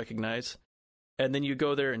think I recognize. And then you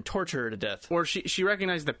go there and torture her to death. Or she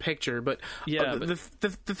recognized the picture, but the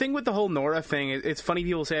thing with the whole Nora thing, it's funny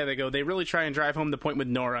people say that, they really try and drive home the point with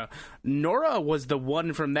Nora. Nora was the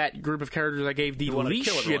one from that group of characters I gave the least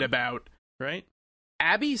shit about. Right?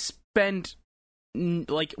 Abby spent,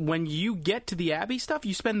 like, when you get to the Abby stuff,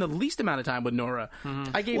 you spend the least amount of time with Nora.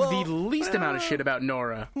 Mm-hmm. I gave the least amount of shit about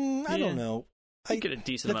Nora. I don't know. I get a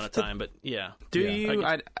decent amount of time, but Do you?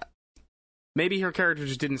 Maybe her character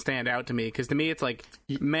just didn't stand out to me, because to me it's like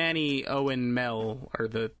Manny, Owen, Mel are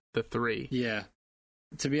the 3. Yeah.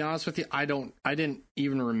 To be honest with you, I didn't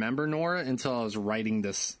even remember Nora until I was writing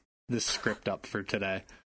this script up for today.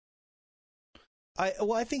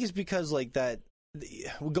 I think it's because like that.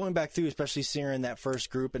 Going back through, especially seeing her in that first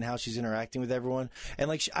group and how she's interacting with everyone, and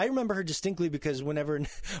like I remember her distinctly because when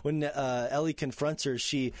Ellie confronts her,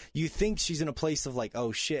 you think she's in a place of like,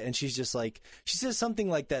 oh shit, and she's just like, she says something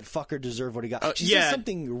like that fucker deserve what he got. She says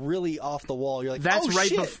something really off the wall. You're like, that's oh right.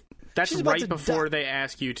 Shit. That's right before they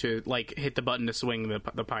ask you to like hit the button to swing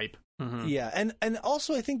the pipe. Mm-hmm. Yeah, and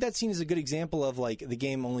also I think that scene is a good example of like the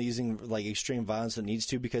game only using like extreme violence that it needs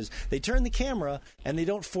to, because they turn the camera and they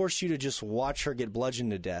don't force you to just watch her get bludgeoned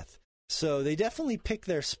to death. So they definitely pick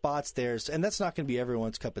their spots there, and that's not going to be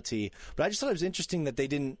everyone's cup of tea. But I just thought it was interesting that they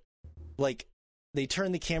didn't like they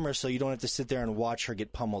turned the camera so you don't have to sit there and watch her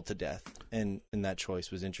get pummeled to death, and that choice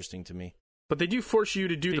was interesting to me. But they do force you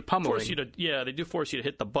to do the pummeling. They do force you to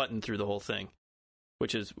hit the button through the whole thing,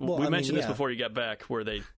 which is we mentioned this before you got back, where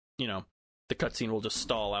they, the cutscene will just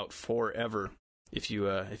stall out forever if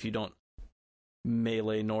you don't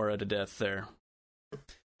melee Nora to death there.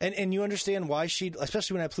 And you understand why she,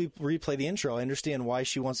 especially when I replay the intro, I understand why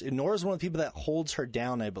she wants. Nora's one of the people that holds her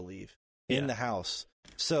down, I believe, in the house.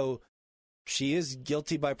 So she is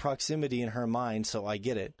guilty by proximity in her mind. So I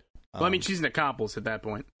get it. Well, I mean, she's an accomplice at that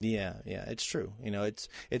point. Yeah, it's true.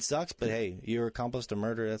 It sucks, but hey, you're accomplice to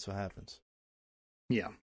murder. That's what happens. Yeah.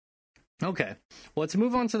 Okay. Well, let's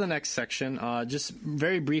move on to the next section. Just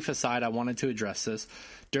very brief aside, I wanted to address this.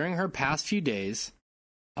 During her past few days,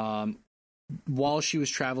 while she was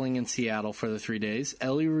traveling in Seattle for the 3 days,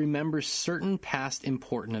 Ellie remembers certain past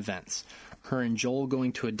important events. Her and Joel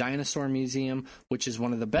going to a dinosaur museum, which is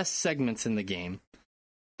one of the best segments in the game.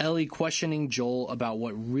 Ellie questioning Joel about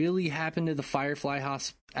what really happened to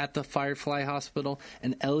the at the Firefly Hospital,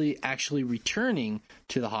 and Ellie actually returning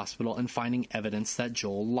to the hospital and finding evidence that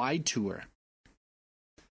Joel lied to her.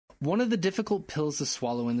 One of the difficult pills to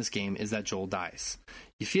swallow in this game is that Joel dies.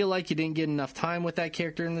 You feel like you didn't get enough time with that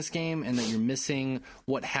character in this game and that you're missing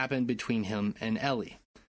what happened between him and Ellie.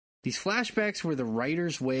 These flashbacks were the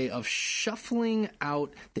writer's way of shuffling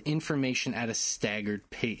out the information at a staggered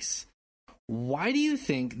pace. Why do you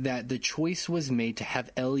think that the choice was made to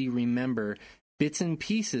have Ellie remember bits and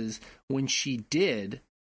pieces when she did,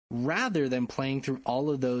 rather than playing through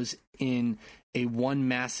all of those in a one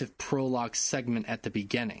massive prologue segment at the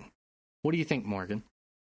beginning? What do you think, Morgan?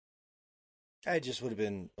 It just would have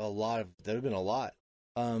been a lot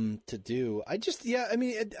to do. I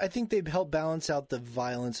think they've helped balance out the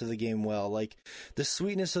violence of the game well. Like, the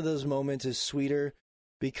sweetness of those moments is sweeter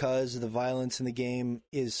because the violence in the game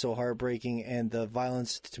is so heartbreaking, and the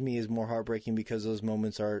violence to me is more heartbreaking because those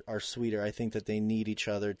moments are sweeter. I think that they need each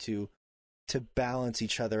other to balance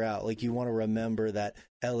each other out. Like, you want to remember that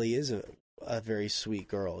Ellie is a very sweet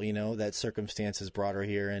girl, you know, that circumstances brought her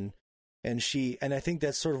here, and I think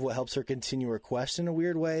that's sort of what helps her continue her quest in a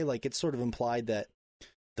weird way. Like, it's sort of implied that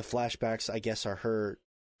the flashbacks, I guess, are her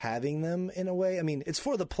having them in a way. I mean, it's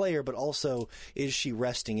for the player, but also, is she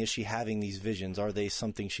resting? Is she having these visions? Are they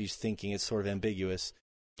something she's thinking? It's sort of ambiguous.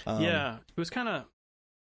 Yeah, it was kind of...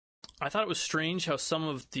 I thought it was strange how some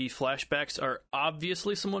of the flashbacks are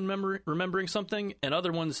obviously someone remembering something, and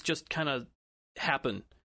other ones just kind of happen.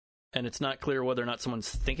 And it's not clear whether or not someone's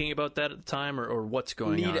thinking about that at the time or what's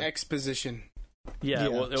going on. Need exposition. Yeah,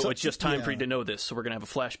 well, it's just time for you to know this, so we're going to have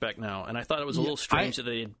a flashback now. And I thought it was a little strange that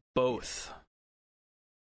they did both.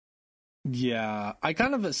 Yeah, I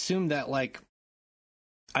kind of assumed that, like,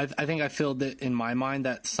 I think I filled it in my mind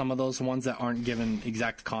that some of those ones that aren't given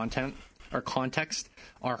exact content or context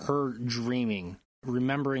are her dreaming,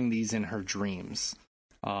 remembering these in her dreams.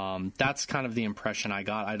 That's kind of the impression I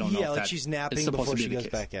got. I don't know if like she's napping before she goes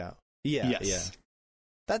back out. Yeah, yes. Yeah.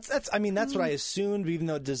 That's what I assumed, even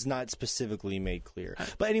though it does not specifically make clear.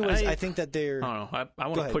 But anyways, I think that they're... I don't know. I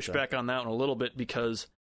want to push back on that one a little bit, because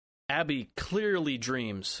Abby clearly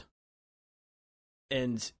dreams,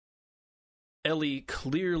 and Ellie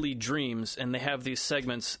clearly dreams, and they have these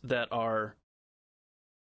segments that are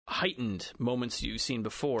heightened moments you've seen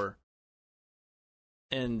before.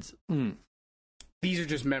 And these are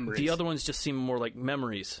just memories. The other ones just seem more like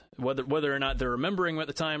memories. Whether or not they're remembering them at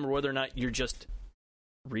the time, or whether or not you're just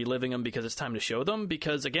reliving them because it's time to show them.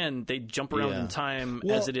 Because, again, they jump around in time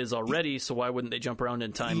as it is already, so why wouldn't they jump around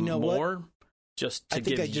in time more? Just to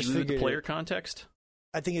give you the player context?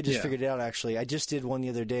 I think I just figured it out, actually. I just did one the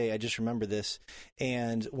other day. I just remember this.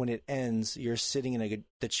 And when it ends, you're sitting in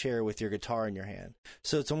the chair with your guitar in your hand.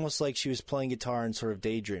 So it's almost like she was playing guitar and sort of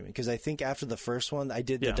daydreaming. Because I think after the first one, I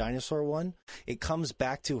did the dinosaur one. It comes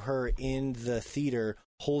back to her in the theater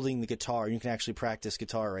holding the guitar. You can actually practice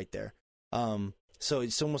guitar right there. So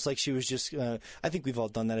it's almost like she was just... I think we've all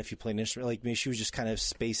done that if you play an instrument. Like, maybe she was just kind of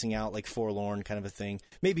spacing out, like forlorn kind of a thing.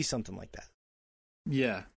 Maybe something like that.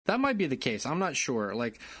 Yeah, that might be the case. I'm not sure.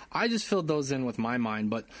 Like, I just filled those in with my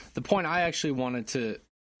mind, but the point I actually wanted to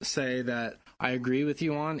say that I agree with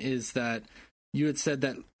you on is that you had said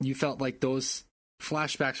that you felt like those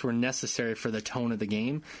flashbacks were necessary for the tone of the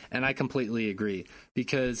game, and I completely agree.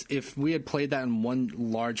 Because if we had played that in one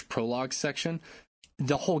large prologue section,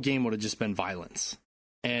 the whole game would have just been violence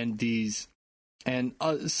and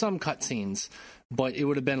some cutscenes, but it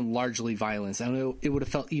would have been largely violence, and it would have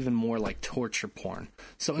felt even more like torture porn.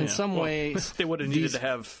 So in some ways... They would have needed to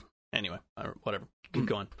have... Anyway, whatever. Keep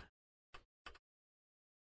going.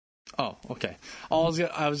 Oh, okay. I was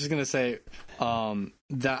just going to say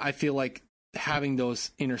that I feel like having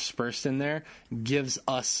those interspersed in there gives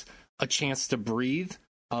us a chance to breathe,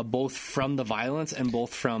 both from the violence and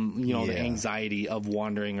both from the anxiety of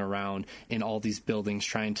wandering around in all these buildings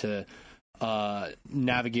trying to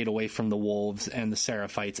navigate away from the wolves and the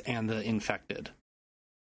Seraphites and the infected.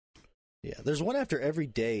 Yeah, there's one after every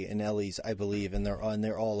day in Ellie's, I believe, and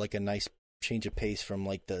they're all like a nice change of pace from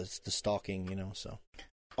like the stalking, so.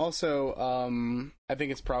 Also, I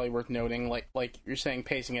think it's probably worth noting, like you're saying,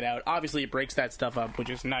 pacing it out. Obviously, it breaks that stuff up, which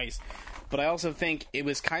is nice. But I also think it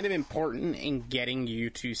was kind of important in getting you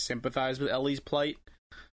to sympathize with Ellie's plight.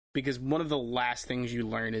 Because one of the last things you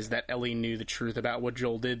learn is that Ellie knew the truth about what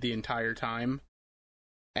Joel did the entire time.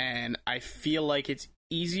 And I feel like it's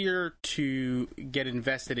easier to get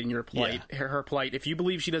invested in your plight, her plight, if you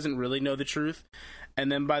believe she doesn't really know the truth,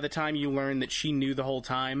 and then by the time you learn that she knew the whole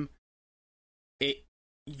time,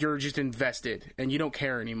 you're just invested and you don't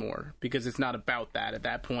care anymore because it's not about that at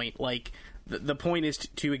that point. Like the point is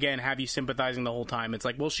to again have you sympathizing the whole time. It's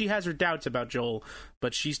like, well, she has her doubts about Joel,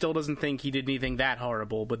 but she still doesn't think he did anything that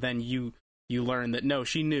horrible. But then you learn that no,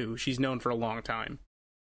 she knew. She's known for a long time.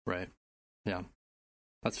 Right. Yeah.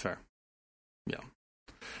 That's fair. Yeah.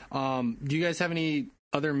 Do you guys have any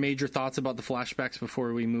other major thoughts about the flashbacks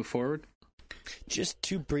before we move forward? Just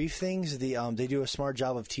two brief things. They do a smart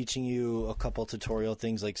job of teaching you a couple tutorial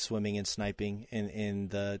things like swimming and sniping in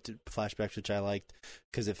the flashbacks, which I liked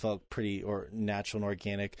because it felt pretty natural and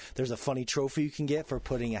organic. There's a funny trophy you can get for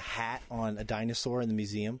putting a hat on a dinosaur in the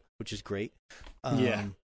museum, which is great.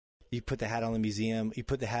 You put the hat on the museum. You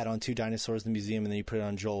put the hat on two dinosaurs in the museum, and then you put it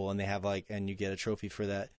on Joel, and they have and you get a trophy for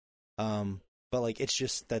that. But it's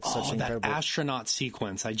just that's such an incredible astronaut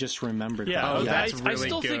sequence. I just remembered that. Oh, that's really I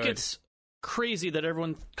still good. think it's crazy that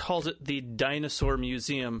everyone calls it the dinosaur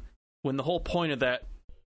museum when the whole point of that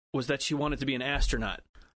was that she wanted to be an astronaut.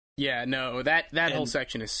 Yeah, no, that whole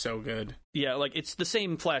section is so good. Yeah, it's the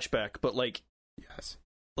same flashback, but yes.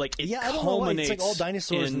 It I don't know why. culminates It's all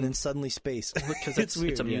dinosaurs and then suddenly space. because it's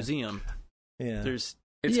weird. It's a museum. Yeah.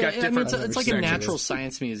 It's got different. It's like a natural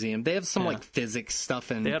science museum. They have some physics stuff,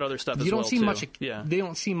 and they had other stuff. You don't see much. Yeah. They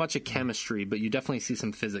don't see much of chemistry, but you definitely see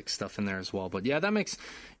some physics stuff in there as well. But yeah,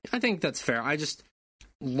 I think that's fair. I just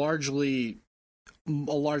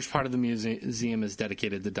a large part of the museum is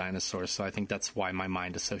dedicated to dinosaurs, so I think that's why my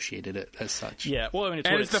mind associated it as such. Yeah, well, I mean,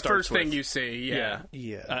 it's the first thing you see. Yeah.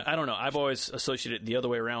 I don't know. I've always associated it the other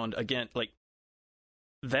way around. Again,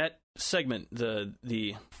 that segment, the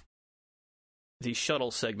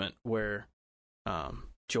shuttle segment where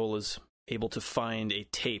Joel is able to find a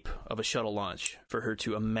tape of a shuttle launch for her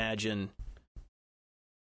to imagine,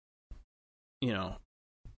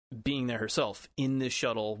 being there herself in this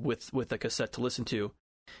shuttle with a cassette to listen to,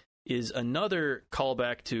 is another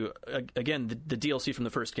callback to, again, the DLC from the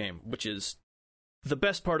first game, which is the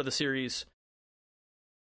best part of the series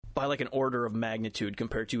by an order of magnitude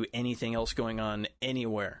compared to anything else going on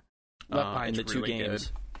anywhere in the two games.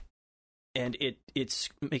 Good. And it's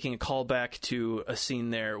making a callback to a scene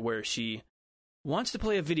there where she wants to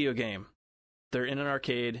play a video game. They're in an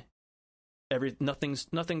arcade. Everything's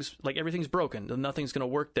broken. Nothing's going to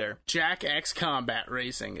work there. Jack X Combat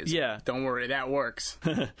Racing is. Yeah. Don't worry, that works.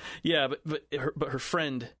 Yeah, but her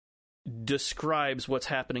friend describes what's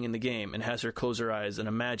happening in the game and has her close her eyes and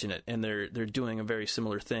imagine it, and they're doing a very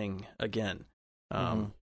similar thing again,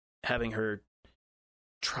 having her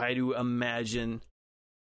try to imagine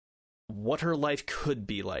what her life could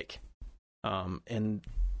be like, and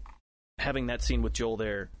having that scene with Joel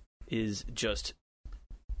there is just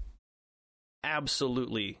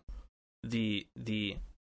absolutely the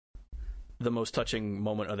most touching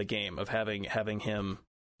moment of the game, of having him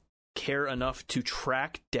care enough to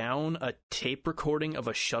track down a tape recording of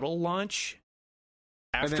a shuttle launch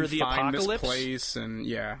after the apocalypse. This place and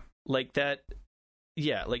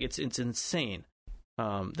it's insane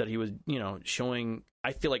that he was showing.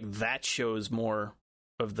 I feel like that shows more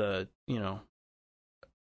of the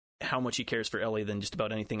how much he cares for Ellie than just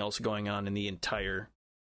about anything else going on in the entire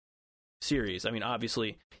series. I mean,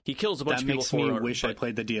 obviously he kills a bunch of people for her. That makes me wish I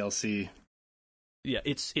played the DLC. Yeah,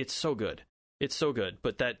 it's so good. It's so good.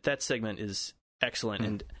 But that segment is excellent,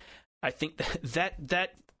 and I think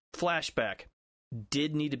that flashback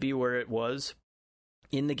did need to be where it was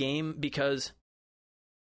in the game, because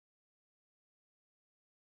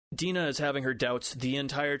Dina is having her doubts the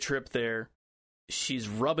entire trip there. She's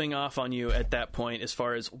rubbing off on you at that point as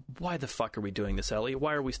far as, why the fuck are we doing this, Ellie?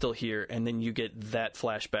 Why are we still here? And then you get that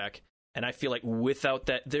flashback. And I feel like without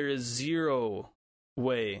that, there is zero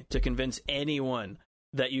way to convince anyone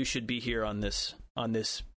that you should be here on this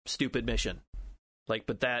stupid mission.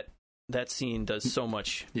 But that scene does so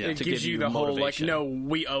much. Yeah. It to gives give you the motivation. whole, no,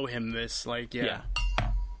 we owe him this. Yeah.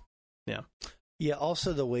 Yeah,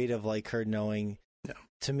 also the weight of her knowing.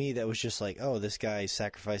 To me, that was just oh, this guy is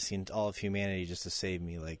sacrificing all of humanity just to save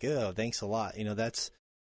me. Oh, thanks a lot. That's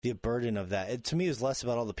the burden of that. To me, it was less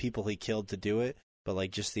about all the people he killed to do it,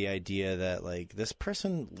 but just the idea that this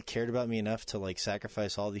person cared about me enough to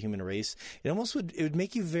sacrifice all the human race. It would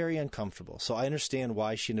make you very uncomfortable. So I understand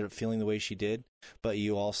why she ended up feeling the way she did, but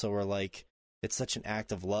you also were it's such an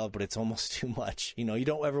act of love, but it's almost too much. You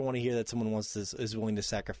don't ever want to hear that someone is willing to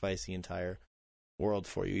sacrifice the entire world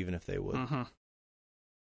for you, even if they would. Mm-hmm.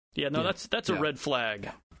 Yeah, no, that's a red flag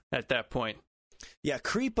at that point. Yeah,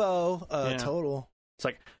 creepo, total.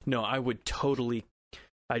 It's no, I would totally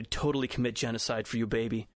I'd totally commit genocide for you,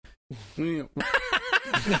 baby. I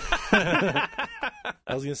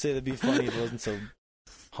was gonna say that'd be funny if it wasn't so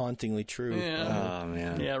hauntingly true. Yeah. Oh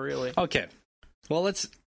man. Yeah, really. Okay. Well,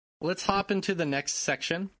 let's hop into the next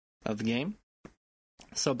section of the game.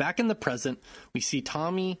 So back in the present, we see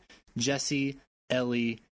Tommy, Jesse,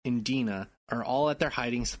 Ellie, and Dina are all at their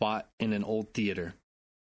hiding spot in an old theater.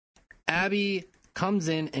 Abby comes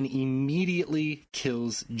in and immediately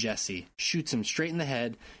kills Jesse, shoots him straight in the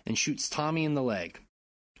head, and shoots Tommy in the leg.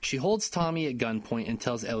 She holds Tommy at gunpoint and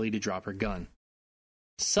tells Ellie to drop her gun.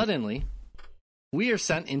 Suddenly, we are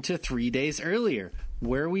sent into 3 days earlier,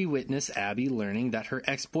 where we witness Abby learning that her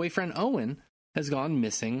ex-boyfriend Owen has gone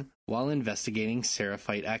missing while investigating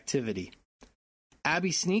Seraphite activity.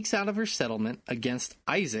 Abby sneaks out of her settlement against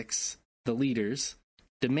Isaac's, the leader's,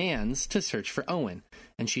 demands to search for Owen,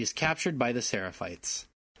 and she is captured by the Seraphites.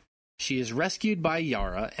 She is rescued by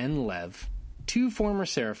Yara and Lev, two former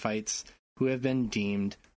Seraphites who have been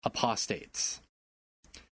deemed apostates.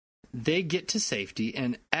 They get to safety,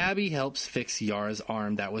 and Abby helps fix Yara's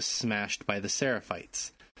arm that was smashed by the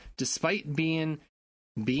Seraphites. Despite being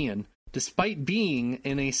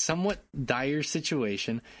in a somewhat dire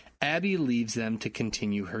situation, Abby leaves them to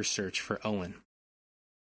continue her search for Owen.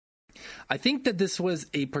 I think that this was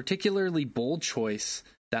a particularly bold choice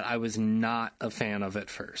that I was not a fan of at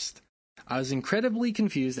first. I was incredibly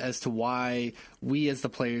confused as to why we as the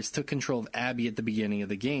players took control of Abby at the beginning of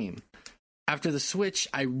the game. After the switch,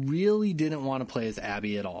 I really didn't want to play as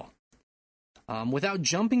Abby at all. Without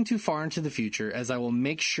jumping too far into the future, as I will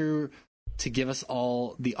make sure to give us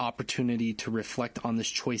all the opportunity to reflect on this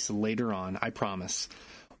choice later on, I promise.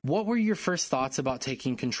 What were your first thoughts about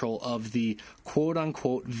taking control of the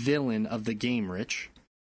quote-unquote villain of the game, Rich?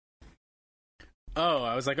 Oh,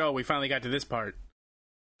 I was like, oh, we finally got to this part.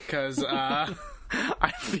 Because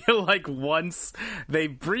I feel like once they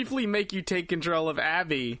briefly make you take control of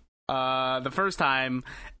Abby the first time,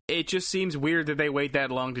 it just seems weird that they wait that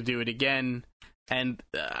long to do it again. And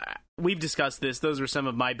we've discussed this. Those were some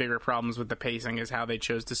of my bigger problems with the pacing, is how they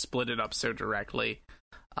chose to split it up so directly.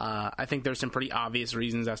 I think there's some pretty obvious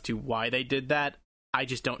reasons as to why they did that. I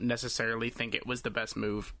just don't necessarily think it was the best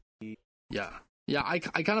move. Yeah, I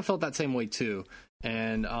kind of felt that same way too.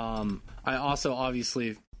 And I also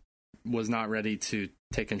obviously was not ready to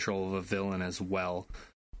take control of a villain as well.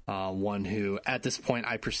 One who, at this point,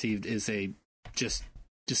 I perceived is a just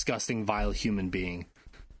disgusting, vile human being.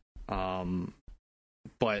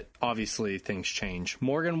 But obviously things change.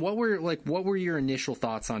 Morgan, what were your initial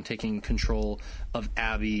thoughts on taking control of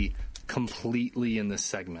Abby completely in this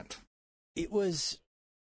segment? I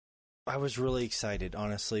was really excited,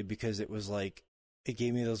 honestly, because it was like, it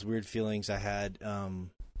gave me those weird feelings I had.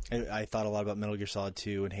 I thought a lot about Metal Gear Solid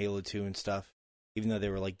 2 and Halo 2 and stuff, even though they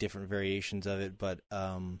were like different variations of it. But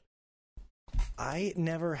I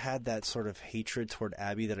never had that sort of hatred toward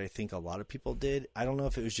Abby that I think a lot of people did. I don't know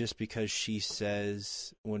if it was just because she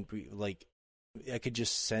says, I could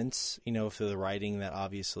just sense, through the writing, that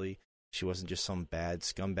obviously she wasn't just some bad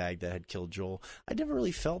scumbag that had killed Joel. I never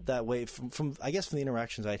really felt that way from I guess from the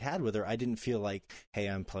interactions I'd had with her. I didn't feel like, hey,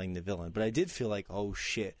 I'm playing the villain, but I did feel like, oh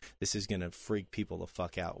shit, this is gonna freak people the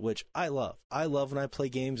fuck out, which I love. I love when I play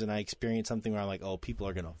games and I experience something where I'm like, oh, people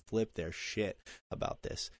are gonna flip their shit about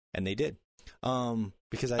this, and they did.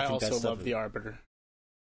 Because I think also that love the Arbiter.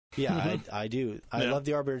 Yeah, I do. I love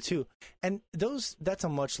the Arbiter too. And that's a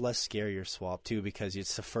much less scarier swap too, because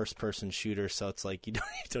it's a first person shooter, so it's like you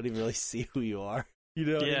don't even really see who you are. You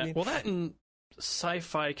know what I mean? Well, that and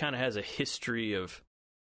sci-fi kind of has a history of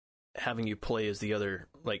having you play as the other,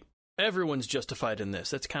 like, everyone's justified in this.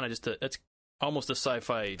 That's kind of that's almost a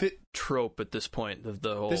sci-fi trope at this point of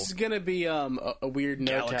the whole. This is going to be a weird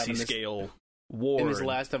note galaxy scale war in this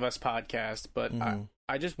Last of Us podcast, but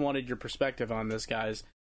I just wanted your perspective on this, guys.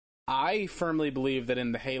 I firmly believe that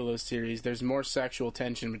in the Halo series, there's more sexual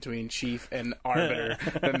tension between Chief and Arbiter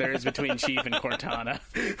than there is between Chief and Cortana.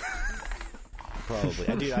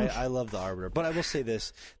 Probably. I love the Arbiter. But I will say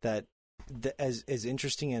this, that as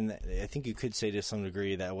interesting, and I think you could say to some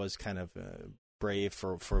degree that was kind of brave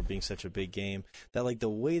for being such a big game, that like the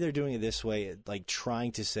way they're doing it this way, like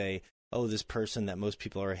trying to say, oh, this person that most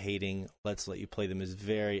people are hating, let's let you play them, is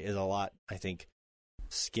a lot, I think,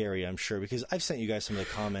 scary, I'm sure, because I've sent you guys some of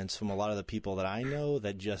the comments from a lot of the people that I know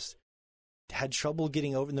that just had trouble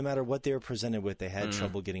getting over, no matter what they were presented with, they had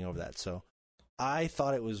trouble getting over that. So I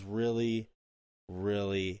thought it was really,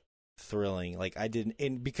 really thrilling. Like, I didn't,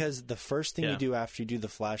 and because the first thing you do after you do the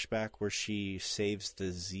flashback where she saves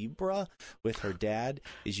the zebra with her dad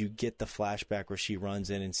is you get the flashback where she runs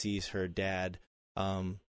in and sees her dad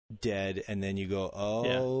dead, and then you go, oh,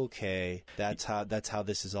 Yeah. okay, that's how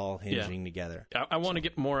this is all hinging together. I want to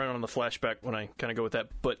get more on the flashback when I kind of go with that,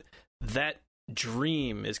 but that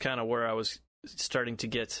dream is kind of where I was starting to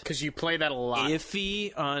get Because you play that a lot.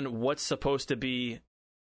 iffy on what's supposed to be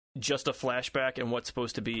just a flashback and what's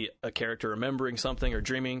supposed to be a character remembering something or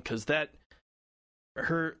dreaming, because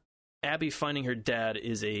Abby finding her dad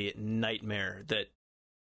is a nightmare that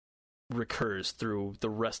recurs through the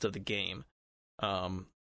rest of the game. And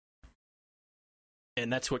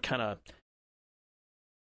that's what kind of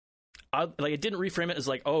it didn't reframe it as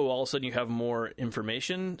like, oh, all of a sudden you have more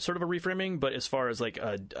information, sort of a reframing, but as far as like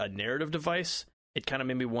a narrative device, it kind of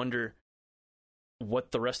made me wonder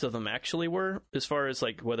what the rest of them actually were, as far as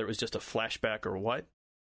like whether it was just a flashback or what.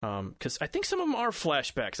 Because I think some of them are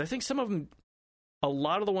flashbacks. I think some of them, a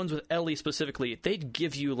lot of the ones with Ellie specifically, they'd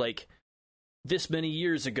give you like this many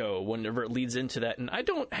years ago whenever it leads into that. And I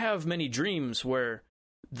don't have many dreams where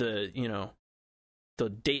the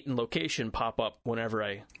date and location pop up whenever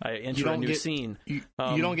I enter a new scene. You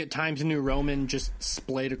don't get Times New Roman just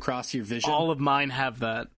splayed across your vision. All of mine have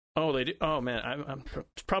that. Oh, they do? Oh, man. I'm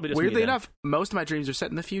probably just Weirdly me then. enough, most of my dreams are set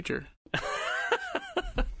in the future.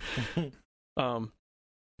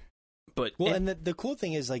 But Well, and the cool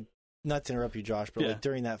thing is, like, not to interrupt you, Josh, but Yeah. like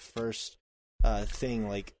during that first thing,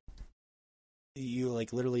 like, you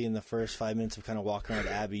like literally in the first 5 minutes of kind of walking around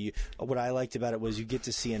Abby, what I liked about it was you get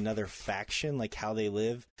to see another faction, like how they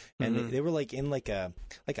live, and Mhm. they were like in like a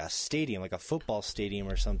stadium, like a football stadium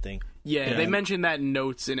or something. Yeah, they mentioned that in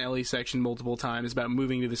notes in Ellie's section multiple times about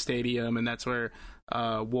moving to the stadium, and that's where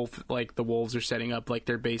the Wolves are setting up like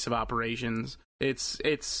their base of operations. It's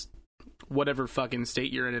whatever fucking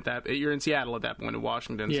state you're in you're in Seattle at that point in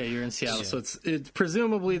Washington. Yeah, you're in Seattle, Yeah. so it's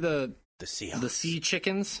presumably the Seahawks. sea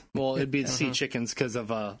chickens. Well, it'd be the sea chickens because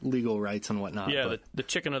of legal rights and whatnot. yeah, but the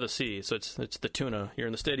chicken of the sea. So it's the tuna. You're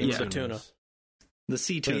in the stadium. Yeah. It's the tuna. the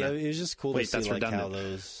sea But tuna. yeah, it was just cool Wait, to see that's like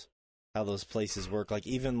redundant. how those places work. Like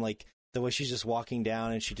even like the way she's just walking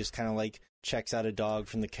down and she just kind of like checks out a dog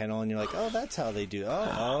from the kennel, and you're like, oh, that's how they do.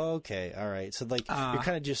 Oh, okay, all right. So like you're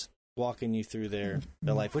kind of just walking you through their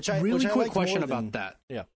life. Which I Really quick like question more about than- that.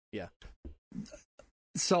 Yeah.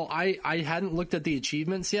 So I hadn't looked at the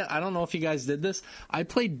achievements yet. I don't know if you guys did this. I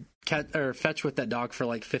played fetch with that dog for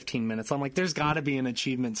like 15 minutes. I'm like, there's got to be an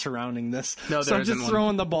achievement surrounding this. No, so there I'm just isn't one.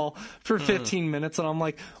 throwing the ball for 15 minutes, and I'm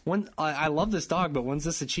like, when I love this dog, but when's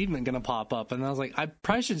this achievement gonna pop up? And I was like, I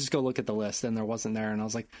probably should just go look at the list, and there wasn't there. And I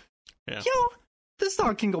was like, Yeah. this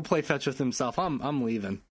dog can go play fetch with himself. I'm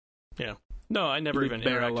leaving. Yeah. No, I never Leave even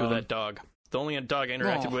Bear interacted with alone. that dog. The only dog I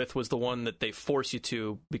interacted Oh. with was the one that they force you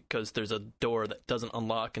to, because there's a door that doesn't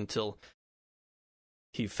unlock until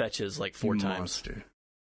he fetches like 4 times.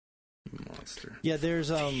 Monster. Yeah,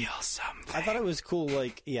 there's I thought it was cool.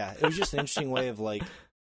 Like, yeah, it was just an interesting way of like.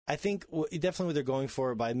 I think definitely what they're going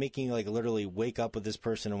for by making like literally wake up with this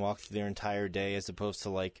person and walk through their entire day, as opposed to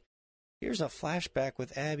like, here's a flashback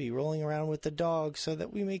with Abby rolling around with the dog so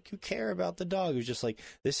that we make you care about the dog. It was just like,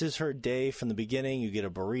 this is her day from the beginning. You get a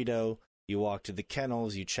burrito, you walk to the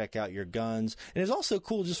kennels, you check out your guns. And it's also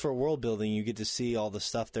cool just for world building. You get to see all the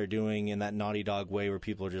stuff they're doing in that Naughty Dog way where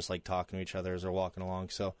people are just like talking to each other as they're walking along.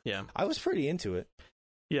 So Yeah. I was pretty into it.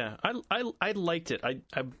 Yeah, I liked it. I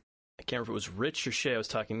can't remember if it was Rich or Shay I was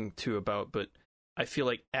talking to about, but I feel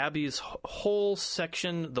like Abby's whole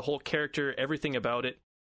section, the whole character, everything about it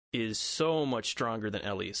is so much stronger than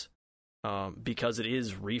Ellie's, because it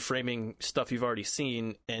is reframing stuff you've already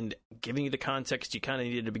seen and giving you the context you kind of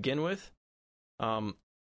needed to begin with.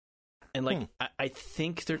 And like, I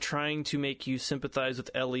think they're trying to make you sympathize with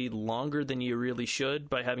Ellie longer than you really should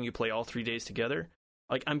by having you play all 3 days together.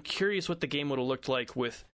 Like, I'm curious what the game would have looked like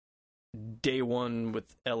with day 1 with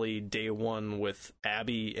Ellie, day 1 with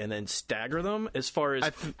Abby, and then stagger them. As far as I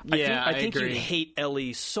think agree. you'd hate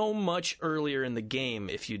Ellie so much earlier in the game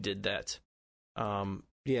if you did that.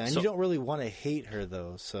 Yeah, and So- you don't really want to hate her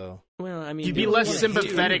though, so Well, I mean, You'd be you less wanna hate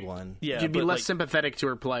sympathetic. anyone. Yeah, You'd be but, less like, sympathetic to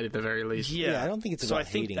her plight at the very least. Yeah, I don't think it's so. about I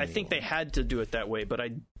think hating they anyone. had to do it that way, but I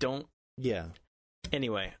don't. Yeah.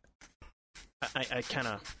 Anyway, I kind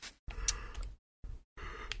of.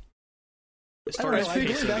 As I far don't as know, I going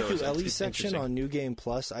pacing back goes, to Ellie's it's section interesting. on New Game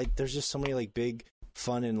Plus. There's just so many like big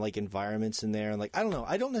fun and like environments in there, and like I don't know.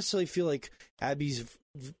 I don't necessarily feel like Abby's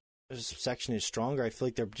section is stronger. I feel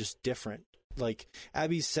like they're just different. Like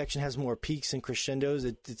Abby's section has more peaks and crescendos.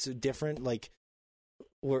 It's different. Like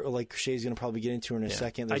where like Shay's gonna probably get into in a Yeah.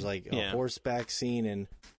 second. There's like a yeah. horseback scene and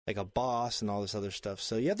like a boss and all this other stuff.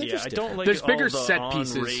 So yeah, they're Yeah, just I different. don't like There's all bigger the set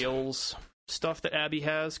pieces. on-rails stuff that Abby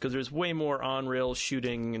has, because there's way more on-rails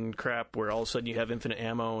shooting and crap where all of a sudden you have infinite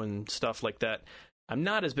ammo and stuff like that. I'm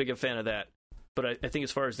not as big a fan of that. But I think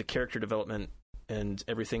as far as the character development and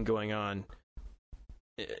everything going on,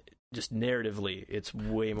 just narratively, it's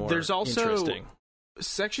way more There's also interesting.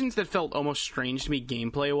 sections that felt almost strange to me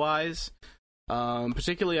gameplay wise.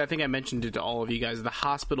 Particularly, I think I mentioned it to all of you guys. The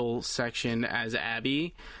hospital section as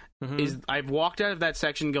Abby is. I've walked out of that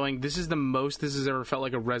section going, "This is the most this has ever felt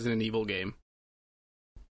like a Resident Evil game."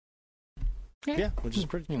 Yeah, which is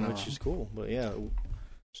pretty, which is cool. But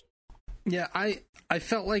yeah, I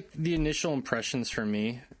felt like the initial impressions for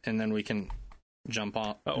me, and then we can jump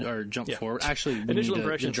on or jump forward. Actually, we Initial need to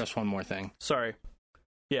impressions. address one more thing. Sorry.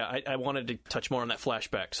 Yeah, I wanted to touch more on that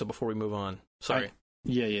flashback. So before we move on, sorry.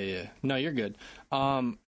 Yeah. No, you're good.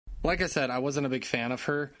 Like I said, I wasn't a big fan of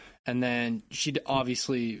her, and then she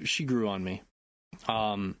grew on me.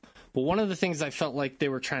 But one of the things I felt like they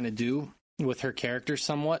were trying to do with her character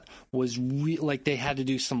somewhat was like they had to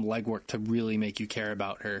do some legwork to really make you care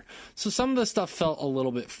about her. So some of the stuff felt a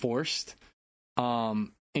little bit forced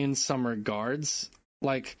in some regards.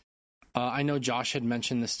 Like I know Josh had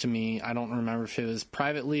mentioned this to me. I don't remember if it was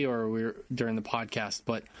privately or we were during the podcast,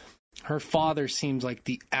 but her father seems like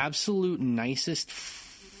the absolute nicest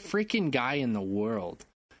freaking guy in the world.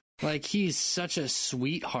 Like, he's such a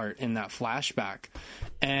sweetheart in that flashback.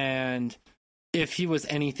 And if he was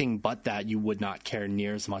anything but that, you would not care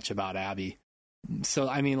near as much about Abby. So,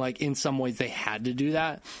 I mean, like, in some ways they had to do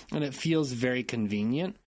that, and it feels very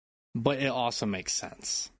convenient, but it also makes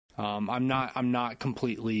sense. I'm not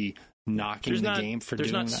completely knocking the game for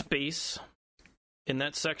doing that. There's not space in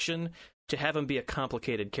that section to have him be a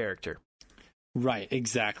complicated character. Right,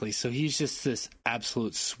 exactly. So he's just this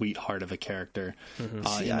absolute sweetheart of a character in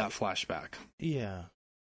that flashback. Yeah.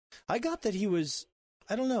 I got that he was,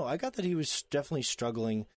 I don't know, I got that he was definitely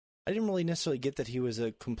struggling. I didn't really necessarily get that he was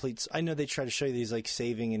a complete, I know they try to show you that he's like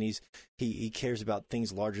saving and he cares about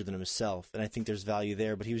things larger than himself, and I think there's value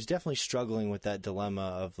there, but he was definitely struggling with that dilemma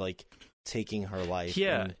of like taking her life.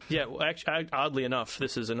 Yeah. Well, actually, oddly enough,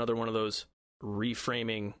 this is another one of those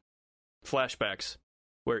reframing flashbacks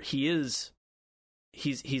where he's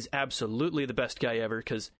absolutely the best guy ever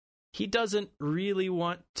because he doesn't really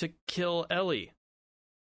want to kill Ellie.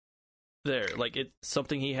 There, like, it's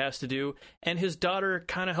something he has to do, and his daughter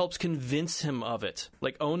kind of helps convince him of it.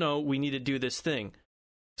 Like, oh no, we need to do this thing.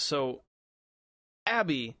 So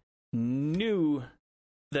Abby knew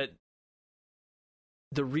that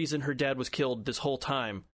the reason her dad was killed this whole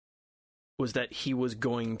time was that he was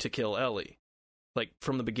going to kill Ellie, like,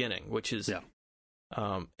 from the beginning, which is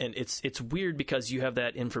and it's weird because you have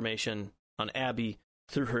that information on Abby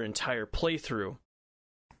through her entire playthrough,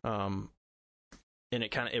 and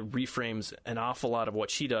it reframes an awful lot of what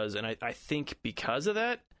she does, and I think because of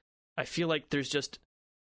that, I feel like there's just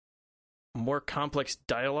more complex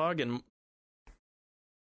dialogue, and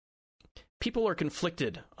people are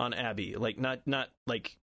conflicted on Abby, like not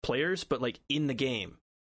like players, but like in the game,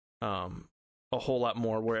 a whole lot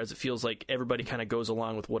more. Whereas it feels like everybody kind of goes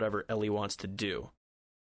along with whatever Ellie wants to do.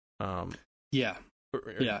 And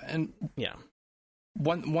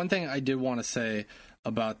one thing I did want to say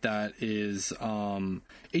about that is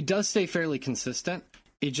it does stay fairly consistent.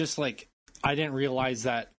 It just, like, I didn't realize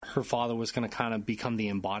that her father was going to kind of become the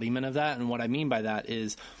embodiment of that. And what I mean by that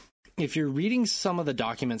is, if you're reading some of the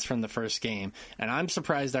documents from the first game, and I'm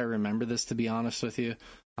surprised I remember this, to be honest with you,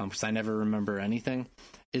 because I never remember anything,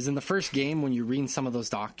 is in the first game when you're reading some of those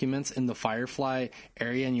documents in the Firefly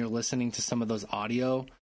area and you're listening to some of those audio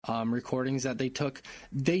recordings that they took,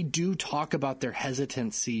 they do talk about their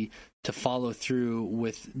hesitancy to follow through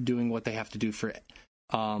with doing what they have to do for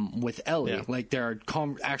with Ellie. Yeah. Like, there are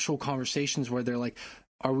actual conversations where they're like,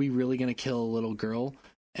 are we really going to kill a little girl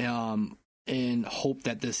and hope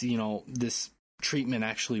that this, this treatment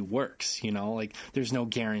actually works, like, there's no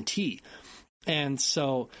guarantee. And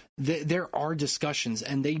so there are discussions,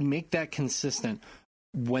 and they make that consistent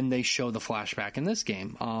when they show the flashback in this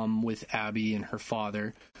game with Abby and her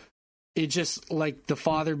father. It just, like, the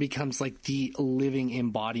father becomes like the living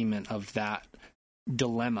embodiment of that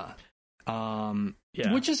dilemma,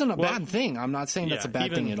 which isn't a bad thing. I'm not saying that's a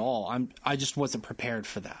bad thing at all. I just wasn't prepared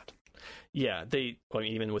for that. Yeah,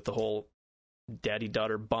 even with the whole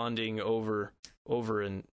daddy-daughter bonding over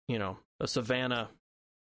in, a savannah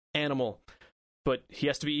animal, but he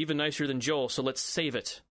has to be even nicer than Joel, so let's save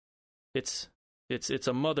it. It's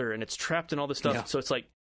a mother, and it's trapped in all this stuff. Yeah. So it's like,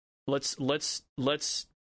 let's.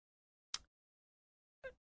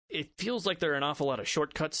 It feels like there are an awful lot of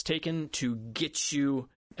shortcuts taken to get you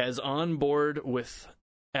as on board with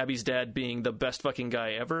Abby's dad being the best fucking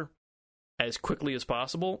guy ever as quickly as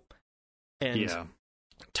possible. And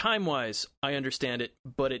time-wise, I understand it,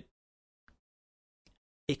 but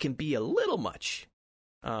it can be a little much.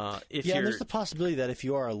 If Yeah, you're, there's the possibility that if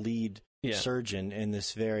you are a lead Yeah. surgeon in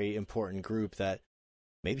this very important group, that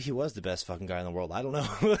maybe he was the best fucking guy in the world. I don't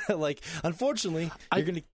know. Like, unfortunately, you're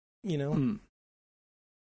going to, you know.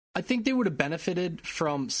 I think they would have benefited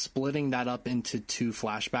from splitting that up into 2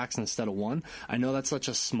 flashbacks instead of 1. I know that's such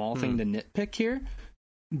a small thing to nitpick here,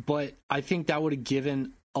 but I think that would have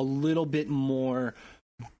given a little bit more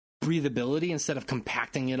breathability instead of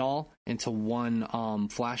compacting it all into 1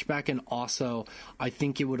 flashback. And also, I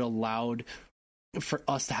think it would have allowed for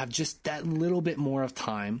us to have just that little bit more of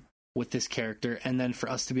time with this character, and then for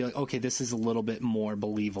us to be like, okay, this is a little bit more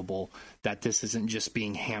believable, that this isn't just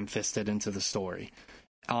being ham-fisted into the story.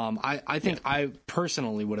 I think I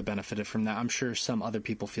personally would have benefited from that. I'm sure some other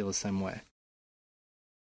people feel the same way.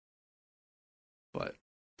 But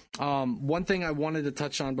one thing I wanted to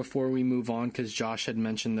touch on before we move on, because Josh had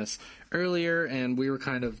mentioned this earlier and we were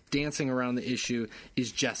kind of dancing around the issue,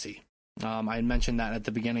 is Jesse. I had mentioned that at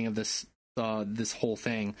the beginning of this whole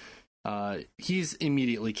thing. He's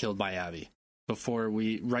immediately killed by Abby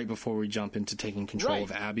right before we jump into taking control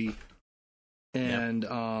of Abby. And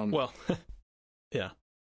well, yeah.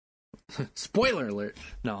 Spoiler alert.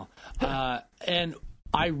 No. And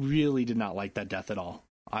I really did not like that death at all.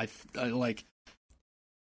 I like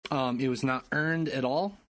it was not earned at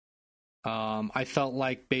all. I felt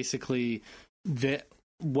like basically that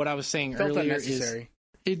what I was saying earlier is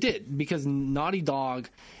it did, because Naughty Dog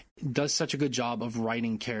does such a good job of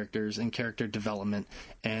writing characters and character development,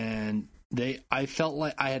 and I had felt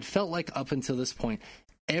like up until this point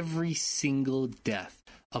every single death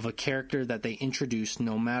of a character that they introduced,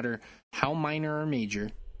 no matter how minor or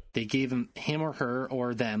major, they gave him or her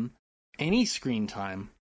or them any screen time,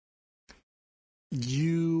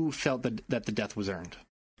 you felt that the death was earned,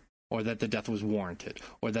 or that the death was warranted,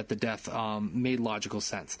 or that the death made logical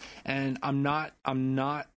sense. And I'm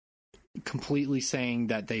not completely saying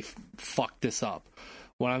that they fucked this up.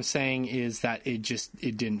 What I'm saying is that it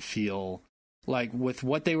didn't feel like, with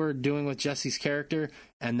what they were doing with Jesse's character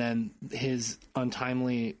and then his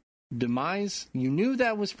untimely demise, you knew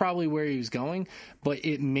that was probably where he was going, but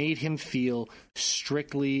it made him feel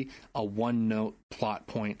strictly a one-note plot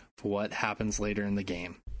point for what happens later in the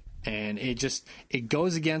game. And it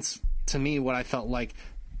goes against, to me, what I felt like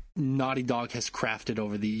Naughty Dog has crafted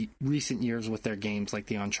over the recent years with their games, like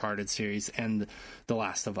the Uncharted series and The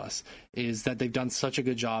Last of Us, is that they've done such a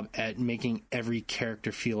good job at making every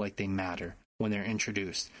character feel like they matter when they're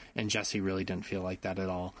introduced. And Jesse really didn't feel like that at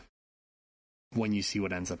all when you see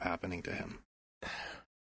what ends up happening to him.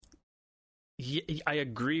 Yeah, I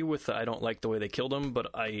agree with I don't like the way they killed him,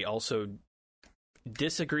 but I also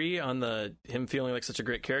disagree on him feeling like such a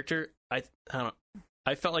great character. I don't know.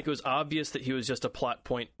 I felt like it was obvious that he was just a plot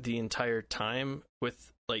point the entire time,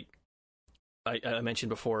 with, like, I mentioned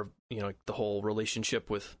before, the whole relationship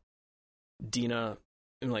with Dina,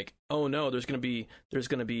 and like, oh no, there's gonna be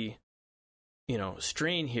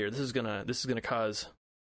strain here. This is gonna cause,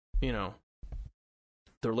 the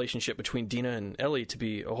relationship between Dina and Ellie to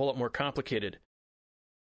be a whole lot more complicated.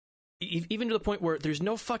 Even to the point where there's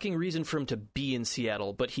no fucking reason for him to be in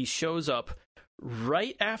Seattle, but he shows up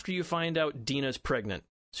right after you find out Dina's pregnant.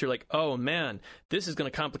 So you're like, oh man, this is going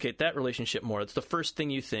to complicate that relationship more. It's the first thing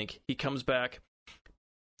you think. He comes back.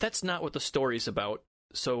 That's not what the story's about.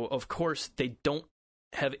 So of course they don't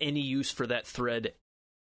have any use for that thread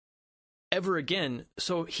ever again.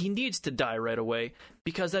 So he needs to die right away,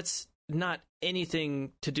 because that's not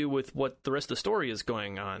anything to do with what the rest of the story is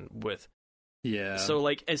going on with. Yeah. So,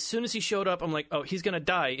 like, as soon as he showed up, I'm like, oh, he's going to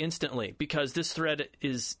die instantly, because this thread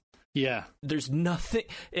is... Yeah. There's nothing...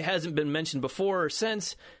 It hasn't been mentioned before or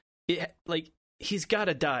since. He's got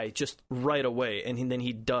to die just right away, and then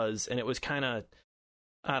he does, and it was kind of...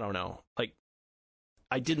 I don't know. Like,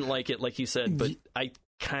 I didn't like it, like you said, but I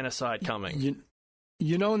kind of saw it coming.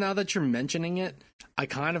 Now that you're mentioning it, I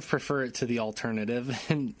kind of prefer it to the alternative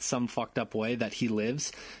in some fucked up way, that he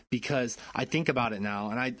lives, because I think about it now,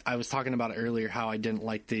 and I was talking about it earlier, how I didn't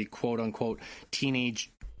like the quote-unquote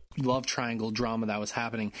teenage love triangle drama that was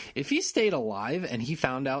happening. If he stayed alive and he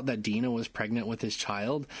found out that Dina was pregnant with his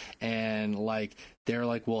child, and like they're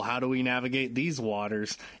like, well, how do we navigate these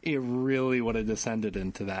waters? It really would have descended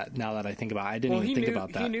into that. Now that I think about it, I didn't even think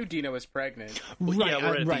about that. He knew Dina was pregnant. Right,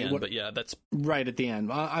 yeah, right at the end, but yeah, that's right at the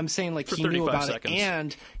end. I'm saying, like, he knew about it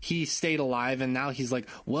and he stayed alive, and now he's like,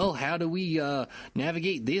 well, how do we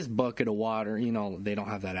navigate this bucket of water? They don't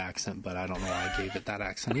have that accent, but I don't know why I gave it that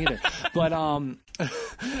accent either. But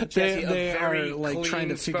they are like trying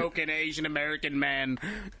to figure. Spoken Asian American man.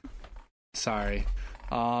 Sorry,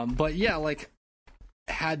 but yeah, like,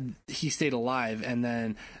 had he stayed alive, and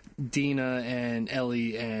then Dina and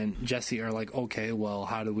Ellie and Jesse are like, okay, well,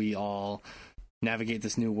 how do we all navigate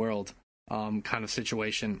this new world kind of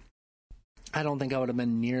situation? I don't think I would have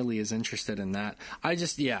been nearly as interested in that. I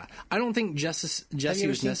don't think Jesse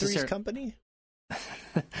was necessary. Three's Company?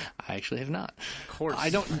 I actually have not. Of course, I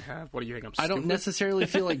don't have. What do you think? I'm I don't stupid? necessarily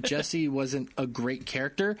feel like Jesse wasn't a great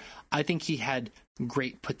character. I think he had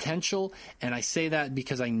great potential, and I say that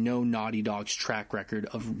because I know Naughty Dog's track record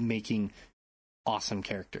of making awesome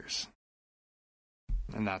characters.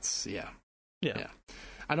 And that's Yeah.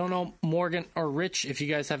 I don't know, Morgan or Rich, if you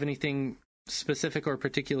guys have anything specific or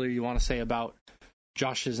particular you want to say about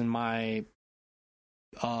Josh's and my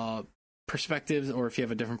perspectives, or if you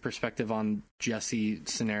have a different perspective on Jesse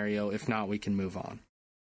scenario. If not, we can move on.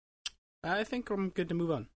 I think I'm good to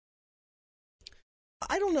move on.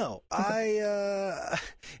 I don't know.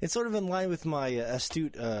 It's sort of in line with my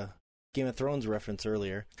astute Game of Thrones reference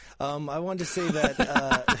earlier. I wanted to say that.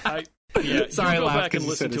 Sorry, you'll go I laughed back and 'cause you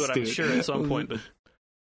listen said to it, I'm astute. sure, at some point. But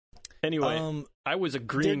anyway, I was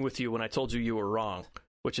agreeing did- with you when I told you were wrong,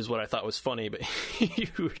 which is what I thought was funny, but you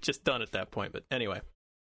were just done at that point. But anyway.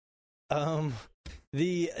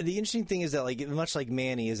 The interesting thing is that, like, much like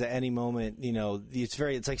Manny, is at any moment,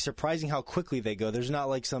 it's like surprising how quickly they go. There's not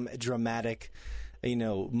like some dramatic,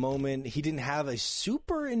 moment. He didn't have a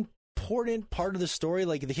super important part of the story.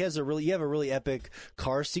 Like, you have a really epic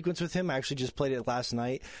car sequence with him. I actually just played it last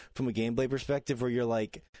night from a gameplay perspective, where you're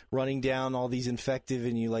like running down all these infective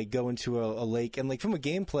and you like go into a lake, and like from a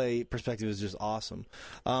gameplay perspective, it's just awesome.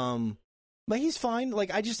 But he's fine.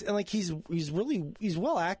 Like, he's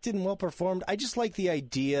well acted and well performed. I just like the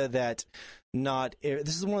idea that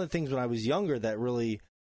this is one of the things when I was younger that really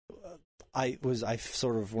one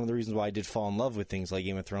of the reasons why I did fall in love with things like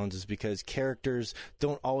Game of Thrones is because characters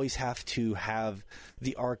don't always have to have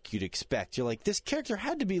the arc you'd expect. You're like, this character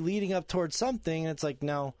had to be leading up towards something, and it's like,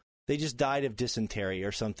 no, they just died of dysentery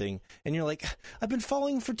or something. And you're like, I've been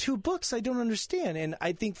following for 2 books. I don't understand. And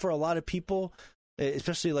I think for a lot of people,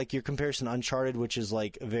 especially like your comparison to Uncharted, which is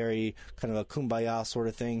like a very kind of a kumbaya sort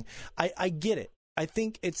of thing. I get it. I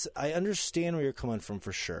think I understand where you're coming from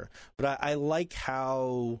for sure. But I like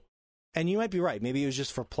how, and you might be right. Maybe it was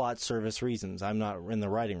just for plot service reasons. I'm not in the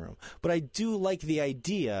writing room. But I do like the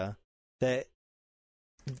idea that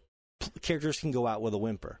characters can go out with a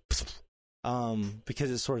whimper.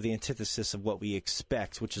 Because it's sort of the antithesis of what we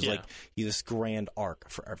expect, which is like this grand arc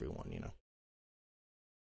for everyone,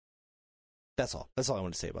 That's all I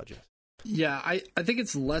want to say about Jeff. Yeah, I think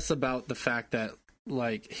it's less about the fact that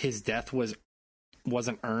like his death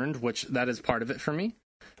wasn't earned, which that is part of it for me.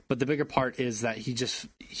 But the bigger part is that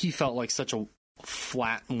he felt like such a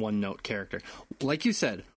flat one note character. Like you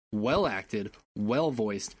said, well acted, well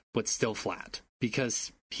voiced, but still flat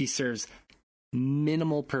because he serves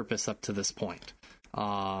minimal purpose up to this point.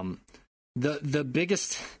 The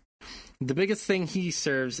biggest thing he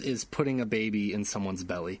serves is putting a baby in someone's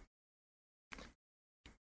belly.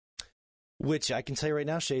 Which I can tell you right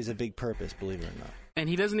now, Shay, is a big purpose, believe it or not. And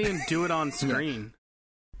he doesn't even do it on screen.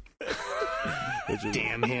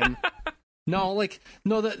 Damn him. That's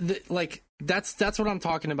what I'm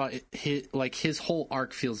talking about. His whole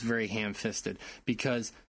arc feels very ham-fisted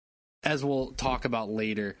because, as we'll talk about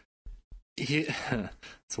later, it's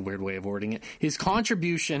a weird way of wording it. His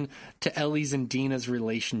contribution to Ellie's and Dina's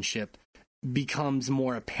relationship becomes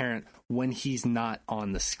more apparent when he's not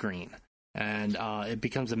on the screen. And it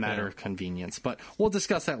becomes a matter of convenience. But we'll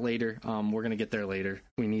discuss that later. We're going to get there later.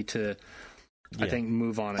 We need to, I think,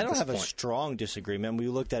 move on at this point. I don't have a strong disagreement. We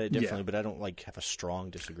looked at it differently, but I don't have a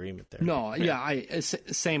strong disagreement there. No,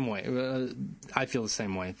 same way. I feel the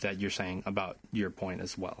same way that you're saying about your point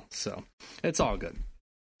as well. So it's all good.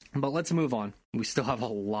 But let's move on. We still have a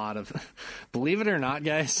lot of... Believe it or not,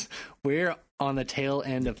 guys, we're on the tail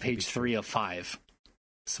end of page 3 of 5.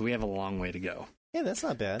 So we have a long way to go. Yeah, that's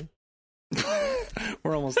not bad.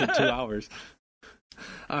 We're almost at 2 hours.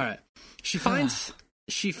 All right. She finds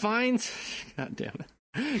God damn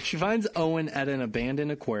it. She finds Owen at an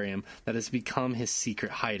abandoned aquarium that has become his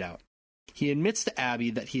secret hideout. He admits to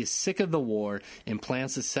Abby that he is sick of the war and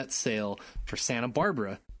plans to set sail for Santa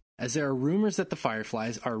Barbara, as there are rumors that the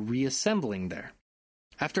Fireflies are reassembling there.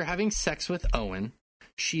 After having sex with Owen,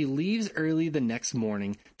 she leaves early the next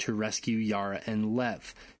morning to rescue Yara and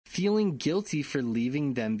Lev, feeling guilty for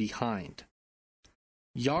leaving them behind.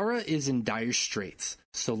 Yara is in dire straits,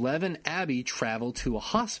 so Lev and Abby travel to a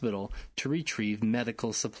hospital to retrieve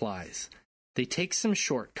medical supplies. They take some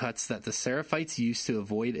shortcuts that the Seraphites use to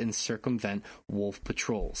avoid and circumvent wolf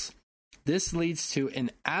patrols. This leads to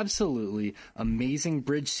an absolutely amazing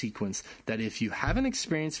bridge sequence that if you haven't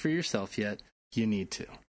experienced for yourself yet, you need to.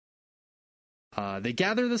 They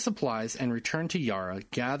gather the supplies and return to Yara,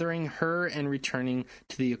 gathering her and returning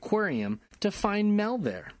to the aquarium to find Mel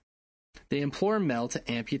there. They implore Mel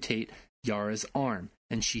to amputate Yara's arm,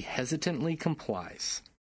 and she hesitantly complies.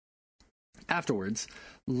 Afterwards,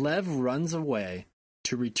 Lev runs away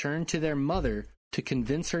to return to their mother to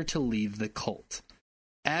convince her to leave the cult.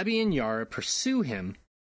 Abby and Yara pursue him,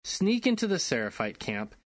 sneak into the Seraphite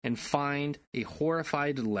camp, and find a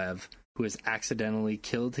horrified Lev who has accidentally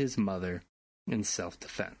killed his mother in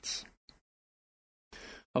self-defense.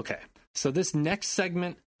 Okay, so this next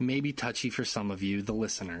segment may be touchy for some of you, the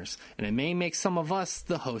listeners, and it may make some of us,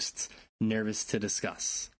 the hosts, nervous to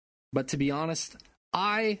discuss. But to be honest,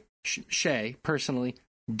 I, Shay, personally,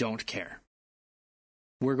 don't care.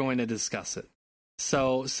 We're going to discuss it.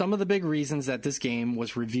 So, some of the big reasons that this game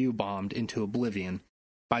was review bombed into oblivion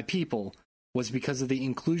by people was because of the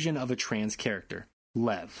inclusion of a trans character,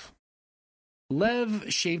 Lev.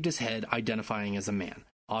 Lev shaved his head identifying as a man.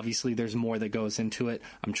 Obviously, there's more that goes into it.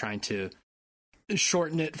 I'm trying to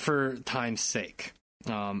shorten it for time's sake.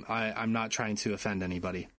 I'm not trying to offend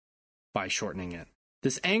anybody by shortening it.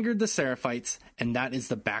 This angered the Seraphites, and that is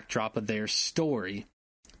the backdrop of their story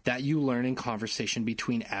that you learn in conversation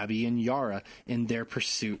between Abby and Yara in their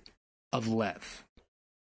pursuit of Lev.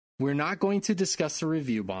 We're not going to discuss the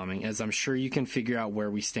review bombing, as I'm sure you can figure out where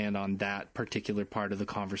we stand on that particular part of the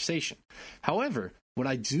conversation. However, what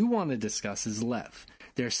I do want to discuss is Lev.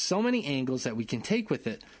 There's so many angles that we can take with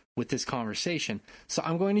it, with this conversation, so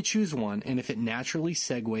I'm going to choose one, and if it naturally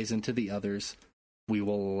segues into the others, we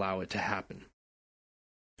will allow it to happen.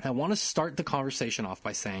 I want to start the conversation off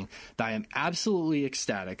by saying that I am absolutely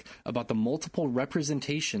ecstatic about the multiple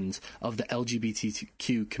representations of the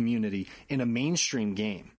LGBTQ community in a mainstream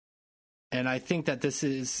game. And I think that this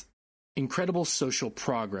is incredible social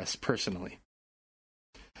progress, personally.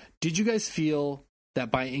 Did you guys feel that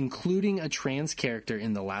by including a trans character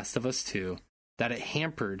in The Last of Us 2, that it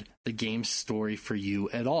hampered the game's story for you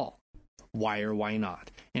at all? Why or why not?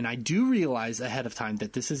 And I do realize ahead of time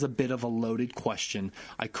that this is a bit of a loaded question.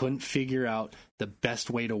 I couldn't figure out the best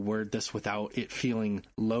way to word this without it feeling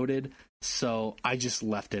loaded, so I just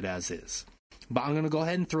left it as is. But I'm going to go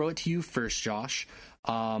ahead and throw it to you first, Josh.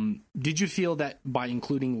 Did you feel that by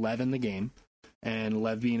including Lev in the game, and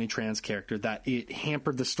Lev being a trans character, that it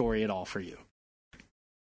hampered the story at all for you?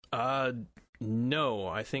 No,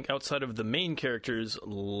 I think outside of the main characters,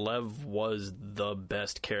 Lev was the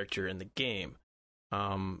best character in the game.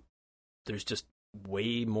 There's just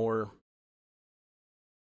way more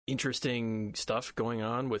interesting stuff going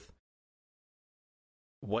on with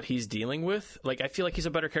what he's dealing with. Like, I feel like he's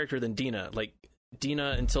a better character than Dina. Like,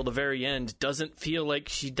 Dina, until the very end, doesn't feel like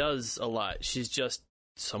she does a lot. She's just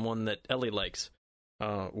someone that Ellie likes.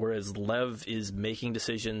 Whereas Lev is making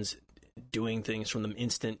decisions, doing things from the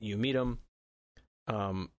instant you meet him.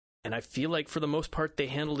 And I feel like for the most part they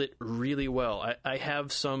handled it really well. I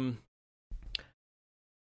have some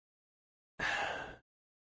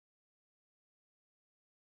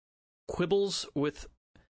quibbles with,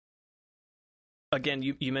 again,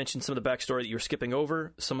 you mentioned some of the backstory that you're skipping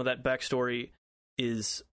over. Some of that backstory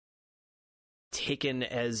is taken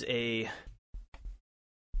as a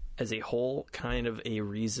whole kind of a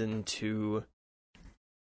reason to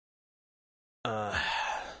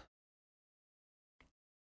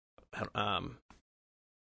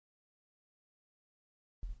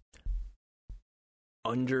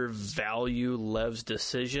undervalue Lev's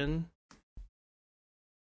decision.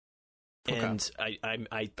 Okay. And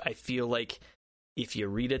I feel like if you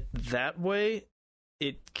read it that way,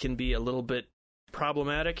 it can be a little bit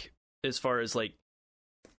problematic as far as like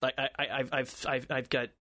I've got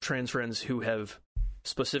trans friends who have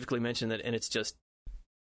specifically mentioned that, and it's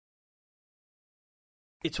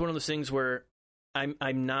one of those things where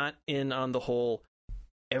I'm not in on the whole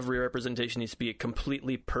every representation needs to be a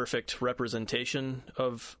completely perfect representation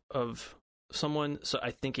of someone. So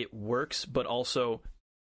I think it works, but also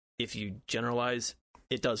if you generalize,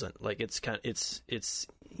 it doesn't. Like, it's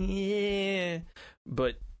yeah.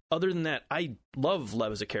 But other than that, I love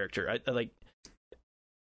Lev as a character. I like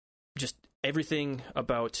just everything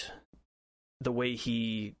about the way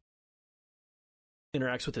he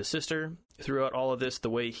interacts with his sister throughout all of this, the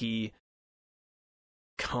way he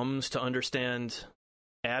comes to understand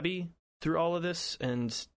Abby through all of this,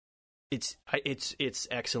 and it's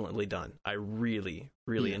excellently done. I really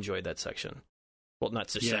enjoyed that section. Well, not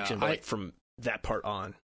this section, but like from that part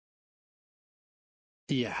on.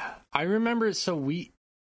 Yeah, I remember. So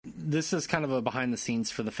this is kind of a behind the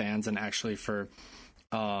scenes for the fans, and actually for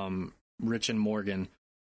Rich and Morgan.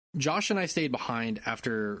 Josh and I stayed behind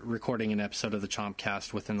after recording an episode of the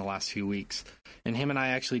Chompcast within the last few weeks, and him and I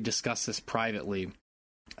actually discussed this privately.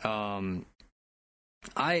 I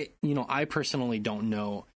personally don't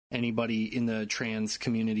know anybody in the trans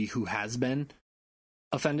community who has been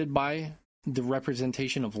offended by the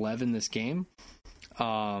representation of Lev in this game.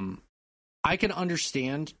 I can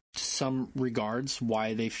understand to some regards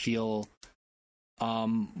why they feel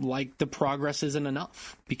like the progress isn't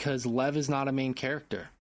enough, because Lev is not a main character.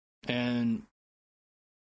 And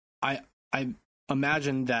I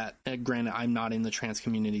imagine that, granted, I'm not in the trans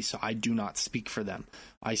community, so I do not speak for them.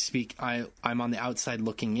 I'm on the outside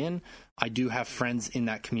looking in. I do have friends in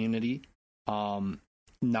that community,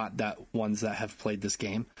 not that ones that have played this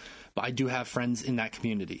game, but I do have friends in that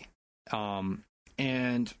community. And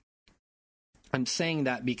I'm saying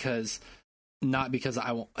that not because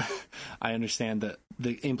I understand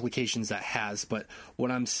the implications that has, but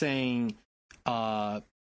what I'm saying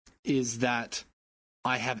is that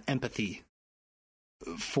I have empathy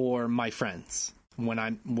for my friends when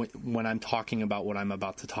I'm talking about what I'm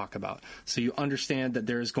about to talk about. So you understand that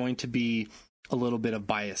there is going to be a little bit of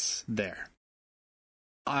bias there.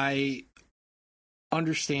 I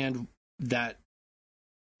understand that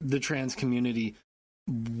the trans community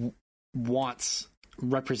wants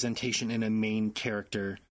representation in a main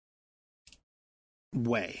character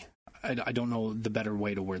way. I don't know the better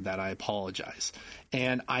way to word that. I apologize.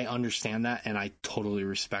 And I understand that, and I totally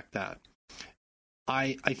respect that.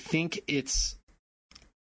 I think it's,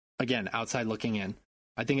 again, outside looking in,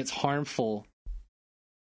 I think it's harmful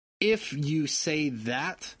if you say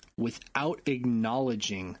that without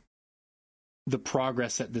acknowledging the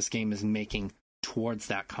progress that this game is making towards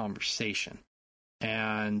that conversation.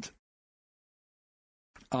 And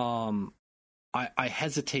I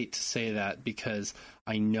hesitate to say that because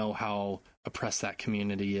I know how oppressed that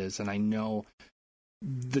community is, and I know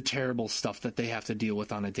the terrible stuff that they have to deal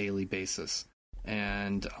with on a daily basis.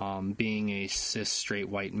 And being a cis straight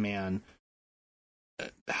white man,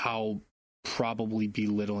 how probably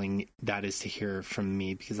belittling that is to hear from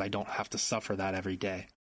me, because I don't have to suffer that every day.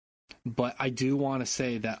 But I do want to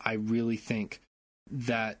say that I really think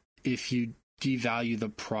that if you devalue the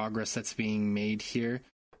progress that's being made here,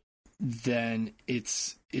 then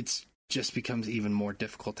it's just becomes even more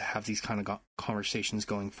difficult to have these kind of conversations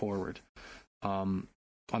going forward. On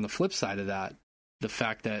the flip side of that, the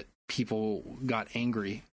fact that people got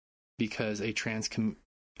angry because a trans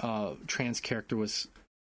character was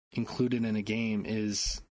included in a game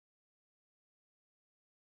is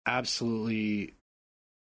absolutely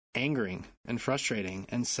angering and frustrating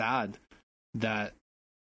and sad that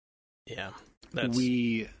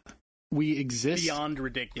we exist beyond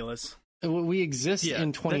ridiculous. We exist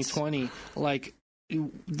in 2020. Like,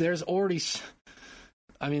 there's already,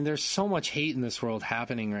 there's so much hate in this world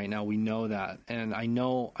happening right now. We know that. And I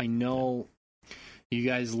know you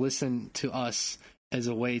guys listen to us as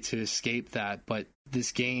a way to escape that, but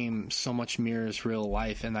this game so much mirrors real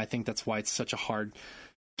life. And I think that's why it's such a hard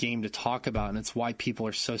game to talk about. And it's why people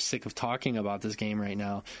are so sick of talking about this game right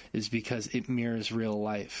now, is because it mirrors real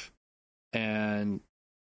life. And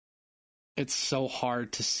it's so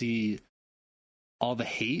hard to see all the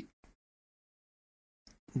hate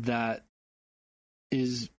that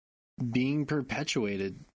is being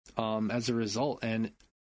perpetuated as a result, and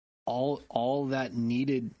all that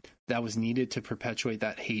was needed to perpetuate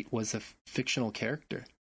that hate was a fictional character.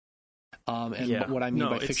 What I mean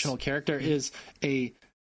by fictional character is a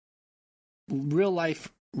real life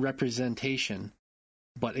representation,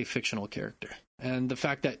 but a fictional character. And the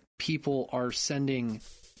fact that people are sending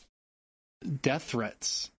death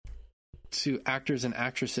threats to actors and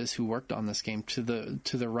actresses who worked on this game, to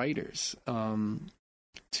the writers,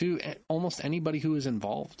 to almost anybody who is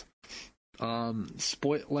involved.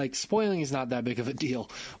 Spoiling is not that big of a deal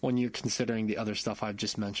when you're considering the other stuff I've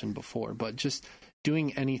just mentioned before, but just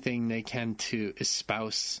doing anything they can to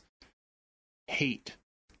espouse hate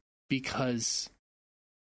because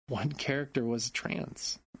one character was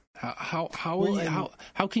trans. How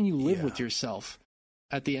can you live with yourself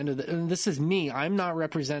at the end of and this is me. I'm not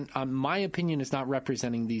my opinion is not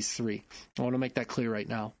representing these three. I want to make that clear right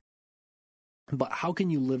now. But how can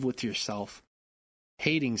you live with yourself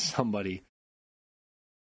hating somebody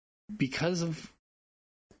because of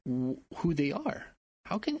who they are?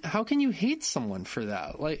 How can you hate someone for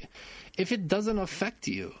that? Like, if it doesn't affect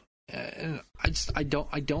you, and I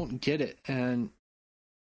don't get it. And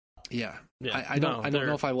I don't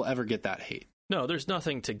know if I will ever get that hate. No, there's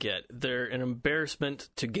nothing to get. They're an embarrassment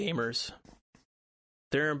to gamers.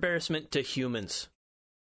 They're an embarrassment to humans.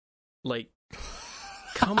 Like,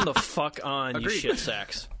 come the fuck on, you shit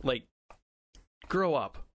sacks. Like, grow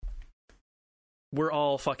up. we're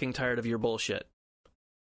all fucking tired of your bullshit.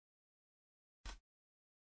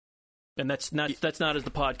 And that's not as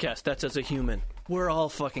the podcast. That's as a human. We're all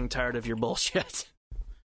fucking tired of your bullshit.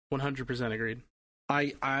 100% agreed.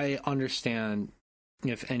 I understand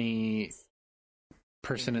if any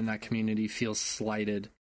person in that community feels slighted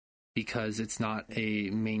because it's not a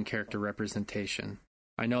main character representation.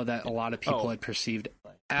 I know that a lot of people had perceived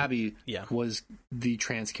Abby was the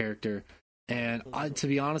trans character, and to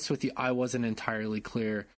be honest with you, I wasn't entirely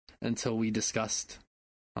clear until we discussed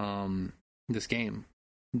this game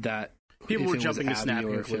that people were jumping to Abby snap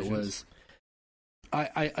or if it was.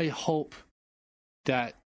 I hope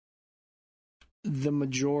that the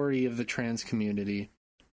majority of the trans community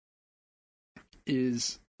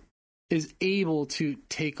is able to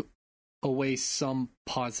take away some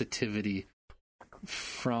positivity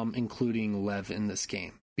from including Lev in this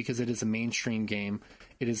game, because it is a mainstream game.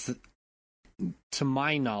 It is, to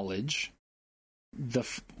my knowledge,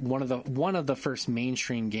 one of the first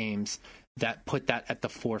mainstream games that put that at the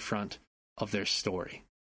forefront of their story.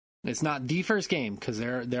 It's not the first game, because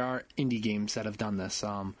there are indie games that have done this.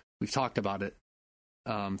 We've talked about it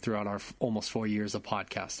throughout our almost 4 years of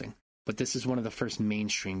podcasting, but this is one of the first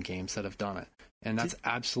mainstream games that have done it, and that's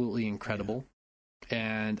absolutely incredible.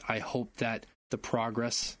 And I hope that the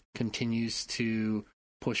progress continues to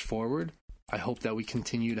push forward. I hope that we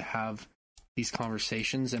continue to have these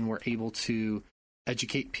conversations and we're able to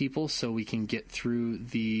educate people so we can get through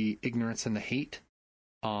the ignorance and the hate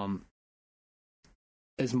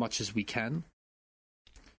as much as we can.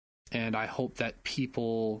 And I hope that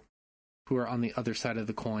people who are on the other side of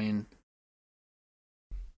the coin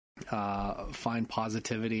find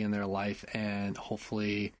positivity in their life and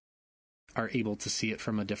hopefully are able to see it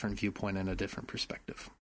from a different viewpoint and a different perspective.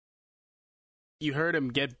 You heard him,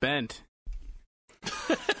 get bent.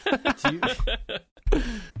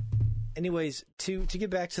 Anyways, to get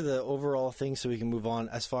back to the overall thing so we can move on,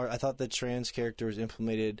 I thought the trans character was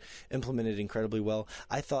implemented incredibly well.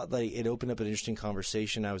 I thought like it opened up an interesting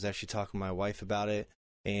conversation. I was actually talking to my wife about it,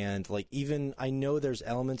 and like even I know there's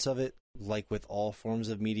elements of it, like with all forms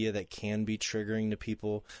of media, that can be triggering to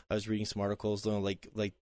people. I was reading some articles though, like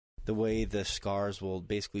the way the scars will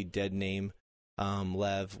basically dead name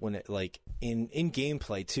Lev when it like in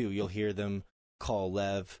gameplay too, you'll hear them call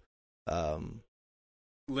Lev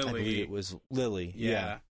Lily. I believe it was Lily.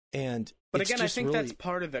 Yeah. And but again, I think that's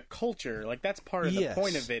part of the culture. Like that's part of the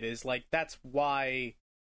point of it is like that's why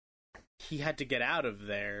he had to get out of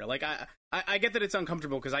there. Like I get that it's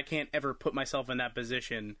uncomfortable because I can't ever put myself in that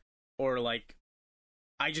position, or like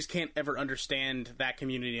I just can't ever understand that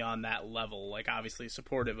community on that level. Like obviously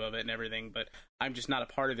supportive of it and everything, but I'm just not a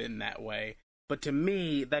part of it in that way. But to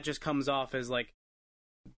me, that just comes off as like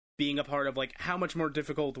being a part of like how much more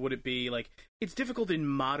difficult would it be? Like it's difficult in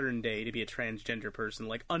modern day to be a transgender person,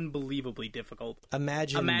 like unbelievably difficult.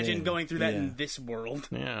 Imagine going through that in this world.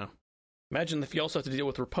 Yeah. Imagine if you also have to deal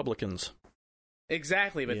with Republicans.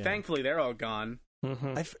 Exactly, but thankfully they're all gone.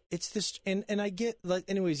 Mm-hmm. It's this, and I get like,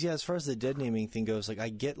 anyways, yeah. As far as the dead naming thing goes, like I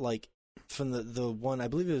get like from the one, I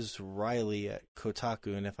believe it was Riley at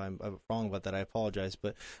Kotaku, and if I'm wrong about that, I apologize.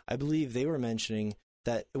 But I believe they were mentioning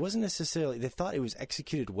that it wasn't necessarily, they thought it was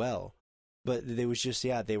executed well, but they was just,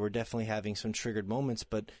 they were definitely having some triggered moments,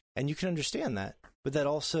 and you can understand that, but that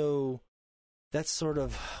also, that's sort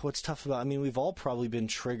of what's tough about, I mean, we've all probably been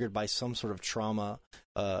triggered by some sort of trauma,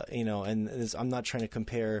 and I'm not trying to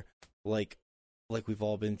compare, like we've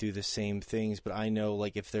all been through the same things, but I know,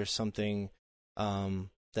 like, if there's something,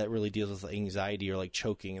 that really deals with anxiety or like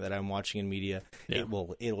choking that I'm watching in media,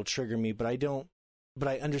 it'll trigger me, but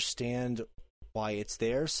I understand why it's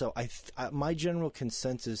there. So my general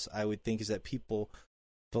consensus, I would think, is that people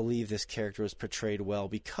believe this character was portrayed well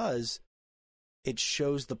because it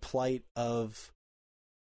shows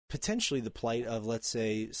potentially the plight of, let's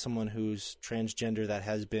say, someone who's transgender that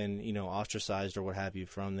has been, ostracized or what have you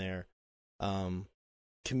from their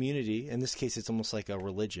community. In this case, it's almost like a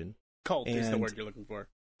religion. Cult is the word you're looking for.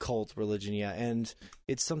 Cult religion, yeah. And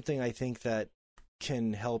it's something I think that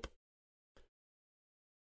can help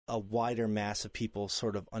a wider mass of people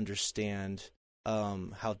sort of understand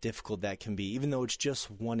how difficult that can be, even though it's just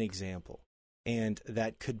one example. And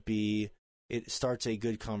that could be, it starts a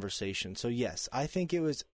good conversation. So yes, I think it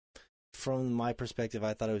was, from my perspective,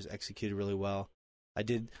 I thought it was executed really well.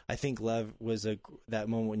 I think Lev was that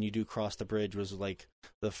moment when you do cross the bridge was like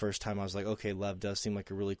the first time I was like, okay, Lev does seem like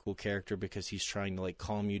a really cool character because he's trying to like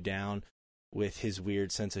calm you down with his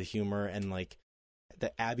weird sense of humor, and like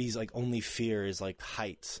the Abby's like only fear is like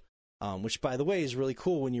heights, which, by the way, is really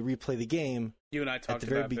cool when you replay the game. You and I talked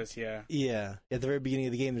about this, yeah. Yeah, at the very beginning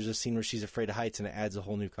of the game, there's a scene where she's afraid of heights, and it adds a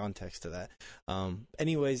whole new context to that.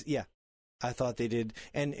 Anyways, yeah, I thought they did.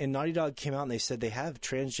 And Naughty Dog came out and they said they have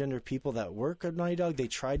transgender people that work at Naughty Dog. They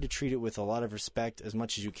tried to treat it with a lot of respect as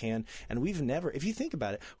much as you can. And we've never, if you think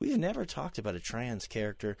about it, we've never talked about a trans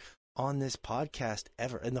character on this podcast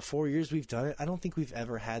ever. In the 4 years we've done it, I don't think we've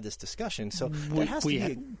ever had this discussion. So there has to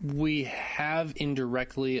be we have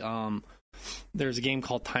indirectly. There's a game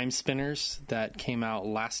called Time Spinners that came out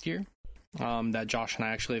last year that Josh and I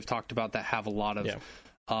actually have talked about that have a lot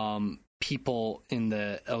of people in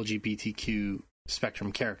the LGBTQ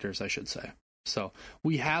spectrum, characters, I should say. So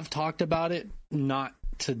we have talked about it, not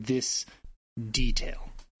to this detail.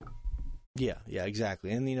 Yeah,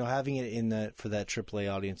 exactly. And having it in that for that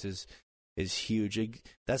AAA audience is huge.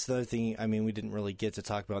 That's the other thing. I mean, we didn't really get to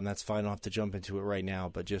talk about, and that's fine. I'll have to jump into it right now.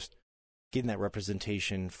 But just getting that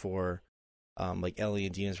representation for like Ellie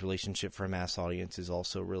and Dina's relationship for a mass audience is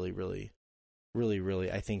also really, really, really,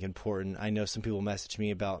 really, I think, important. I know some people message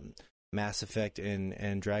me about Mass Effect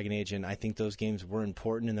and Dragon Age, and I think those games were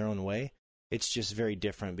important in their own way. It's just very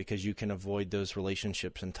different because you can avoid those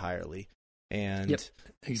relationships entirely. And yep,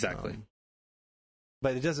 exactly.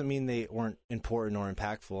 But it doesn't mean they weren't important or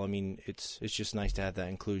impactful. I mean, it's just nice to have that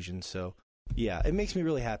inclusion. So, yeah, it makes me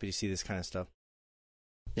really happy to see this kind of stuff.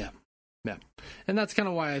 Yeah. And that's kind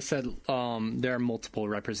of why I said there are multiple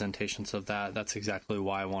representations of that. That's exactly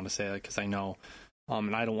why I want to say that, because I know,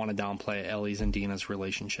 and I don't want to downplay Ellie's and Dina's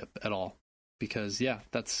relationship at all. Because, yeah,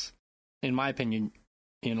 that's, in my opinion,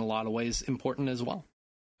 in a lot of ways important as well.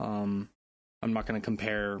 I'm not going to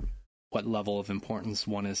compare what level of importance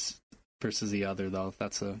one is versus the other, though.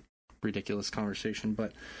 That's a ridiculous conversation.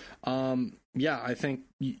 But yeah, I think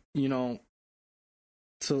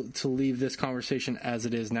to leave this conversation as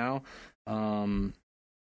it is now,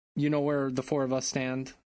 where the four of us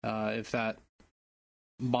stand. If that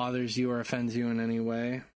bothers you or offends you in any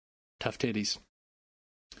way, tough titties.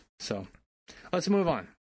 So let's move on.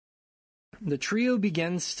 The trio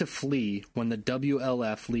begins to flee when the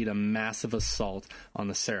WLF lead a massive assault on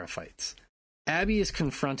the Seraphites. Abby is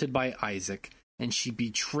confronted by Isaac, and she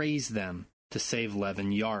betrays them to save Lev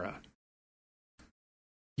and Yara.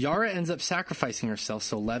 Yara ends up sacrificing herself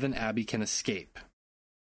so Lev and Abby can escape.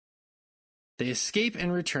 They escape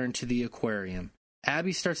and return to the aquarium.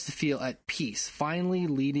 Abby starts to feel at peace, finally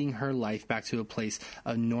leading her life back to a place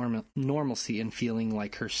of normalcy and feeling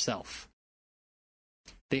like herself.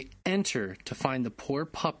 They enter to find the poor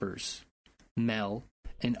puppers, Mel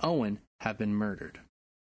and Owen, have been murdered.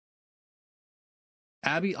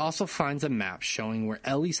 Abby also finds a map showing where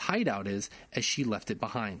Ellie's hideout is, as she left it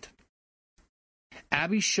behind.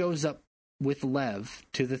 Abby shows up with Lev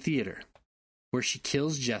to the theater, where she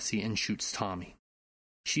kills Jesse and shoots Tommy.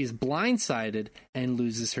 She is blindsided and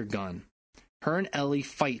loses her gun. Her and Ellie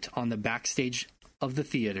fight on the backstage of the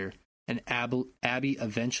theater, and Abby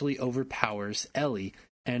eventually overpowers Ellie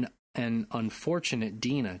and an unfortunate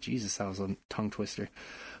Dina, Jesus, that was a tongue twister,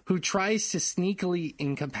 who tries to sneakily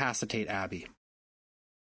incapacitate Abby.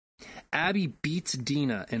 Abby beats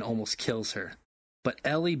Dina and almost kills her, but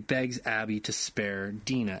Ellie begs Abby to spare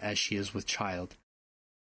Dina as she is with child.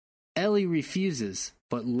 Ellie refuses,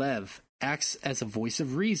 but Lev acts as a voice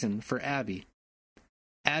of reason for Abby.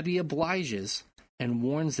 Abby obliges and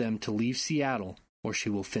warns them to leave Seattle or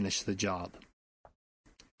she will finish the job.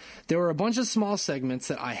 There were a bunch of small segments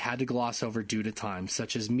that I had to gloss over due to time,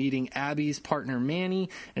 such as meeting Abby's partner Manny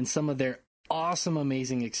and some of their awesome,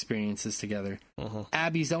 amazing experiences together.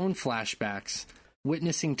 Abby's own flashbacks,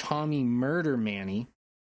 witnessing Tommy murder Manny,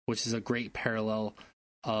 which is a great parallel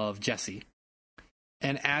of Jesse,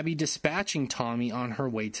 and Abby dispatching Tommy on her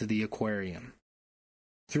way to the aquarium.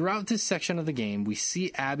 Throughout this section of the game, we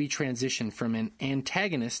see Abby transition from an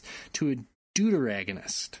antagonist to a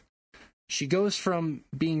deuteragonist. She goes from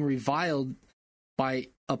being reviled by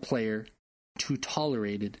a player to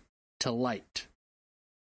tolerated to liked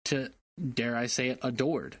to, dare I say it,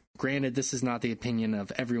 adored. Granted, this is not the opinion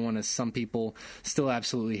of everyone, as some people still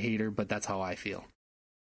absolutely hate her, but that's how I feel.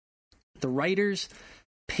 The writers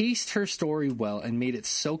paced her story well and made it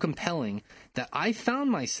so compelling that I found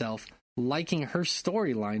myself liking her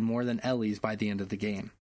storyline more than Ellie's by the end of the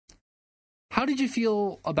game. How did you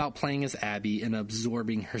feel about playing as Abby and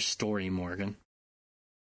absorbing her story, Morgan?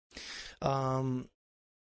 Yeah,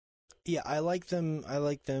 I like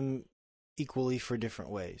them equally for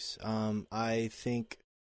different ways. I think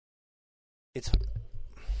it's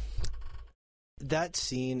that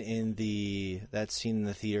scene in the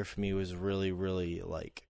theater for me was really, really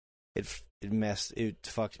like it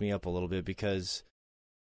fucked me up a little bit because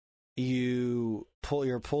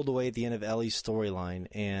you're pulled away at the end of Ellie's storyline,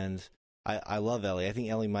 and I love Ellie. I think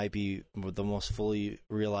Ellie might be the most fully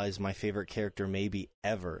realized my favorite character maybe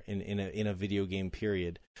ever in a video game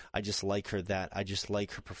period. I just like her I just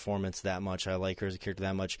like her performance that much. I like her as a character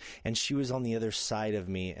that much. And she was on the other side of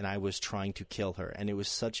me, and I was trying to kill her. And it was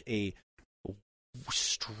such a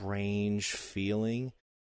strange feeling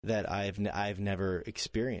that I've never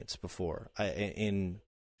experienced before in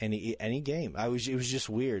any game. It was just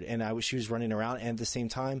weird, and she was running around, and at the same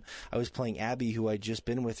time I was playing Abby, who I'd just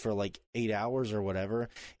been with for like 8 hours or whatever,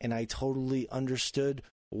 and I totally understood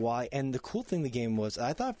why. And the cool thing the game was,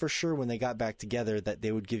 I thought for sure when they got back together that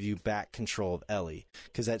they would give you back control of Ellie,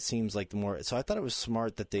 because that seems like the more. So I thought it was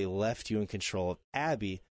smart that they left you in control of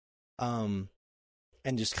Abby, and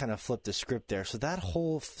just kind of flipped the script there. So that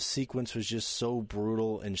whole sequence was just so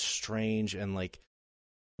brutal and strange, and like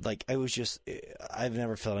I was just, I've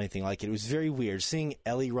never felt anything like it. It was very weird seeing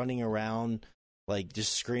Ellie running around, like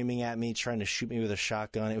just screaming at me, trying to shoot me with a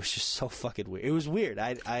shotgun. It was just so fucking weird. It was weird.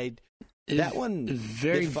 That one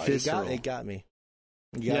very visceral. It got me.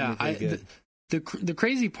 The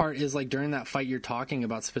crazy part is, like, during that fight you're talking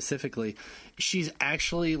about specifically, she's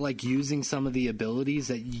actually like using some of the abilities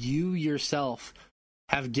that you yourself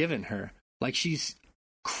have given her. Like, she's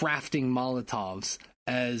crafting Molotovs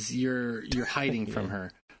as you're hiding from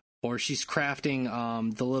her. Or she's crafting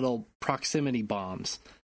the little proximity bombs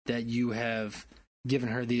that you have given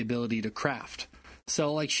her the ability to craft.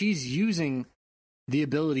 So, like, she's using the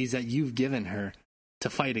abilities that you've given her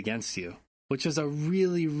to fight against you, which is a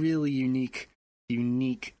really, really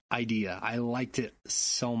unique idea. I liked it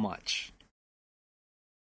so much.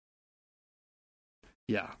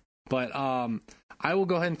 Yeah. But I will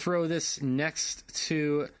go ahead and throw this next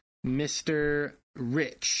to Mr.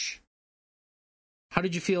 Rich. How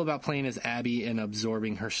did you feel about playing as Abby and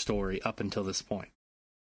absorbing her story up until this point?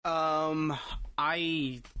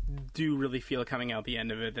 I do really feel coming out the end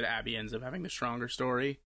of it that Abby ends up having the stronger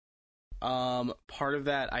story. Part of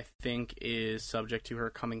that, I think, is subject to her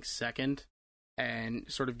coming second and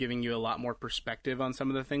sort of giving you a lot more perspective on some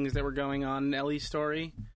of the things that were going on in Ellie's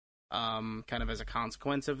story, kind of as a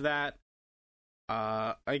consequence of that.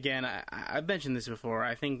 Again, I've mentioned this before.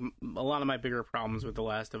 I think a lot of my bigger problems with The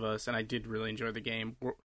Last of Us, and I did really enjoy the game,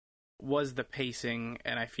 was the pacing,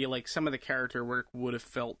 and I feel like some of the character work would have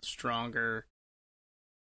felt stronger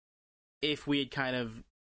if we had kind of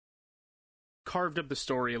carved up the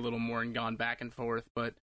story a little more and gone back and forth.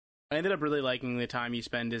 But I ended up really liking the time you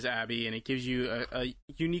spend as Abby, and it gives you a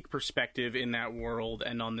unique perspective in that world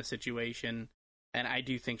and on the situation, and I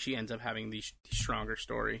do think she ends up having the stronger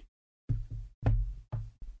story.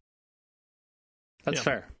 That's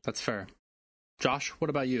fair. That's fair. Josh,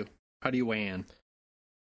 what about you? How do you weigh in?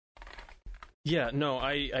 Yeah, no,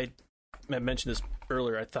 I mentioned this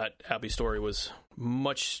earlier. I thought Abby's story was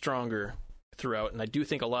much stronger throughout, and I do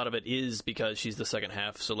think a lot of it is because she's the second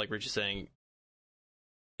half. So, like Rich is saying,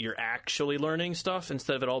 you're actually learning stuff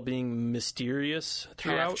instead of it all being mysterious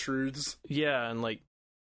throughout. Half-truths. Yeah, and like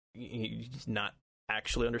not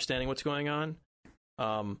actually understanding what's going on.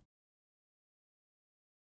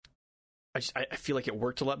 I feel like it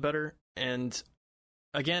worked a lot better, and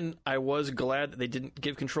again, I was glad that they didn't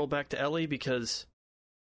give control back to Ellie, because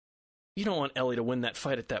you don't want Ellie to win that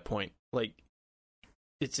fight at that point. Like,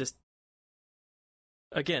 it's just,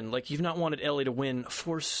 again, like, you've not wanted Ellie to win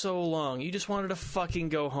for so long. You just wanted to fucking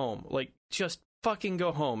go home. Like, just fucking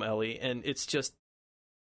go home, Ellie. And it's just,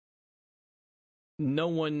 no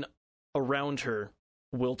one around her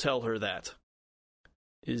will tell her that.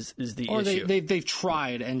 Is the or issue. They've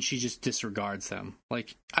tried, and she just disregards them.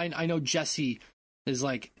 Like, I know Jesse is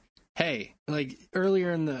like, hey, like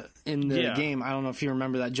earlier in the game, I don't know if you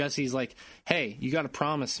remember that, Jesse's like, hey, you got to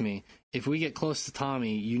promise me if we get close to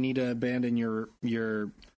Tommy, you need to abandon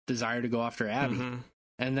your desire to go after Abby. Mm-hmm.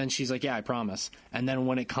 And then she's like, yeah, I promise. And then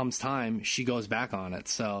when it comes time, she goes back on it.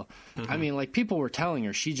 So, I mean, like, people were telling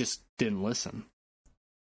her, she just didn't listen.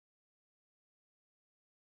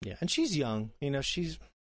 Yeah, and she's young. You know, she's...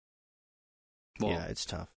 Well, yeah, it's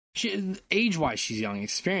tough. She, age-wise, she's young.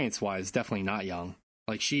 Experience-wise, definitely not young.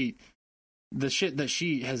 Like, the shit that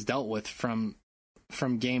she has dealt with from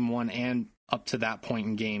game one and up to that point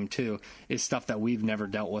in game two is stuff that we've never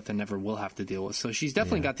dealt with and never will have to deal with. So she's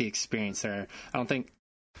definitely got the experience there.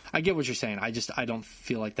 I get what you're saying. I don't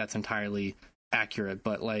feel like that's entirely accurate,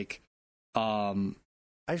 but like, I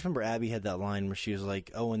just remember Abby had that line where she was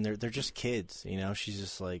like, "Oh, and they're just kids," you know. She's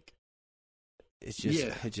just like, it's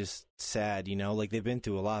just sad, you know. Like, they've been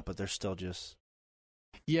through a lot, but they're still just.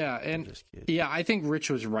 Yeah, and just kids. Yeah, I think Rich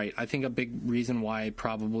was right. I think a big reason why I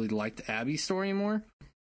probably liked Abby's story more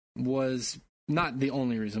was not the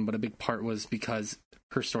only reason, but a big part was because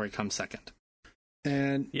her story comes second.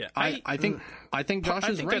 And Yeah, I think Josh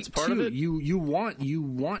is right that's part too. of it. You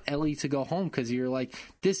want Ellie to go home because you're like,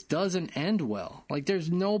 this doesn't end well. Like,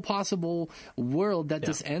 there's no possible world that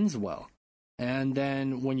this ends well. And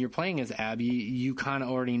then when you're playing as Abby, you kind of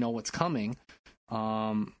already know what's coming.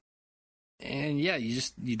 And yeah,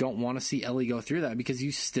 you don't want to see Ellie go through that because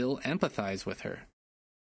you still empathize with her.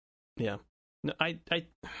 Yeah. No, I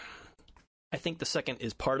think the second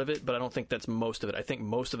is part of it, but I don't think that's most of it. I think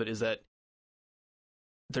most of it is that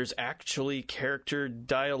there's actually character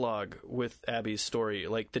dialogue with Abby's story.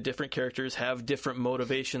 Like, the different characters have different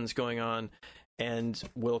motivations going on and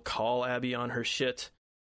will call Abby on her shit.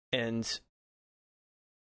 And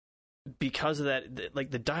because of that, like,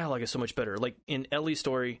 the dialogue is so much better. Like, in Ellie's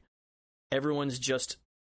story, everyone's just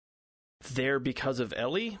there because of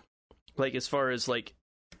Ellie. Like, as far as, like,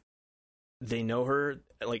 they know her,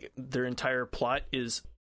 like, their entire plot is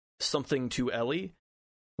something to Ellie,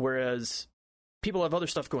 whereas people have other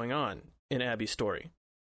stuff going on in Abby's story,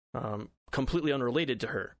 completely unrelated to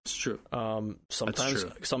her. It's true.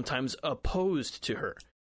 Sometimes opposed to her,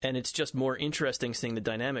 and it's just more interesting seeing the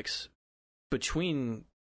dynamics between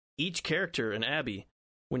each character and Abby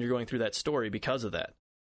when you're going through that story because of that.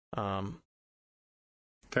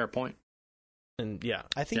 Fair point. And yeah,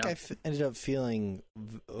 I think I ended up feeling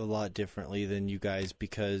a lot differently than you guys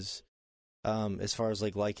because, as far as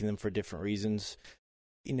like liking them for different reasons,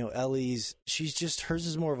 you know, hers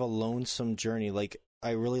is more of a lonesome journey. Like,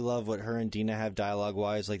 I really love what her and Dina have dialogue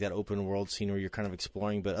wise, like that open world scene where you're kind of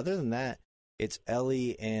exploring. But other than that, it's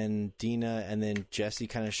Ellie and Dina, and then Jesse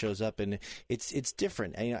kind of shows up, and it's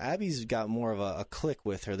different. And, you know, Abby's got more of a click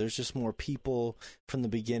with her. There's just more people from the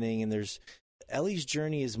beginning, and Ellie's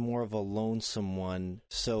journey is more of a lonesome one.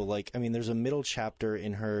 So, like, I mean, there's a middle chapter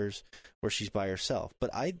in hers where she's by herself.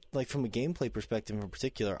 But I, like, from a gameplay perspective in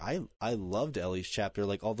particular, I loved Ellie's chapter,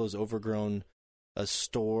 like all those overgrown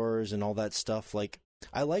stores and all that stuff. Like,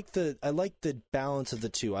 I like the balance of the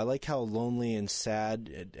two. I like how lonely and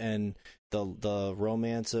sad and the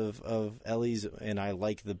romance of Ellie's, and I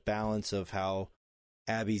like the balance of how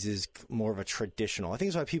Abby's is more of a traditional. I think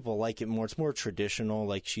that's why people like it more. It's more traditional.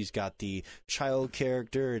 Like, she's got the child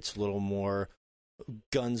character. It's a little more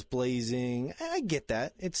guns blazing. I get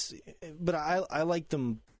that. But I like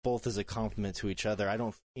them both as a compliment to each other. I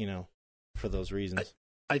don't, for those reasons.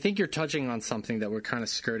 I think you're touching on something that we're kind of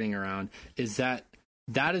skirting around, is that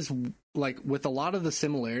is like, with a lot of the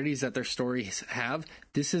similarities that their stories have,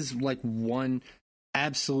 this is like one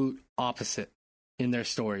absolute opposite in their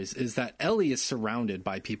stories, is that Ellie is surrounded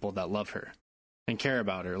by people that love her and care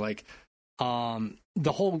about her. Like, her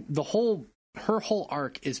whole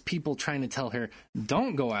arc is people trying to tell her,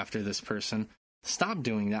 don't go after this person, stop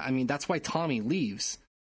doing that. I mean, that's why Tommy leaves.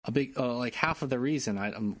 A big, like, half of the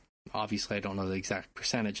reason, obviously I don't know the exact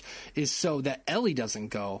percentage, is so that Ellie doesn't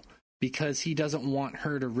go, because he doesn't want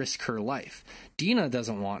her to risk her life. Dina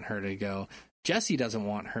doesn't want her to go. Jesse doesn't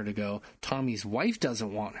want her to go. Tommy's wife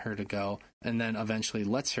doesn't want her to go, and then eventually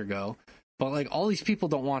lets her go. But, like, all these people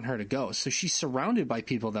don't want her to go. So she's surrounded by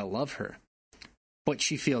people that love her, but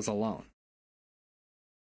she feels alone.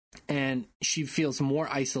 And she feels more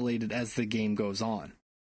isolated as the game goes on.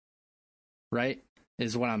 Right?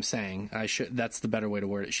 Is what I'm saying. That's the better way to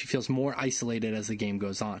word it. She feels more isolated as the game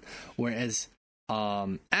goes on. Whereas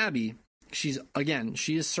Abby, she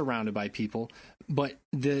is surrounded by people, but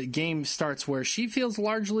the game starts where she feels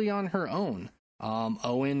largely on her own.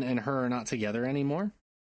 Owen and her are not together anymore.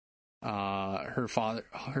 Her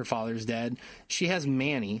father's dead. She has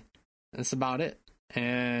Manny. That's about it.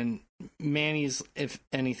 And Manny's, if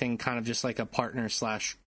anything, kind of just like a partner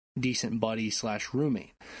 / decent buddy /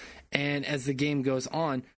 roommate. And as the game goes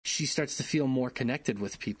on, she starts to feel more connected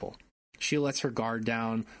with people. She lets her guard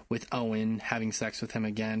down with Owen, having sex with him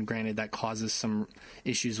again. Granted, that causes some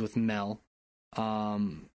issues with Mel.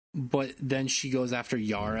 But then she goes after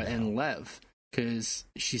Yara and Lev, because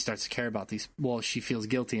she starts to care about these. Well, she feels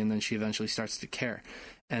guilty, and then she eventually starts to care.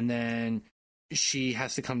 And then she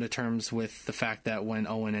has to come to terms with the fact that when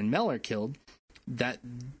Owen and Mel are killed, that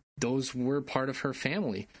those were part of her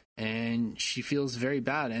family. And she feels very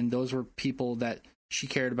bad. And those were people that she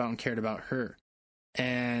cared about and cared about her.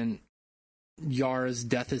 And Yara's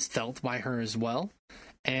death is felt by her as well.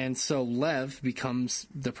 And so Lev becomes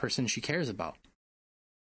the person she cares about.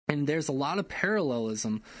 And there's a lot of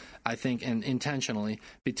parallelism, I think, and intentionally,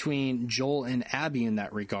 between Joel and Abby in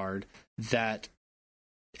that regard, that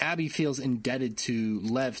Abby feels indebted to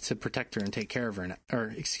Lev to protect her and take care of her,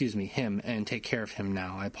 him, and take care of him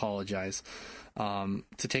now. I apologize. To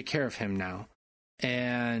take care of him now.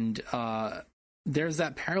 And there's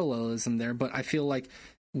that parallelism there, but I feel like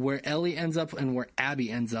where Ellie ends up and where Abby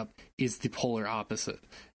ends up is the polar opposite.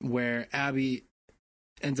 Where Abby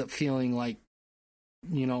ends up feeling like,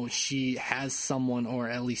 she has someone, or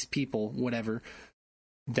at least people, whatever,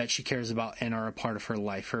 that she cares about and are a part of her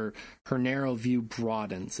life. Her narrow view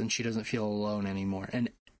broadens and she doesn't feel alone anymore. And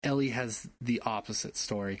Ellie has the opposite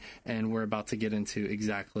story, and we're about to get into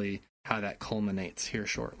exactly how that culminates here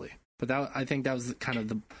shortly. But I think that was kind of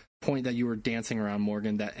the point that you were dancing around,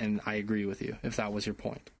 Morgan, and I agree with you, if that was your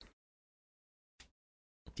point.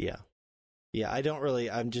 Yeah. Yeah,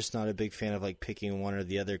 I'm just not a big fan of like picking one or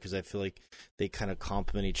the other, because I feel like they kind of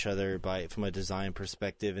complement each other from a design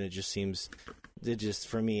perspective, and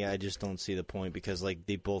for me, I just don't see the point, because like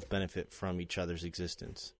they both benefit from each other's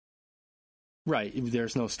existence. Right.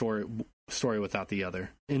 There's no story without the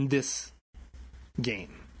other in this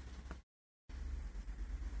game.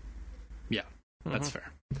 Yeah, that's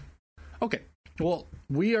fair. Okay. Well,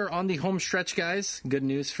 we are on the home stretch, guys. Good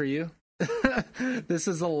news for you. This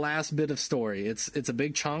is the last bit of story. It's a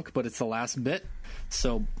big chunk, but it's the last bit.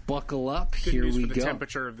 So buckle up. Good Here news we for the go.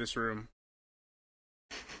 temperature of this room.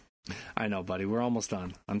 I know, buddy. We're almost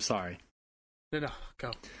done. I'm sorry. No,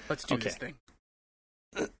 go. Let's do this thing.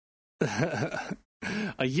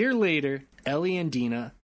 A year later, Ellie and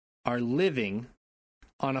Dina are living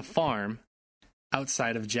on a farm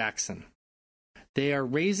outside of Jackson. They are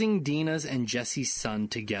raising Dina's and Jesse's son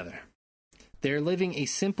together. They are living a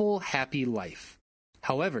simple, happy life.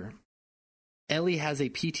 However, Ellie has a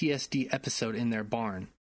PTSD episode in their barn,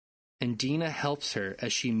 and Dina helps her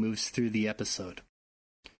as she moves through the episode.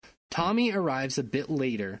 Tommy arrives a bit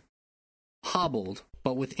later, hobbled,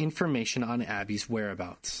 but with information on Abby's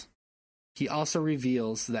whereabouts. He also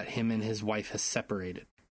reveals that him and his wife has separated.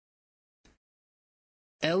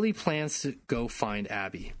 Ellie plans to go find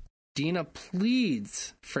Abby. Dina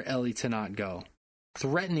pleads for Ellie to not go,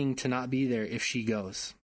 threatening to not be there if she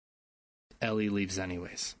goes. Ellie leaves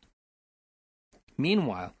anyways.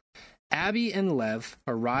 Meanwhile, Abby and Lev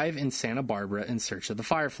arrive in Santa Barbara in search of the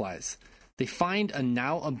Fireflies. They find a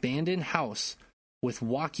now abandoned house with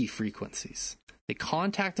walkie frequencies. They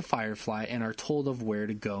contact the Firefly and are told of where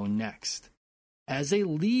to go next. As they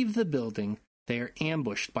leave the building, they are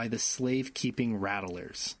ambushed by the slave-keeping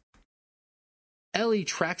Rattlers. Ellie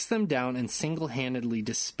tracks them down and single-handedly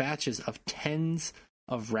dispatches of tens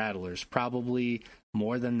of Rattlers, probably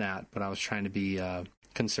more than that, but I was trying to be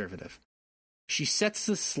conservative. She sets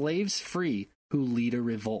the slaves free who lead a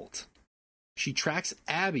revolt. She tracks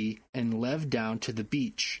Abby and Lev down to the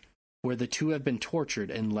beach, where the two have been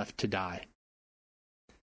tortured and left to die.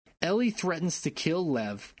 Ellie threatens to kill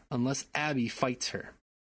Lev unless Abby fights her.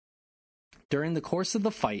 During the course of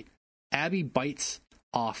the fight, Abby bites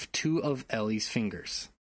off 2 of Ellie's fingers.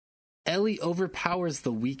 Ellie overpowers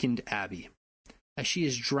the weakened Abby. As she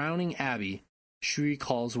is drowning Abby, she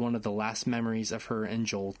recalls one of the last memories of her and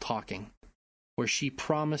Joel talking, where she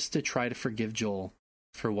promised to try to forgive Joel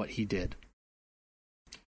for what he did.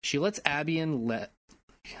 She lets Abby and Lev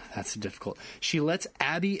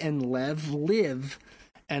live,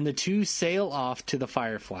 and the two sail off to the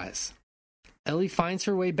Fireflies. Ellie finds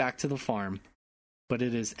her way back to the farm, but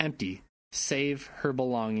it is empty, save her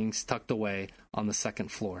belongings tucked away on the second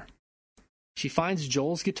floor. She finds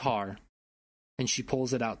Joel's guitar, and she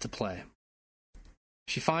pulls it out to play.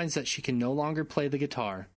 She finds that she can no longer play the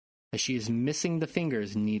guitar, as she is missing the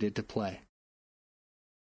fingers needed to play.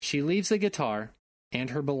 She leaves the guitar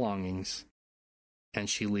and her belongings, and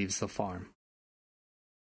she leaves the farm.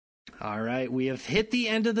 All right, we have hit the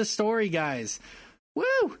end of the story, guys.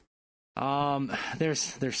 Woo!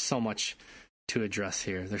 There's so much to address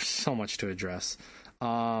here. There's so much to address.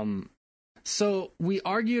 So we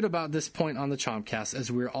argued about this point on the Chompcast,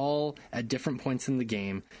 as we were all at different points in the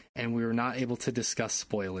game, and we were not able to discuss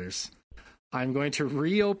spoilers. I'm going to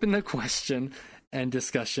reopen the question and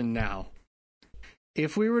discussion now.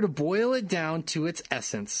 If we were to boil it down to its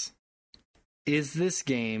essence, is this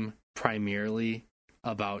game primarily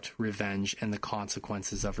about revenge and the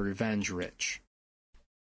consequences of revenge, Rich?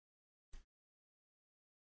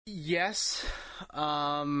 Yes.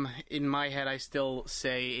 In my head, I still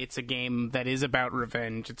say it's a game that is about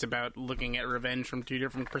revenge. It's about looking at revenge from 2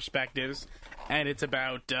 different perspectives, and it's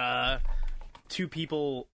about 2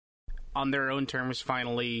 people on their own terms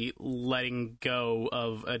finally letting go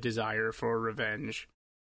of a desire for revenge.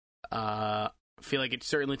 I feel like it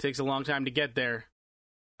certainly takes a long time to get there.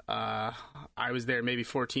 I was there maybe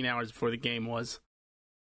 14 hours before the game was.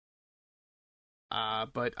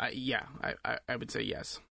 But I would say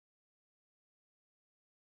yes.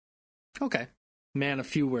 Okay. Man, a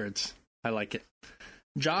few words. I like it.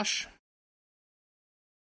 Josh?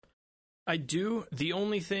 I do. The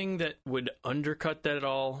only thing that would undercut that at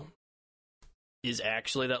all is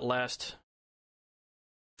actually that last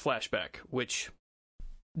flashback, which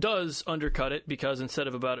does undercut it, because instead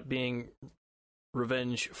of about it being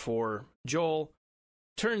revenge for Joel,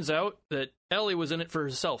 turns out that Ellie was in it for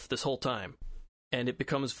herself this whole time. And it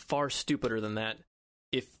becomes far stupider than that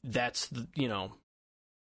if that's,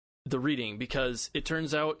 the reading, because it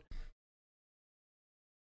turns out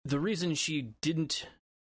the reason she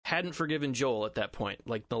hadn't forgiven Joel at that point,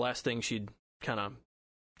 like the last thing she'd kind of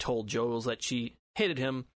told Joel was that she hated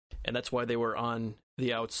him, and that's why they were on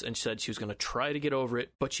the outs, and said she was going to try to get over it,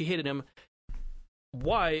 but she hated him.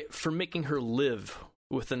 Why? For making her live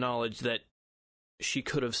with the knowledge that she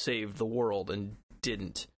could have saved the world and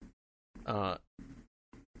didn't.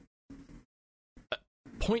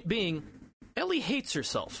 Point being, Ellie hates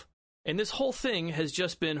herself, and this whole thing has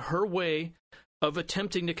just been her way of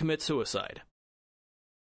attempting to commit suicide.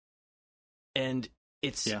 And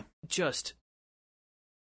it's just...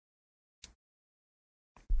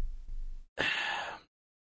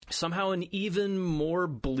 somehow an even more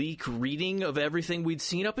bleak reading of everything we'd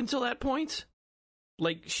seen up until that point.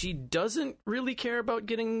 Like, she doesn't really care about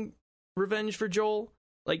getting revenge for Joel.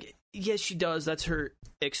 Like, yes, she does. That's her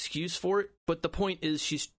excuse for it. But the point is,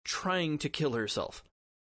 she's trying to kill herself.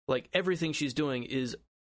 Like, everything she's doing is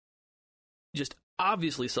just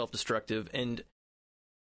obviously self-destructive, and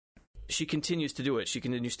she continues to do it. She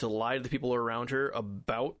continues to lie to the people around her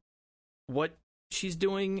about what she's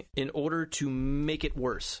doing in order to make it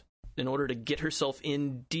worse, in order to get herself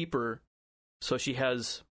in deeper so she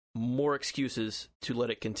has more excuses to let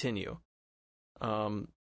it continue. And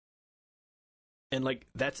like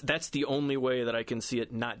that's the only way that I can see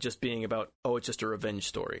it not just being about, oh, it's just a revenge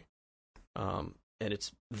story. And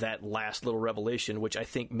it's that last little revelation, which I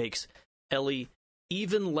think makes Ellie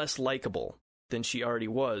even less likable than she already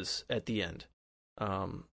was at the end.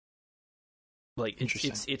 Like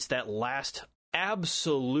it's that last,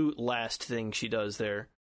 absolute last thing she does there.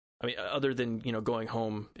 I mean, other than, going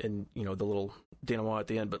home and, the little denouement at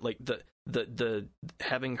the end, but like the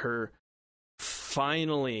having her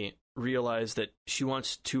finally realize that she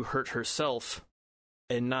wants to hurt herself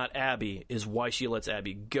and not Abby is why she lets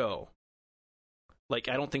Abby go. Like,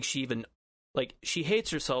 I don't think she even, like, she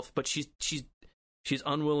hates herself, but she's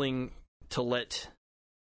unwilling to let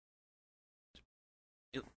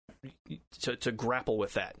to grapple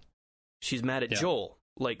with that. She's mad at Joel.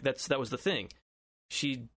 Like, that was the thing.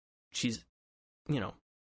 She's she's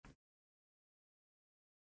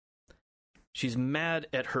mad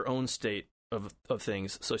at her own state of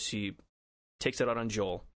things, so she takes it out on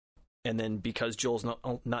Joel, and then because Joel's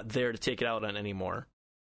not there to take it out on anymore,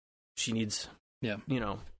 she needs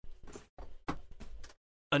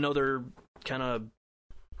another kind of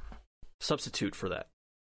substitute for that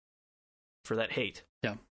hate.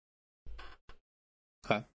 Yeah.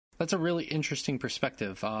 Okay. That's a really interesting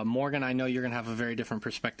perspective. Morgan, I know you're going to have a very different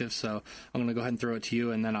perspective, so I'm going to go ahead and throw it to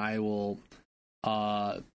you, and then I will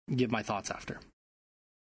give my thoughts after.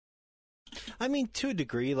 I mean, to a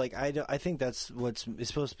degree, like, I think that's what's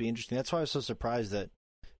supposed to be interesting. That's why I was so surprised that,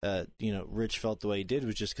 Rich felt the way he did,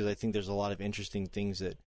 was just because I think there's a lot of interesting things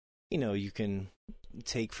that, you can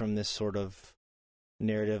take from this sort of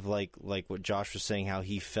narrative, like what Josh was saying, how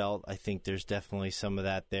he felt. I think there's definitely some of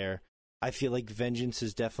that there. I feel like vengeance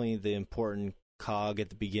is definitely the important cog at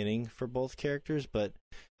the beginning for both characters, but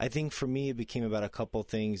I think for me it became about a couple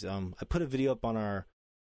things. I put a video up on our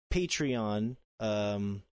Patreon,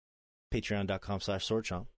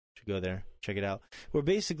 patreon.com/swordchomp. You should go there, check it out. Where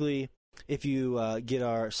basically, if you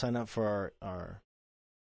sign up for our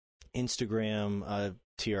Instagram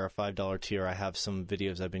tier, our $5 tier, I have some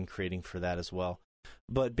videos I've been creating for that as well.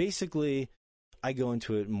 But basically, I go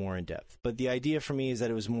into it more in depth. But the idea for me is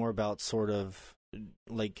that it was more about sort of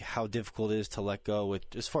like how difficult it is to let go with,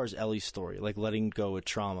 as far as Ellie's story, like letting go with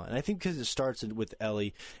trauma. And I think because it starts with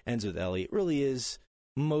Ellie, ends with Ellie, it really is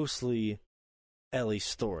mostly Ellie's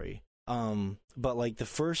story. But like the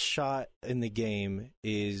first shot in the game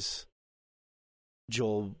is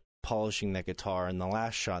Joel polishing that guitar, and the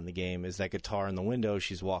last shot in the game is that guitar in the window.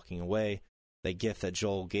 She's walking away, that gift that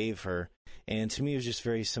Joel gave her. And to me, it was just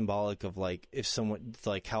very symbolic of like, if someone,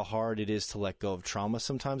 like how hard it is to let go of trauma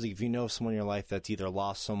sometimes. Like if you know someone in your life that's either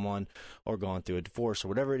lost someone or gone through a divorce or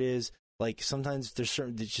whatever it is, like sometimes it's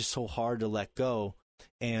just so hard to let go,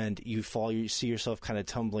 and you see yourself kind of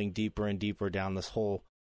tumbling deeper and deeper down this hole.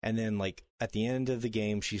 And then like at the end of the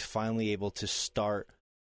game, she's finally able to start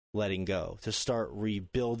letting go, to start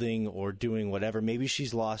rebuilding or doing whatever. Maybe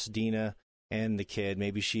she's lost Dina and the kid.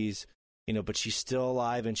 Maybe she's, but she's still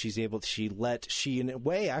alive, and she's able to, she in a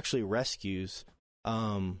way actually rescues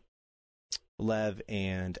Lev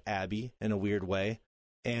and Abby in a weird way,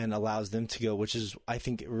 and allows them to go, which is, I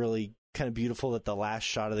think, really kind of beautiful that the last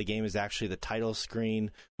shot of the game is actually the title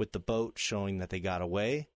screen with the boat showing that they got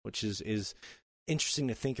away, which is interesting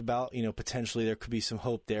to think about. Potentially there could be some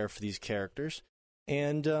hope there for these characters.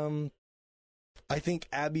 And I think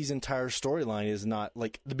Abby's entire storyline is not,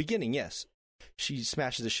 like, the beginning, yes, she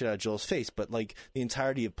smashes the shit out of Joel's face, but, like, the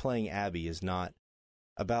entirety of playing Abby is not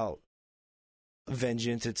about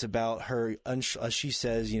vengeance. It's about her, as she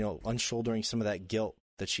says, unshouldering some of that guilt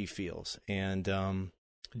that she feels, and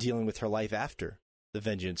dealing with her life after the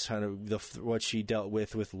vengeance, kind of what she dealt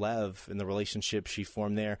with Lev and the relationship she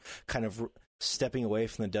formed there, kind of stepping away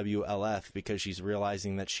from the WLF because she's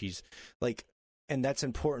realizing that she's, like, and that's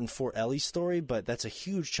important for Ellie's story, but that's a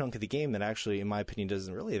huge chunk of the game that actually, in my opinion,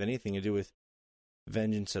 doesn't really have anything to do with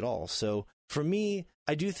vengeance at all. So for me,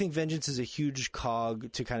 I do think vengeance is a huge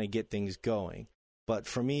cog to kind of get things going. But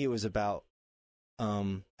for me, it was about,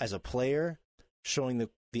 as a player, showing the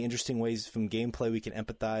interesting ways from gameplay we can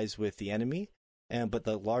empathize with the enemy. But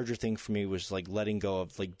the larger thing for me was, like, letting go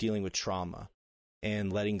of, like, dealing with trauma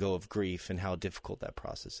and letting go of grief and how difficult that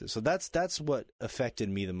process is. So that's what affected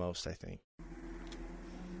me the most, I think.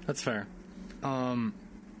 That's fair. For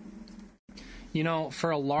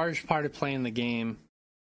a large part of playing the game,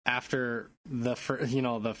 after the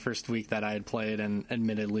first week that I had played and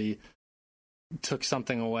admittedly took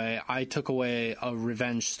something away, I took away a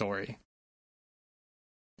revenge story.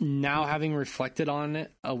 Now, having reflected on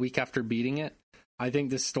it a week after beating it, I think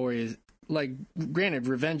this story is, like, granted,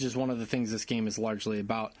 revenge is one of the things this game is largely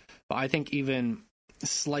about, but I think even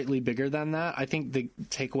slightly bigger than that, I think the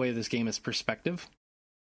takeaway of this game is perspective,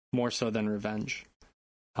 more so than revenge.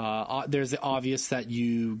 There's the obvious that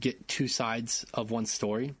you get two sides of one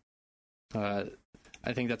story. I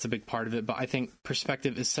think that's a big part of it, but I think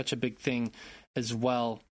perspective is such a big thing as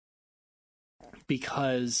well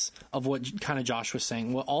because of what kind of Josh was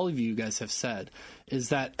saying, what all of you guys have said, is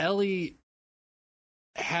that Ellie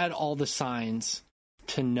had all the signs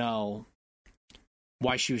to know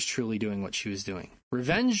why she was truly doing what she was doing.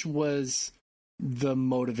 Revenge was the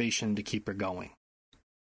motivation to keep her going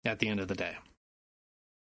at the end of the day.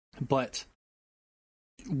 But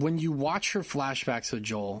when you watch her flashbacks with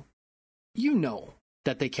Joel, you know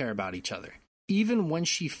that they care about each other. Even when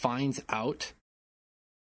she finds out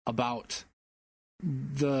about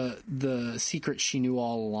the secret she knew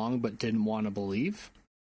all along but didn't want to believe,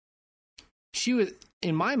 she was,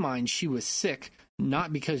 in my mind, she was sick,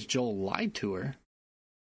 not because Joel lied to her,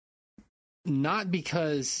 not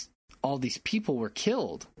because all these people were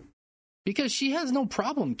killed, because she has no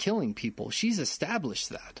problem killing people. She's established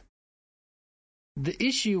that. The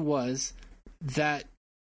issue was that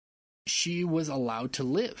she was allowed to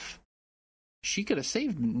live. She could have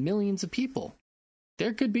saved millions of people.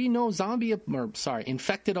 There could be no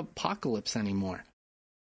infected apocalypse anymore.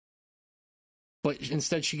 But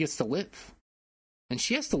instead she gets to live. And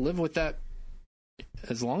she has to live with that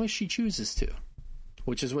as long as she chooses to,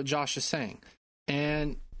 which is what Josh is saying.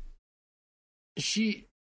 And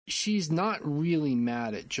she's not really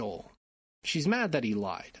mad at Joel. She's mad that he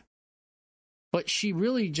lied. But she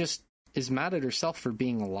really just is mad at herself for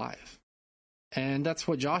being alive. And that's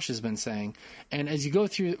what Josh has been saying. And as you go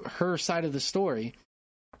through her side of the story,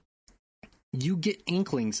 you get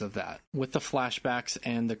inklings of that with the flashbacks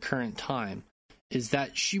and the current time, is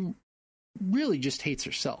that she really just hates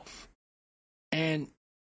herself. And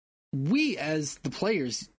we, as the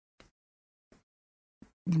players,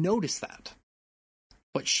 notice that.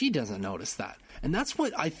 But she doesn't notice that. And that's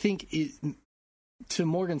what I think is, to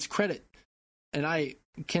Morgan's credit, and I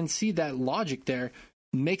can see that logic there,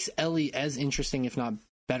 makes Ellie as interesting, if not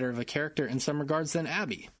better of a character in some regards than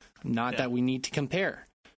Abby. Not that we need to compare,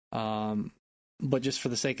 but just for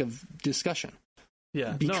the sake of discussion.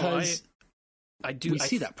 Yeah, because I do. We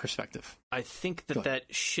see that perspective. I think that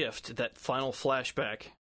shift, that final flashback,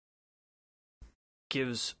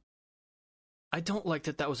 gives. I don't like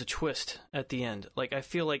that was a twist at the end. Like, I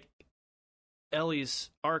feel like Ellie's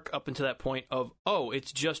arc up until that point of, oh,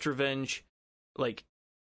 it's just revenge, like,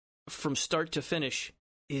 from start to finish,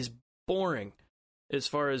 is boring as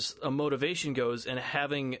far as a motivation goes, and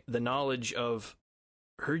having the knowledge of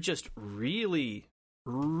her just really,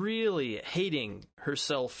 really hating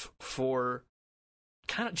herself for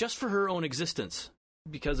kind of just for her own existence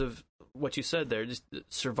because of what you said there, just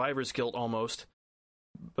survivor's guilt almost,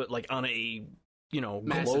 but like on a,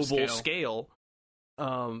 massive global scale.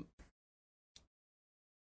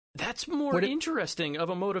 That's more interesting of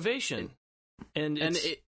a motivation. And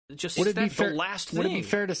it just would it be the last thing. Would it be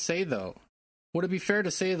fair to say, though, Would it be fair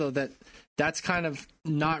to say, though, that that's kind of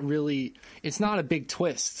not really, it's not a big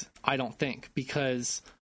twist, I don't think, because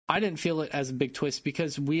I didn't feel it as a big twist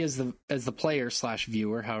because we as the player /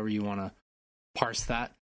 viewer, however you want to parse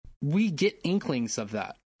that, we get inklings of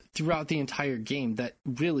that throughout the entire game, that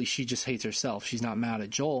really she just hates herself. She's not mad at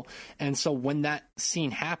Joel. And so when that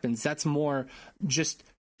scene happens, that's more just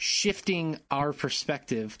shifting our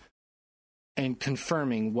perspective and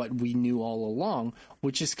confirming what we knew all along,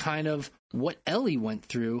 which is kind of what Ellie went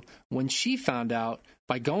through when she found out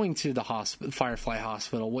by going to the Firefly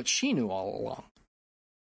Hospital what she knew all along.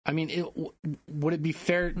 I mean, would it be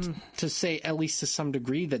fair to say, at least to some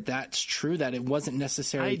degree, that that's true, that it wasn't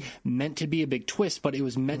necessarily meant to be a big twist, but it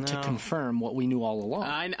was meant to confirm what we knew all along?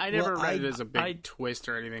 I never read it as a big twist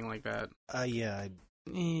or anything like that. Yeah.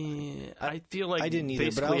 I feel like I didn't either,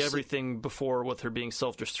 basically everything before with her being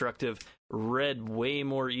self-destructive read way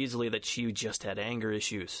more easily that she just had anger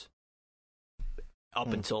issues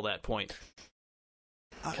up until that point.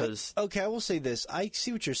 Because okay, I will say this. I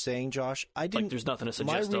see what you're saying, Josh. I didn't. Like, there's nothing to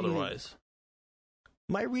suggest otherwise.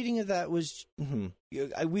 My reading of that was,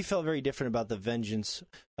 we felt very different about the vengeance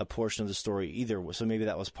portion of the story either, so maybe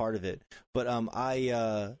that was part of it. But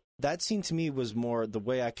that scene to me was more, the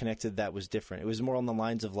way I connected that was different. It was more on the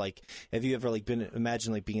lines of, like, have you ever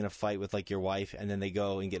imagine being in a fight with like your wife and then they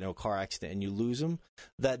go and get in a car accident and you lose them?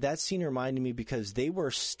 That scene reminded me because they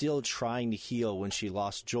were still trying to heal when she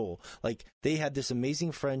lost Joel. Like, they had this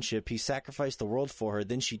amazing friendship. He sacrificed the world for her.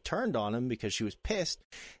 Then she turned on him because she was pissed.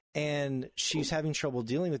 And she's having trouble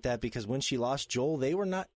dealing with that because when she lost Joel, they were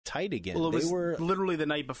not tight again. Well, it was literally the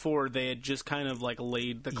night before they had just kind of like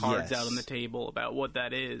laid the cards out on the table about what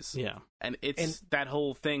that is. Yeah. And it's that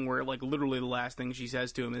whole thing where, like, literally the last thing she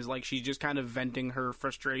says to him is, like, she's just kind of venting her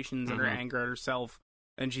frustrations and her anger at herself.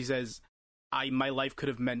 And she says, my life could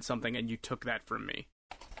have meant something and you took that from me.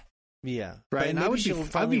 Yeah. Right. And I would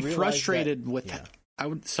be frustrated with that.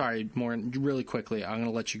 Sorry, Maureen, really quickly, I'm going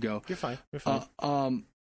to let you go. You're fine.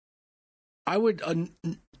 I would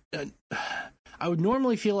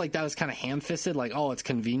normally feel like that was kind of ham-fisted, like, oh, it's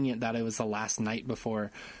convenient that it was the last night before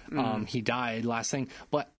he died, last thing.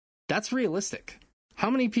 But that's realistic. How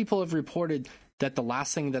many people have reported that the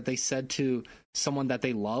last thing that they said to someone that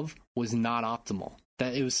they love was not optimal?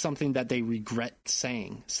 That it was something that they regret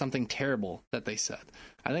saying, something terrible that they said.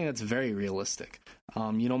 I think that's very realistic.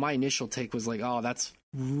 My initial take was like, oh, that's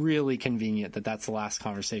really convenient that that's the last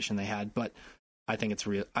conversation they had. But I think it's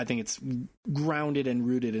real. I think it's grounded and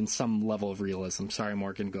rooted in some level of realism. Sorry,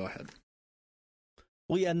 Morgan, go ahead.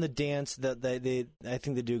 Well, yeah, and the dance that I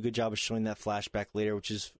think they do a good job of showing that flashback later,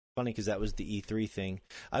 which is funny because that was the E3 thing.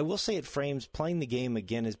 I will say, playing the game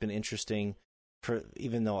again has been interesting.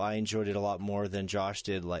 Even though I enjoyed it a lot more than Josh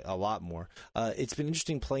did, like a lot more, it's been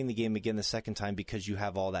interesting playing the game again the second time because you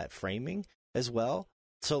have all that framing as well.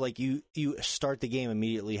 So, like, you start the game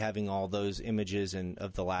immediately having all those images and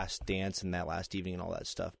of the last dance and that last evening and all that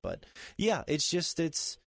stuff. But yeah, it's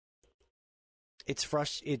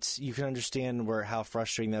you can understand how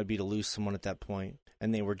frustrating that would be to lose someone at that point,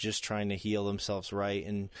 and they were just trying to heal themselves, right?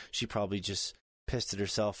 And she probably just pissed at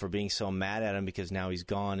herself for being so mad at him because now he's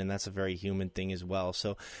gone, and that's a very human thing as well.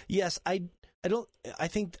 So yes, I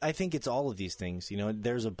think it's all of these things.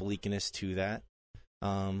 There's a bleakness to that.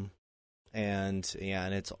 And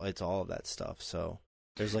it's all of that stuff. So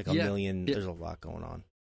there's like there's a lot going on.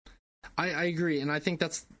 I agree. And I think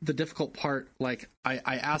that's the difficult part. Like, I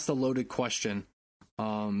asked a loaded question,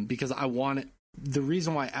 because the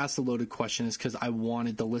reason why I asked the loaded question is because I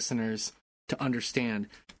wanted the listeners to understand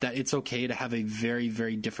that it's okay to have a very,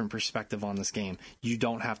 very different perspective on this game. You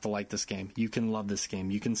don't have to like this game. You can love this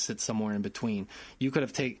game. You can sit somewhere in between. You could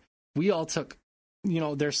have we all took,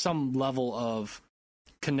 there's some level of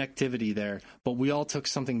connectivity there, but we all took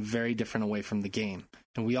something very different away from the game,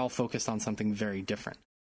 and we all focused on something very different.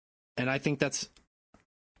 And I think that's,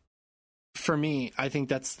 for me, I think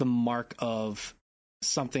that's the mark of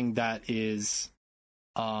something that is,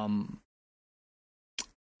 dare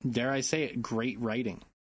I say it, great writing,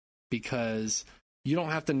 because you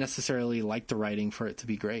don't have to necessarily like the writing for it to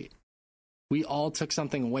be great. We all took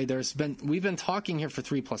something away. We've been talking here for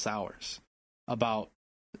 3+ hours about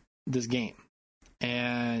this game,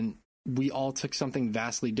 and we all took something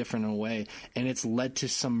vastly different away, and it's led to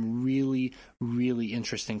some really, really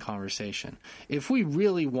interesting conversation. If we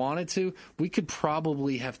really wanted to, we could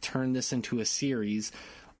probably have turned this into a series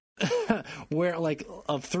where, like,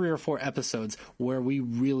 of 3 or 4 episodes where we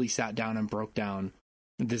really sat down and broke down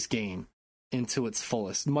this game into its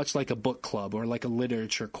fullest, much like a book club or like a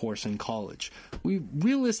literature course in college. We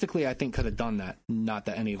realistically, I think, could have done that. Not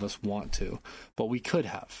that any of us want to, but we could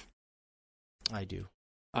have. I do.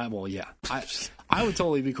 Well, yeah. I would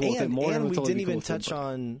totally be cool with it. Morgan And would we totally didn't be cool even with touch it, but-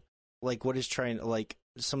 on like what is trying, like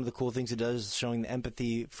some of the cool things it does, showing the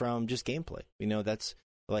empathy from just gameplay. You know, that's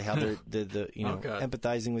like how they're the you know, God.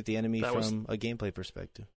 empathizing with the enemy That from was- a gameplay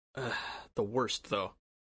perspective. The worst, though,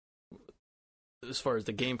 as far as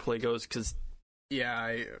the gameplay goes, because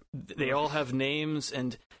Yeah, they all have names,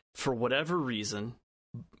 and for whatever reason,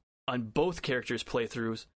 on both characters'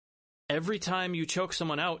 playthroughs, every time you choke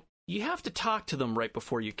someone out, you have to talk to them right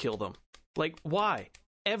before you kill them. Like, why?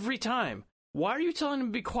 Every time. Why are you telling them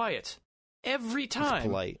to be quiet? Every time. It's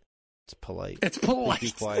polite. It's polite. It's polite.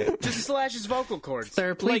 Be quiet. just slash his vocal cords.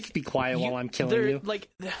 Sir, please Like, be quiet while I'm killing they're, you. Like,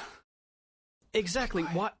 exactly.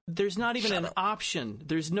 What? There's not even an option.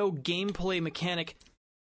 There's no gameplay mechanic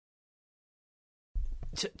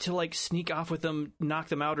to like sneak off with them, knock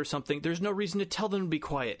them out or something. There's no reason to tell them to be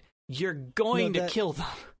quiet. You're going to kill them.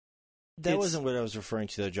 That It's- wasn't what I was referring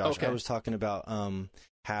to, though, Josh. Okay. I was talking about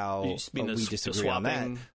how You just mean we the disagree on that.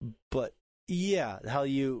 swapping. But yeah, how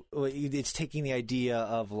it's taking the idea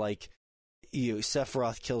of like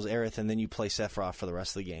Sephiroth kills Aerith, and then you play Sephiroth for the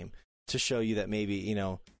rest of the game to show you that maybe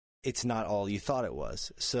it's not all you thought it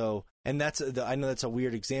was. So, and I know that's a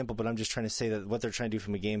weird example, but I'm just trying to say that what they're trying to do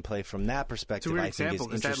from a gameplay from that It's a perspective, weird I think example is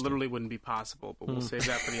because that interesting. literally wouldn't be possible, but we'll save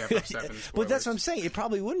that for the FF7. But that's what I'm saying. It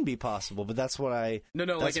probably wouldn't be possible, but that's what I. No,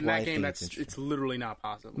 like that's in why I that game, think that's interesting. it's literally not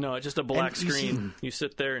possible. No, just a black And you see- screen. You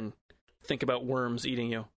sit there and think about worms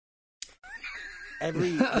eating you.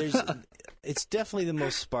 It's definitely the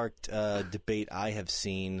most sparked debate I have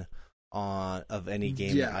seen of any game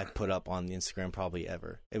that Yeah. I've put up on the Instagram probably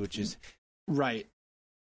ever. Which is Right.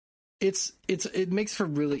 It makes for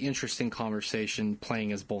really interesting conversation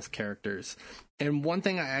playing as both characters. And one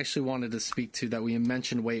thing I actually wanted to speak to that we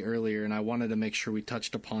mentioned way earlier, and I wanted to make sure we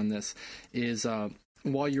touched upon this, is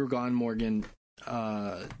while you were gone, Morgan,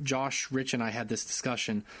 Josh, Rich, and I had this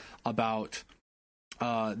discussion about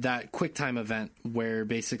that QuickTime event where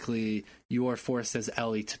basically you are forced as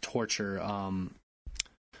Ellie to torture.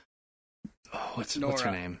 What's her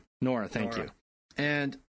Nora. name? Nora. Thank Nora. you.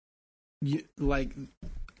 And you like.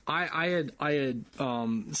 I had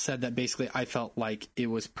said that basically I felt like it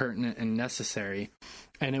was pertinent and necessary,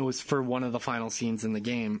 and it was for one of the final scenes in the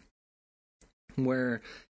game where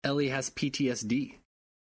Ellie has PTSD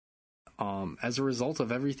as a result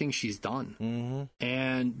of everything she's done. mm-hmm.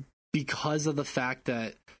 And because of the fact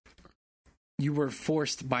that you were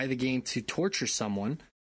forced by the game to torture someone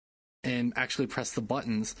and actually press the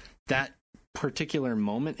buttons, that particular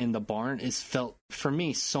moment in the barn is felt for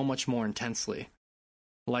me so much more intensely.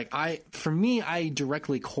 Like I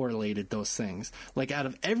directly correlated those things. Like out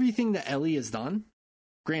of everything that Ellie has done,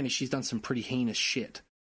 granted she's done some pretty heinous shit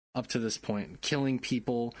up to this point, killing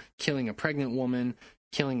people, killing a pregnant woman,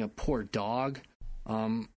 killing a poor dog,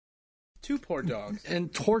 Two poor dogs.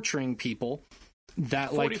 and torturing people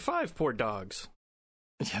that like 45 poor dogs.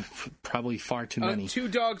 yeah, probably far too many. Two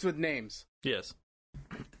dogs with names. Yes.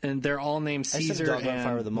 And they're all named I said Caesar dog on and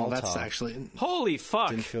fire with a well, that's Molotov. actually Holy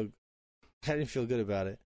fuck. I didn't feel good about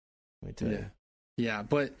it. Let me tell you. Yeah,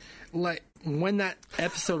 but like when that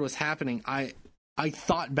episode was happening, I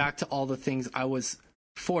thought back to all the things I was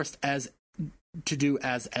forced to do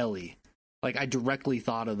as Ellie. Like I directly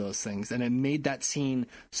thought of those things, and it made that scene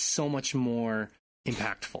so much more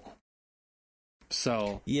impactful.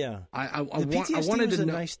 So Yeah. I The PTSD wanted was to a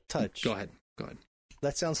know. nice touch. Go ahead.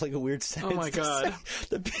 That sounds like a weird sentence. Oh my to God. say.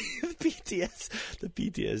 The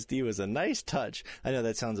PTSD was a nice touch. I know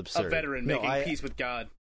that sounds absurd. A veteran No, making peace with God.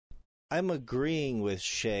 I'm agreeing with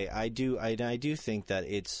Shay. I do think that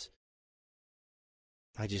it's.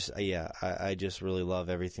 I just really love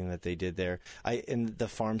everything that they did there. In the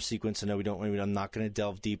farm sequence, I'm not going to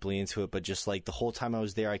delve deeply into it, but just like the whole time I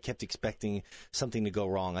was there, I kept expecting something to go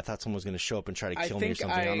wrong. I thought someone was going to show up and try to kill me or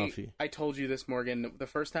something. I don't know if you. I told you this, Morgan. The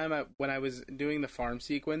first time when I was doing the farm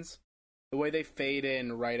sequence, the way they fade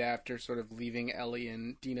in right after sort of leaving Ellie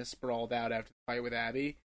and Dina sprawled out after the fight with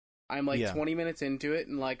Abby, I'm like 20 minutes into it,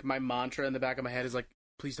 and like my mantra in the back of my head is like,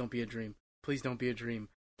 please don't be a dream. Please don't be a dream.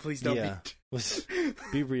 Please don't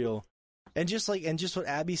be real. And just what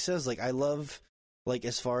Abby says, like I love, like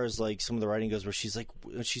as far as like some of the writing goes, where she's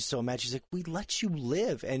so mad, she's like, we let you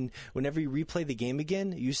live. And whenever you replay the game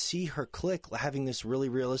again, you see her click having this really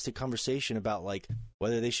realistic conversation about like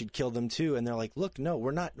whether they should kill them too. And they're like, look, no, we're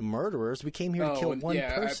not murderers. We came here to kill one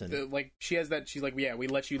person. Like she has that. She's like, yeah, we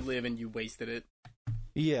let you live and you wasted it.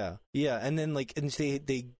 Yeah, and then like, and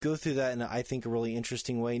they go through that in I think a really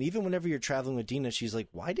interesting way. And even whenever you're traveling with Dina, she's like,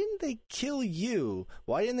 "Why didn't they kill you?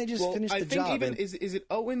 Why didn't they just finish the job?" Even, is it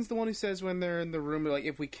Owen's the one who says when they're in the room, like,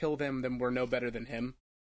 if we kill them, then we're no better than him?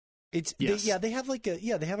 It's Yes. they have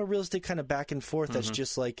they have a realistic kind of back and forth that's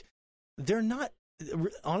just like they're not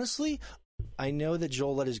honestly. I know that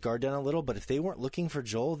Joel let his guard down a little, but if they weren't looking for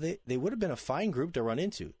Joel, they would have been a fine group to run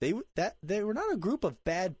into. They were not a group of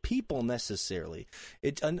bad people necessarily.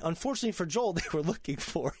 Unfortunately for Joel, they were looking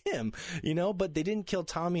for him, but they didn't kill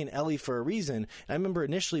Tommy and Ellie for a reason. And I remember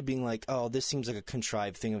initially being like, "Oh, this seems like a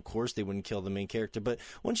contrived thing. Of course, they wouldn't kill the main character." But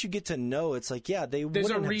once you get to know, it's like, yeah, they. There's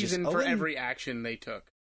a wouldn't have reason just, for Owen, every action they took.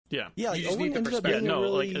 Yeah. Yeah, You just Owen need the ended up perspective. being a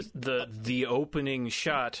really, like the opening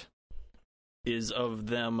shot is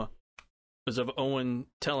of Owen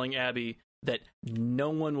telling Abby that no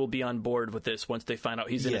one will be on board with this once they find out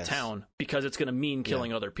he's in a town because it's going to mean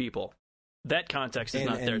killing other people. That context is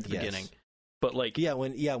not there at the beginning. But like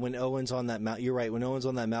when Owen's on that mountain, you're right. When Owen's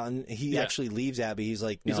on that mountain, he actually leaves Abby. He's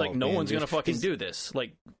like, no one's going to fucking do this.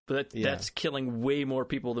 Like that's killing way more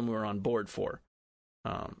people than we were on board for.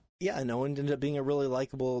 Yeah, and Owen ended up being a really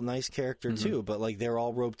likable, nice character too. But like they're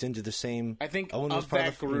all roped into the same. I think Owen was of part that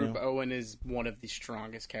of the, group, Owen is one of the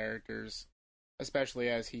strongest characters, especially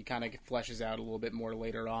as he kind of fleshes out a little bit more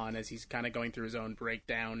later on, as he's kind of going through his own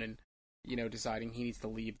breakdown and deciding he needs to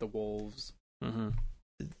leave the wolves. Mm-hmm.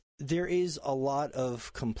 There is a lot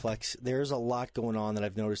there's a lot going on that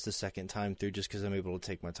I've noticed the second time through just because I'm able to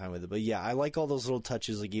take my time with it. But yeah, I like all those little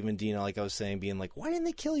touches, like even Dina, like I was saying, being like, why didn't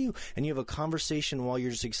they kill you? And you have a conversation while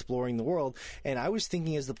you're just exploring the world. And I was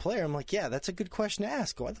thinking as the player, I'm like, yeah, that's a good question to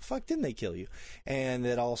ask. Why the fuck didn't they kill you? And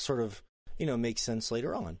that all sort of, makes sense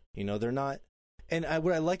later on. They're not. And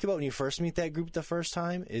what I like about when you first meet that group the first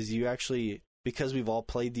time is you actually, because we've all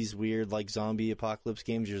played these weird like zombie apocalypse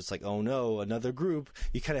games, you're just like, oh no, another group.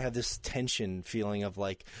 You kind of have this tension feeling of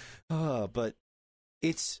like, but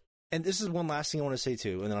it's, and this is one last thing I want to say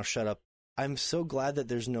too, and then I'll shut up. I'm so glad that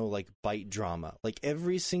there's no like bite drama. Like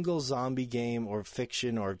every single zombie game or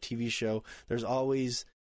fiction or TV show, there's always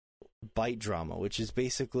bite drama, which is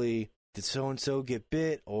basically, did so-and-so get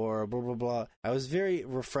bit or blah, blah, blah. It was very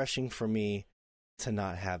refreshing for me to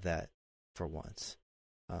not have that for once.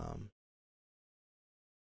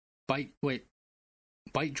 Bite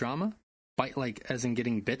drama? Bite like as in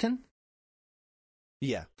getting bitten?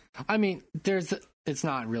 Yeah. I mean, it's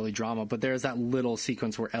not really drama, but there's that little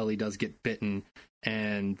sequence where Ellie does get bitten,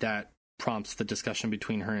 and that prompts the discussion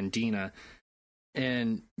between her and Dina.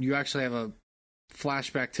 And you actually have a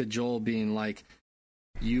flashback to Joel being like,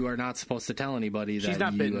 you are not supposed to tell anybody that She's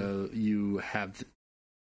not bitten. You have...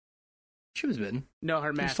 She was bitten. No,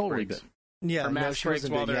 her mask totally breaks. bitten. Yeah, Her no, mask she breaks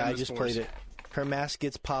wasn't while bitten. they're Yeah, in I the just stores. played it. Her mask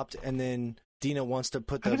gets popped, and then Dina wants to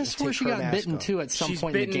put I could have swore she got bitten too at some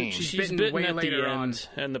point in the game. She's bitten way at the later end,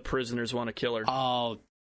 and the prisoners want to kill her. Oh,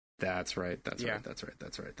 that's right. That's Yeah. right.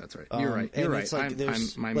 You're right. You're right. It's like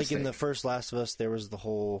there's my like mistake. in the first Last of Us, there was the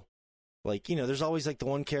whole like there's always like the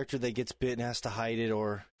one character that gets bit and has to hide it,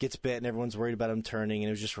 or gets bit and everyone's worried about him turning, and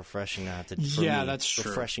it was just refreshing not to. Yeah, that's true.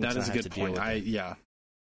 Refreshing That to is a not have good to deal point. with it. Yeah.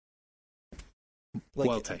 Like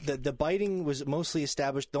Well taken. the biting was mostly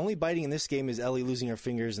established. The only biting in this game is Ellie losing her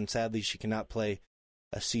fingers, and sadly she cannot play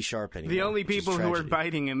a C sharp anymore. The only which is people who are tragedy.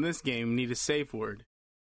 biting in this game need a safe word.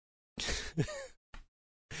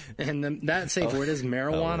 And that safe word is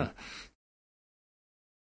marijuana.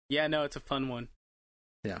 Yeah, no, it's a fun one.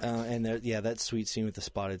 Yeah. And that sweet scene with the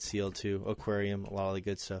spotted seal too, aquarium, a lot of the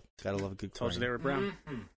good stuff. Gotta love a good Told aquarium. you they were brown.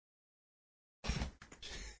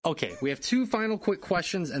 Okay, we have two final quick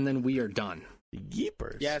questions, and then we are done.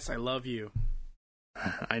 Yeepers. Yes, I love you.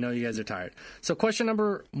 I know you guys are tired. So question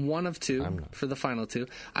number 1 of 2 for the final 2.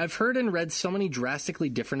 I've heard and read so many drastically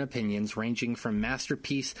different opinions, ranging from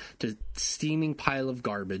masterpiece to steaming pile of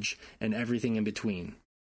garbage and everything in between.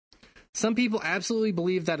 Some people absolutely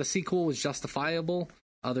believe that a sequel was justifiable,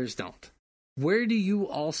 others don't. Where do you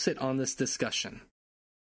all sit on this discussion?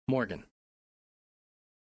 Morgan.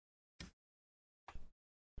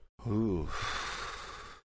 Ooh.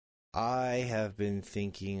 I have been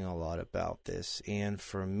thinking a lot about this, and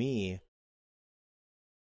for me,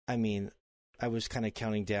 I mean, I was kind of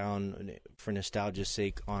counting down for nostalgia's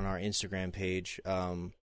sake on our Instagram page,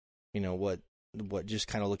 what just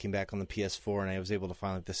kind of looking back on the PS4, and I was able to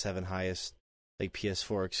find like the 7 highest like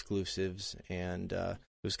PS4 exclusives, and it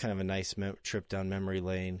was kind of a nice trip down memory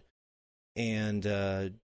lane, and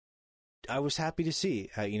I was happy to see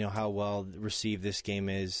how well received this game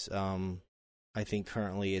is. I think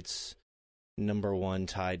currently it's number 1,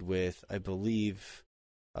 tied with, I believe,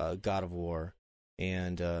 God of War,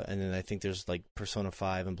 and then I think there's like Persona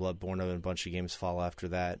 5 and Bloodborne, and a bunch of games fall after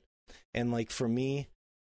that. And like for me,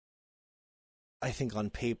 I think on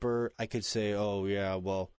paper I could say, oh yeah,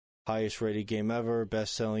 well, highest rated game ever,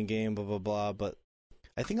 best selling game, blah blah blah. But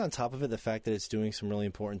I think on top of it, the fact that it's doing some really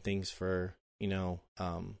important things for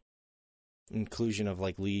inclusion of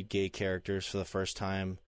like lead gay characters for the first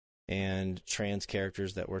time, and trans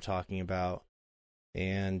characters that we're talking about,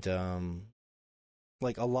 and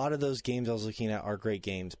like a lot of those games I was looking at are great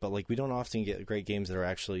games, but like we don't often get great games that are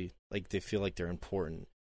actually like they feel like they're important.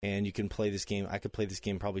 And you can play this game. I could play this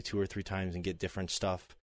game probably 2 or 3 times and get different stuff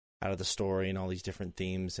out of the story and all these different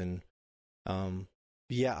themes. And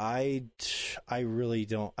yeah, I really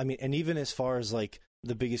don't. I mean, and even as far as like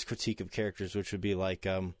the biggest critique of characters, which would be like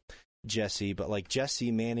Jesse, but like Jesse,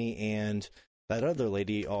 Manny, and that other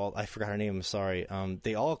lady, I forgot her name. I'm sorry.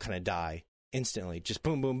 They all kind of die instantly, just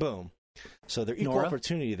boom, boom, boom. So they're equal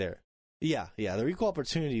opportunity there. Yeah, they're equal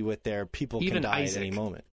opportunity with their people even can die Isaac. At any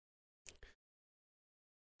moment.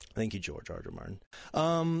 Thank you, George R. R.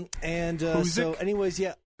 Martin. So, anyways,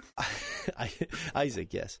 yeah,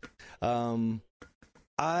 Isaac, yes.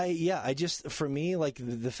 I just for me, like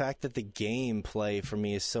the fact that the gameplay for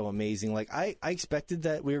me is so amazing. Like I expected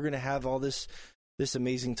that we were going to have all this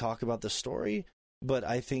amazing talk about the story. But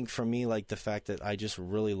I think for me, like the fact that I just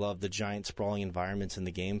really love the giant sprawling environments and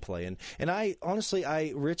the gameplay, and I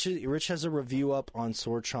honestly, Rich has a review up on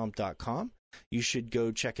swordchomp.com. You should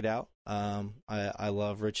go check it out. I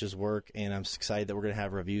love Rich's work, and I'm excited that we're gonna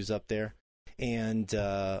have reviews up there. And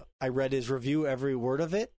I read his review, every word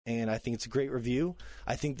of it, and I think it's a great review.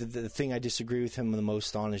 I think that the thing I disagree with him the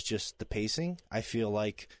most on is just the pacing. I feel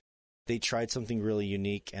like they tried something really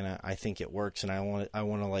unique, and I think it works. And I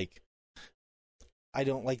want to like. I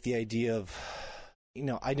don't like the idea of,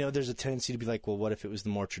 I know there's a tendency to be like, well, what if it was the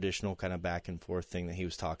more traditional kind of back and forth thing that he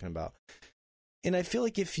was talking about? And I feel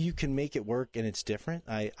like if you can make it work and it's different,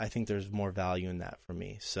 I think there's more value in that for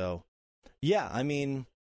me. So, yeah, I mean,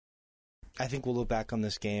 I think we'll look back on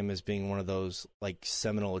this game as being one of those like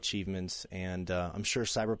seminal achievements. And I'm sure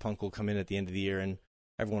Cyberpunk will come in at the end of the year and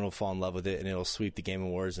everyone will fall in love with it and it'll sweep the Game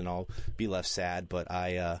Awards and I'll be left sad. But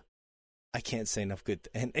I can't say enough good.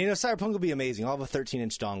 And Cyberpunk will be amazing. I'll have a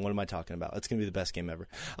 13-inch dong. What am I talking about? It's going to be the best game ever.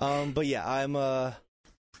 But yeah,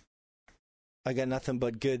 I got nothing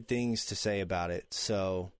but good things to say about it.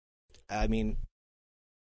 So, I mean,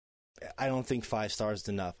 I don't think 5 stars is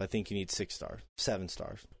enough. I think you need 6 stars, 7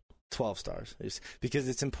 stars, 12 stars. Because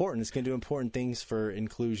it's important. It's going to do important things for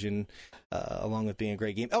inclusion, along with being a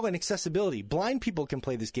great game. Oh, and accessibility. Blind people can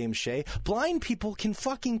play this game, Shay. Blind people can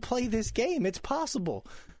fucking play this game. It's possible.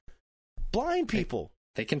 Blind people.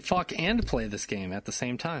 They can fuck and play this game at the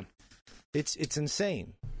same time. It's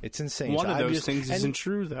insane. It's insane. One of those things isn't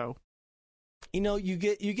true, though. You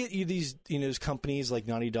get these these companies like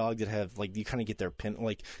Naughty Dog that have like you kind of get their pin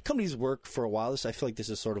like companies work for a while. I feel like this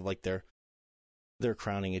is sort of like their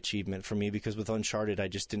crowning achievement for me because with Uncharted I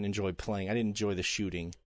just didn't enjoy playing. I didn't enjoy the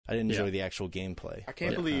shooting. I didn't enjoy the actual gameplay. I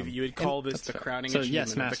can't believe you would call this the crowning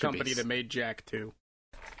achievement of the company that made Jak 2.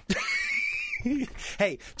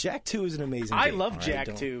 Hey, Jak 2 is an amazing game. I love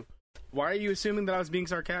Jak 2. Why are you assuming that I was being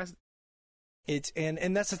sarcastic? It's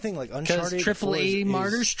and that's the thing, like Uncharted. Because AAA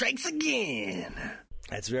Martyr strikes again.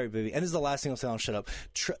 That's very baby. And this is the last thing I'll say. I'll shut up.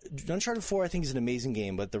 Uncharted 4, I think, is an amazing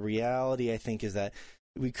game, but the reality, I think, is that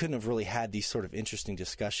we couldn't have really had these sort of interesting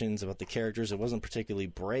discussions about the characters. It wasn't particularly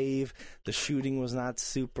brave. The shooting was not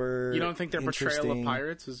super. You don't think their portrayal of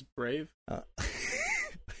pirates was brave?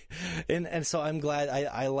 And so I'm glad.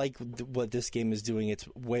 I like what this game is doing. It's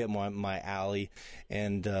way up my alley,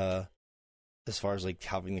 and as far as like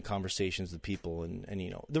having the conversations with people, and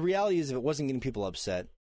the reality is, if it wasn't getting people upset,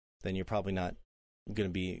 then you're probably not going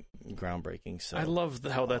to be groundbreaking. So I love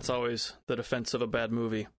how that's always the defense of a bad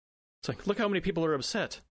movie. It's like, look how many people are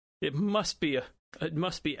upset. It must be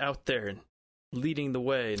out there and leading the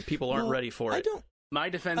way, and people aren't ready for it. My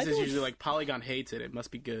defense is usually like Polygon hates it. It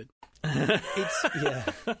must be good. I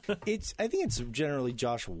think it's generally,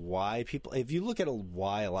 Josh, why people. If you look at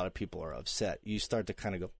why a lot of people are upset, you start to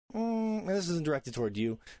kind of go, this isn't directed toward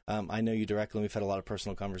you. I know you directly. We've had a lot of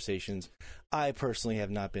personal conversations. I personally have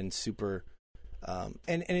not been super. And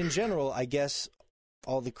in general, I guess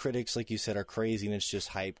all the critics, like you said, are crazy, and it's just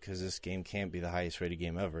hype because this game can't be the highest rated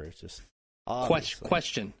game ever. It's just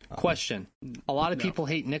question. A lot of people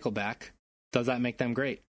hate Nickelback. Does that make them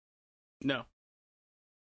great? No.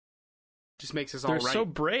 Just makes us all They're right. so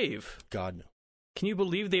brave. God, no. Can you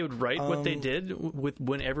believe they would write what they did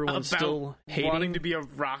when everyone's still hating? Wanting to be a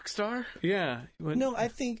rock star? Yeah. No, I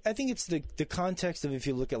think it's the context of, if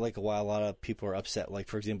you look at like why a lot of people are upset, like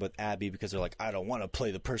for example with Abby, because they're like, I don't want to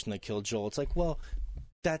play the person that killed Joel. It's like, well,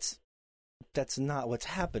 that's not what's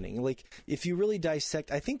happening. Like, if you really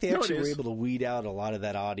dissect, I think they actually were able to weed out a lot of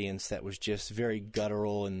that audience that was just very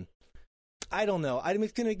guttural, and I don't know.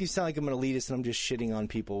 It's going to make you sound like I'm an elitist and I'm just shitting on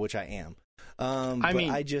people, which I am. I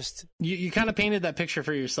mean, I just You kind of painted that picture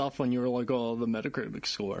for yourself when you were like, oh, the Metacritic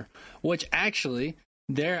score, which actually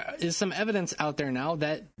there is some evidence out there now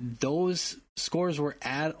that those scores were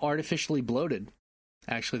artificially bloated.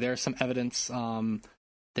 Actually, there's some evidence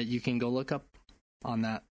that you can go look up on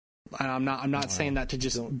that. And I'm not saying that to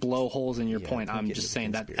just blow holes in your point. I'm just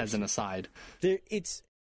saying that as an aside.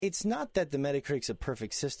 It's not that the Metacritic's a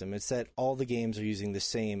perfect system. It's that all the games are using the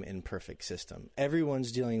same imperfect system.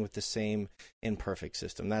 Everyone's dealing with the same imperfect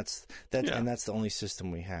system. That's the only system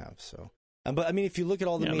we have. So, but I mean, if you look at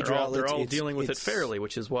all the major outlets, they're all dealing with it fairly,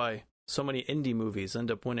 which is why so many indie movies end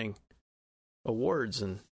up winning awards,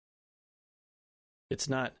 and it's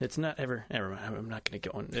not ever. I'm not going to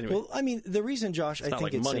go on anyway. Well, I mean, the reason, Josh, I think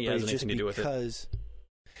like it's money separate has is just anything to do with it. because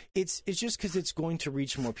it's just because it's going to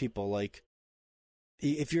reach more people. Like,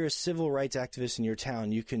 if you're a civil rights activist in your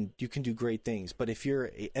town, you can do great things. But if you're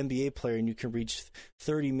an NBA player and you can reach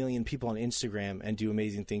 30 million people on Instagram and do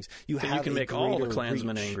amazing things, you can make all the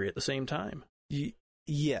Klansmen reach. angry at the same time.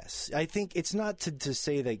 Yes, I think it's not to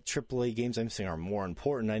say that AAA games I'm saying are more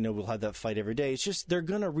important. I know we'll have that fight every day. It's just they're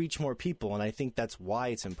going to reach more people, and I think that's why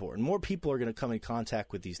it's important. More people are going to come in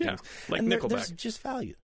contact with these things. Like and Nickelback. There's just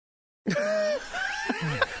value.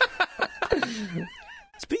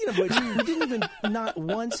 Speaking of which, we didn't even, not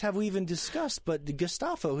once have we even discussed, but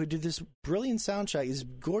Gustavo, who did this brilliant soundtrack, this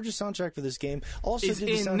gorgeous soundtrack for this game, also Is did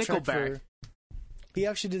the in soundtrack Nickelback. He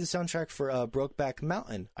actually did the soundtrack for Brokeback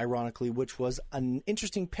Mountain, ironically, which was an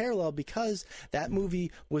interesting parallel because that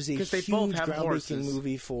movie was a huge they both have groundbreaking horses.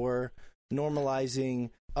 movie for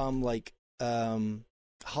normalizing,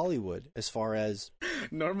 Hollywood as far as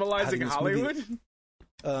Normalizing having this Hollywood?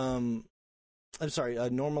 I'm sorry,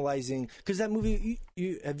 normalizing, because that movie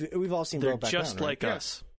we've all seen. They're Brokeback just Mountain, like right?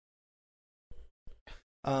 us.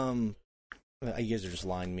 You guys are just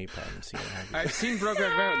lying to me, probably. I've seen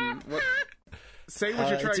Brokeback Mountain. What? Say what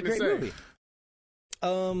you're trying it's a to great say.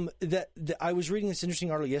 movie. I was reading this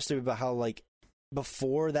interesting article yesterday about how, like,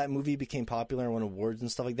 before that movie became popular and won awards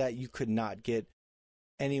and stuff like that, you could not get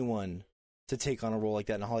anyone to take on a role like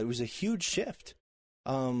that in Hollywood. It was a huge shift.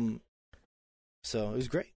 So it was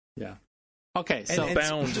great. Yeah. Okay, so And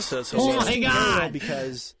Bound just says it was Oh an my interesting parallel God!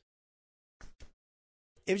 because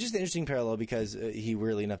it was just an interesting parallel because he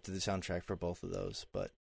weirdly enough did the soundtrack for both of those.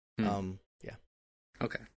 But yeah,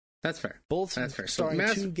 okay, that's fair. both That's fair. So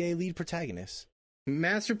starring two gay lead protagonists.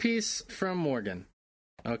 Masterpiece from Morgan.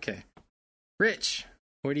 Okay, Rich,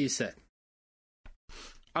 where do you sit?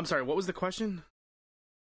 I'm sorry, what was the question?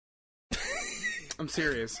 I'm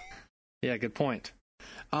serious. Yeah, good point.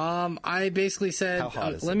 I basically said, How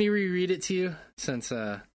hot is let it? me reread it to you since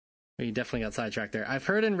you definitely got sidetracked there. I've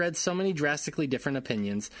heard and read so many drastically different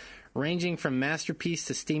opinions, ranging from masterpiece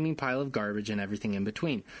to steaming pile of garbage and everything in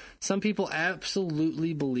between. Some people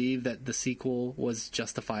absolutely believe that the sequel was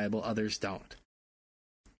justifiable, others don't.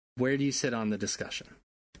 Where do you sit on the discussion?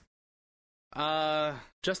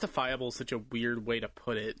 Justifiable is such a weird way to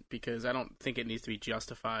put it because I don't think it needs to be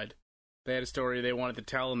justified. They had a story they wanted to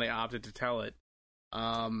tell and they opted to tell it.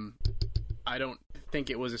 I don't think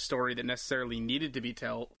it was a story that necessarily needed to be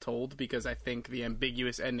told because I think the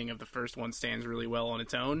ambiguous ending of the first one stands really well on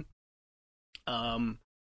its own. I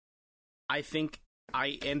think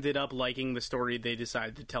I ended up liking the story they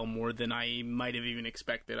decided to tell more than I might have even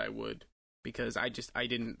expected I would because I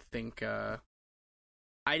didn't think there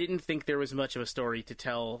was much of a story to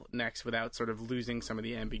tell next without sort of losing some of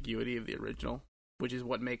the ambiguity of the original, which is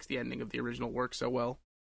what makes the ending of the original work so well.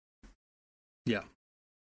 Yeah.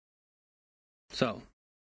 So,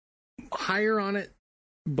 higher on it,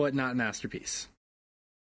 but not masterpiece.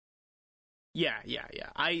 Yeah.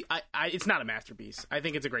 I it's not a masterpiece. I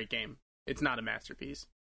think it's a great game. It's not a masterpiece.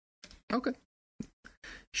 Okay.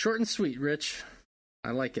 Short and sweet, Rich.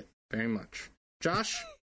 I like it very much. Josh?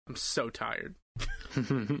 I'm so tired.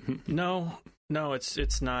 No,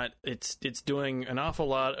 it's not. It's doing an awful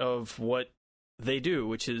lot of what they do,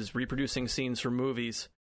 which is reproducing scenes from movies,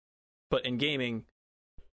 but in gaming.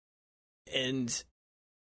 And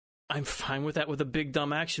I'm fine with that with a big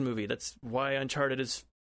dumb action movie. That's why Uncharted is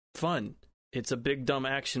fun. It's a big dumb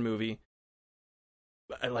action movie.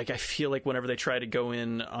 I feel like whenever they try to go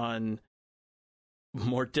in on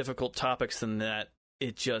more difficult topics than that,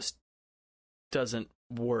 it just doesn't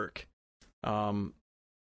work.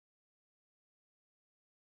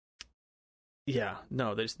 Yeah,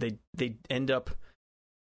 no, they end up.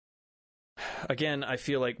 Again, I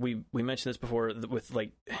feel like we mentioned this before with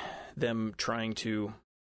like them trying to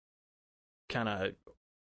kind of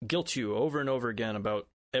guilt you over and over again about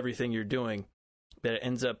everything you're doing, that it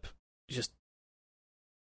ends up just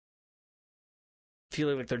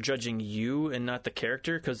feeling like they're judging you and not the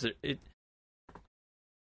character, because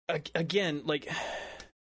again, like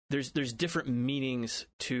there's different meanings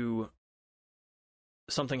to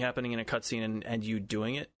something happening in a cutscene and you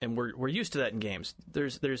doing it, and we're used to that in games.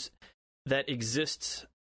 There's that exists,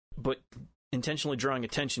 but intentionally drawing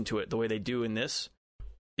attention to it the way they do in this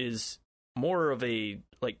is more of a,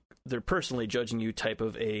 like, they're personally judging you type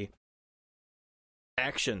of a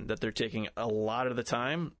action that they're taking a lot of the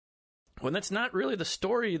time, when that's not really the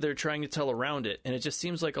story they're trying to tell around it. And it just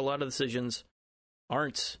seems like a lot of decisions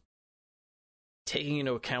aren't taking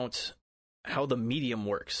into account how the medium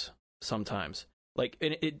works sometimes. Like,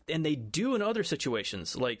 and they do in other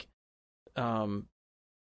situations, like the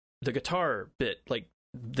guitar bit, like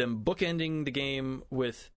them bookending the game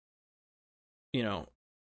with, you know,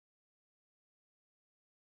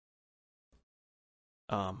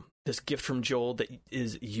 this gift from Joel that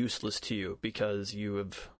is useless to you because you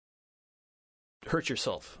have hurt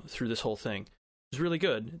yourself through this whole thing. It's really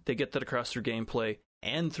good. They get that across through gameplay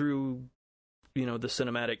and through, you know, the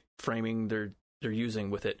cinematic framing they're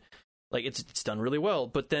using with it. Like, it's done really well,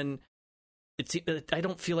 but then I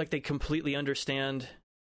don't feel like they completely understand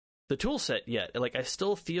the tool set yet. Like, I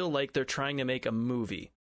still feel like they're trying to make a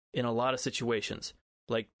movie in a lot of situations.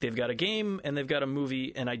 Like, they've got a game and they've got a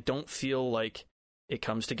movie, and I don't feel like it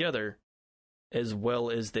comes together as well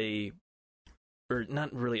as they, or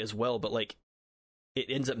not really as well, but like it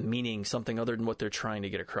ends up meaning something other than what they're trying to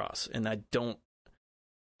get across. And I don't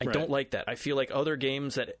like that. I feel like other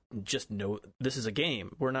games that just know this is a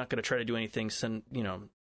game, we're not going to try to do anything, you know,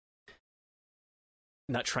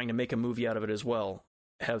 not trying to make a movie out of it as well,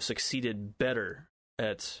 have succeeded better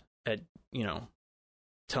at, you know,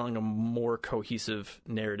 telling a more cohesive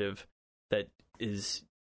narrative that is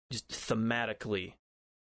just thematically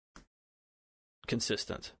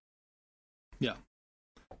consistent. Yeah.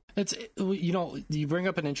 It's, you know, you bring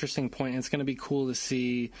up an interesting point. It's going to be cool to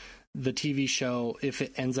see the TV show, if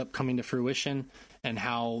it ends up coming to fruition, and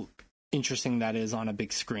how interesting that is on a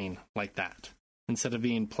big screen like that. Instead of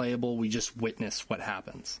being playable, we just witness what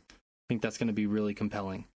happens. I think that's going to be really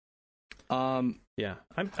compelling. Yeah,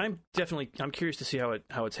 I'm curious to see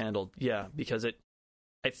how it's handled. Yeah, because it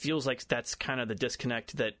feels like that's kind of the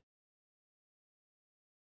disconnect that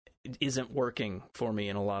it isn't working for me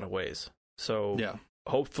in a lot of ways. So yeah,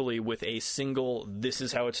 hopefully with a single, this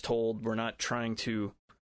is how it's told, we're not trying to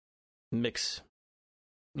mix,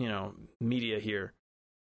 you know, media here.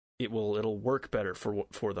 It'll work better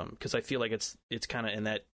for them, because I feel like it's kind of in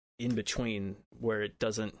that in between where it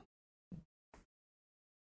doesn't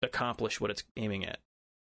accomplish what it's aiming at.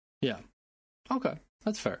 Yeah. Okay,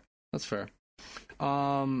 that's fair.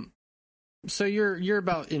 So you're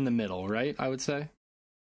about in the middle, right? I would say.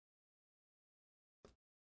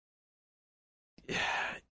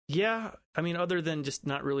 Yeah, I mean, other than just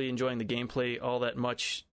not really enjoying the gameplay all that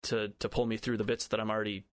much to pull me through the bits that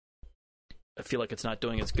I feel like it's not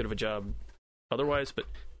doing as good of a job otherwise, but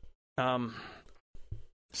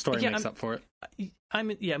story makes up for it.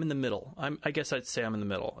 I'm in the middle. I guess I'd say I'm in the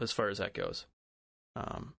middle as far as that goes.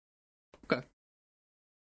 Okay.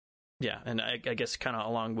 Yeah, and I guess kind of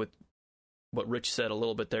along with what Rich said a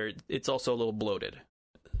little bit there, it's also a little bloated,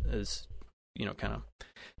 as you know, kind of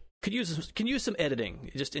can use some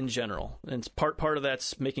editing just in general. And part of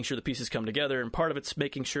that's making sure the pieces come together, and part of it's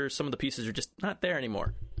making sure some of the pieces are just not there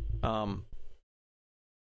anymore. And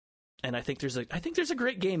I think there's a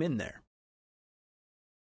great game in there.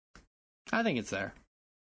 I think it's there.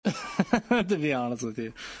 To be honest with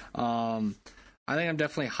you, I think I'm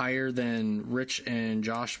definitely higher than Rich and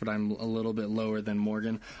Josh, but I'm a little bit lower than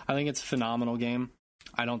Morgan. I think it's a phenomenal game.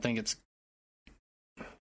 I don't think it's,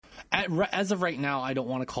 as of right now, I don't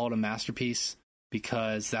want to call it a masterpiece,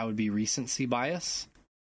 because that would be recency bias.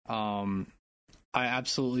 I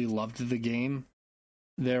absolutely loved the game.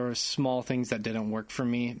 There were small things that didn't work for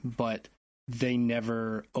me, but they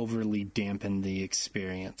never overly dampened the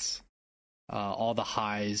experience. All the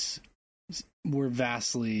highs were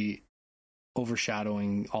vastly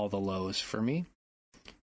overshadowing all the lows for me.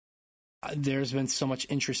 There's been so much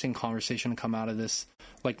interesting conversation come out of this.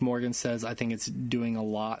 Like Morgan says, I think it's doing a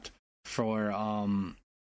lot for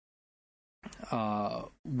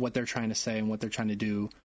what they're trying to say and what they're trying to do.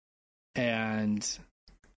 And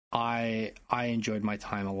I enjoyed my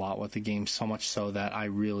time a lot with the game, so much so that I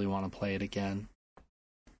really want to play it again.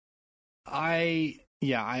 I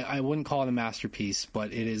wouldn't call it a masterpiece,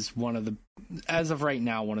 but it is as of right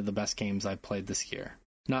now, one of the best games I've played this year.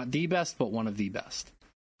 Not the best, but one of the best,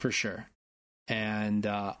 for sure. And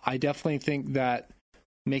I definitely think that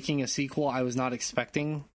making a sequel, I was not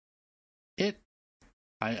expecting it.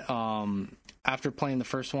 After playing the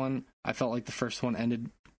first one, I felt like the first one ended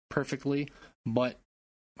perfectly, but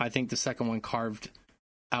I think the second one carved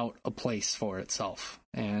out a place for itself,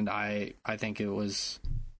 and I think it was,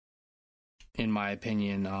 in my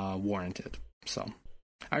opinion, warranted. So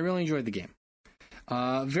I really enjoyed the game.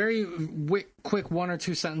 Very quick 1 or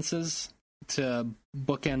 2 sentences to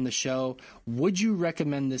bookend the show. Would you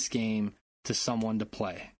recommend this game to someone to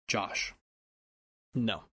play, Josh?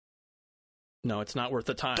 No, it's not worth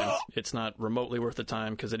the time. It's not remotely worth the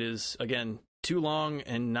time because it is, again, too long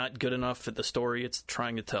and not good enough at the story it's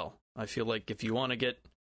trying to tell. I feel like if you want to get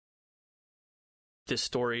this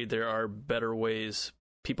story, there are better ways.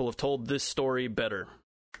 People have told this story better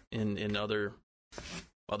in other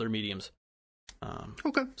mediums.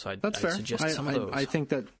 Okay, so that's fair. Suggest some of those. I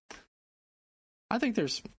think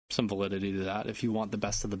there's some validity to that. If you want the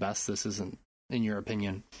best of the best, this isn't, in your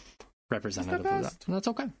opinion, representative of that. And that's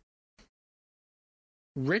okay.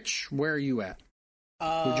 Rich, where are you at?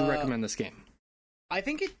 Would you recommend this game? I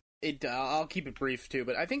think it I'll keep it brief too,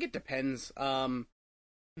 but I think it depends.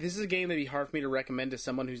 This is a game that'd be hard for me to recommend to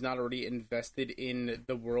someone who's not already invested in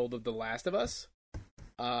the world of The Last of Us.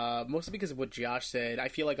 Mostly because of what Josh said. I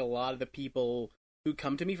feel like a lot of the people who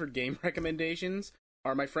come to me for game recommendations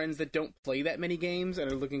are my friends that don't play that many games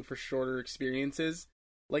and are looking for shorter experiences.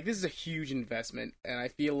 Like, this is a huge investment, and I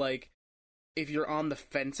feel like if you're on the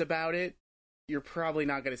fence about it, you're probably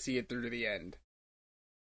not going to see it through to the end.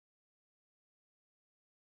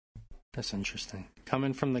 That's interesting.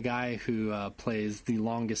 Coming from the guy who plays the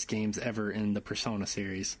longest games ever in the Persona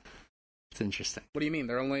series. It's interesting. What do you mean?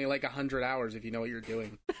 They're only like 100 hours if you know what you're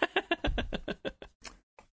doing.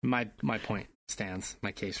 My point stands.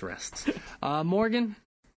 My case rests. Morgan,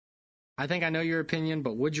 I think I know your opinion,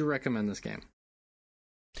 but would you recommend this game?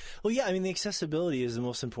 Well, yeah, I mean, the accessibility is the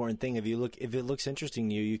most important thing. If it looks interesting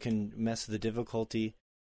to you, you can mess with the difficulty,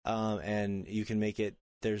 and you can make it.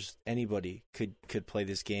 There's anybody could play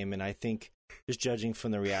this game, and I think just judging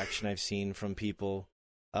from the reaction I've seen from people,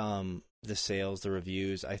 the sales, the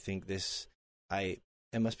reviews, I think it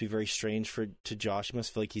must be very strange to Josh. He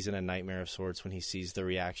must feel like he's in a nightmare of sorts when he sees the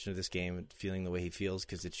reaction of this game and feeling the way he feels,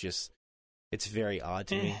 because it's very odd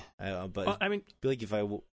to me. But I mean, like if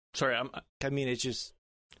it's just.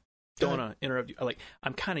 Don't want to interrupt you.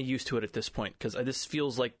 I'm kind of used to it at this point because this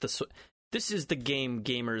feels like this is the game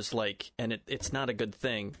gamers like, and it's not a good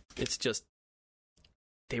thing. It's just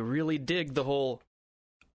they really dig the whole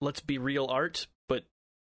let's be real art, but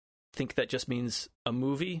think that just means a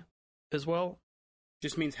movie as well.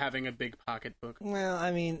 Just means having a big pocketbook. Well,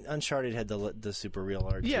 I mean, Uncharted had the super real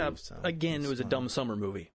art. Yeah, too, so again, it was a dumb summer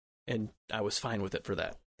movie, and I was fine with it for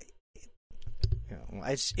that.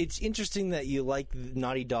 It's interesting that you like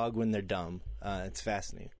Naughty Dog when they're dumb. It's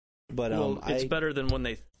fascinating, but it's better than when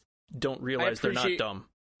they don't realize they're not dumb.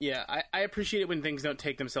 Yeah, I appreciate it when things don't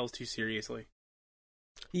take themselves too seriously.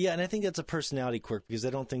 Yeah, and I think that's a personality quirk because I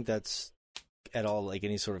don't think that's at all like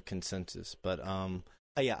any sort of consensus. But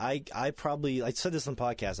yeah, I said this on the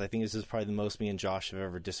podcast. I think this is probably the most me and Josh have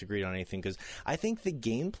ever disagreed on anything because I think the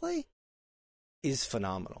gameplay is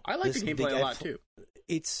phenomenal. I like the gameplay a lot too.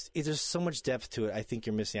 There's so much depth to it. I think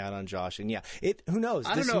you're missing out on Josh, and yeah, who knows?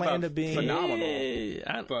 I don't know might end up being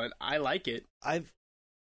phenomenal, but I like it.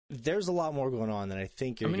 There's a lot more going on than I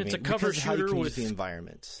think you're. I mean, it's a cover shooter with the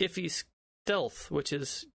environments. Iffy stealth, which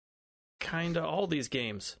is kind of all these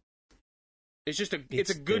games. It's just it's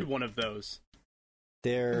a good one of those.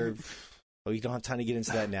 They're. Well, you don't have time to get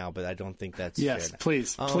into that now, but I don't think that's yes. Fair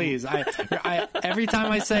please. I every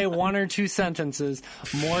time I say 1 or 2 sentences,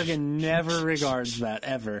 Morgan never regards that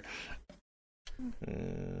ever.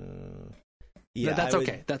 Yeah, that's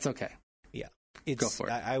okay. That's okay. Yeah, go for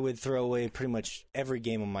it. I would throw away pretty much every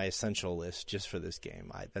game on my essential list just for this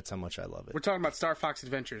game. That's how much I love it. We're talking about Star Fox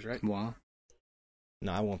Adventures, right? Wow.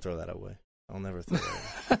 No, I won't throw that away. I'll never throw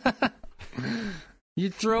that away. You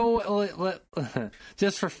throw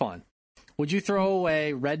just for fun. Would you throw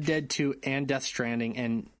away Red Dead 2 and Death Stranding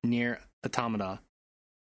and Nier Automata?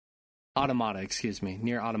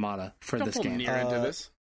 Nier Automata for Don't this pull game. Nier into this.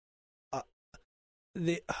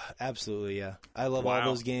 Absolutely, yeah. I love all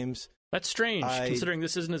those games. That's strange, considering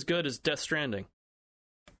this isn't as good as Death Stranding.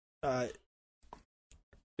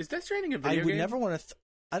 Is Death Stranding a video game? Never want to.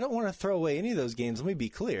 I don't want to throw away any of those games. Let me be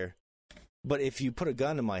clear. But if you put a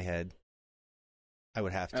gun in my head, I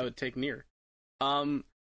would have to. I would take Nier.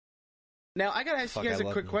 Now I gotta ask you guys a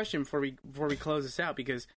quick question before we close this out,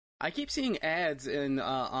 because I keep seeing ads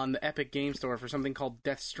on the Epic Game Store for something called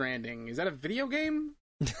Death Stranding. Is that a video game?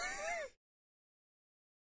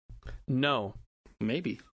 No.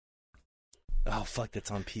 Maybe. Oh fuck!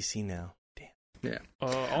 That's on PC now. Damn. Yeah.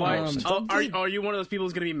 Are you one of those people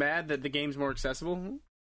who's gonna be mad that the game's more accessible?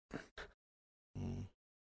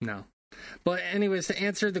 No. But anyways, to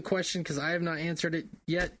answer the question, because I have not answered it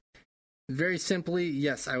yet, very simply,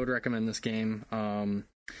 yes, I would recommend this game.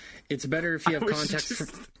 It's better if you have context.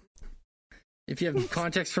 If you have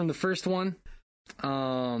context from the first one,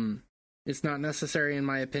 it's not necessary, in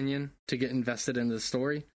my opinion, to get invested in the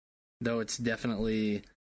story, though it's definitely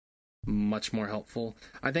much more helpful.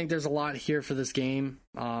 I think there's a lot here for this game,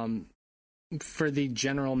 for the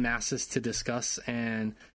general masses to discuss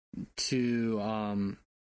and to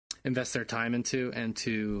invest their time into and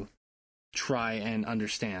to try and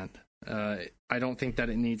understand. I don't think that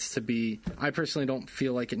it needs to be, I personally don't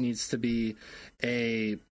feel like it needs to be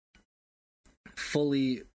a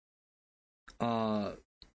fully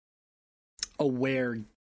aware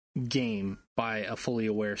game by a fully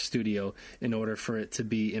aware studio in order for it to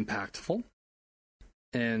be impactful.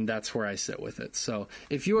 And that's where I sit with it. So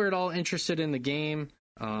if you are at all interested in the game,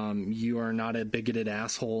 you are not a bigoted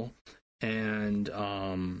asshole, and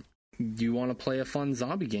you want to play a fun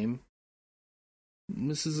zombie game,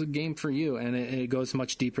 this is a game for you. And it goes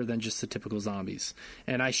much deeper than just the typical zombies.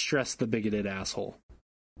 And I stress the bigoted asshole,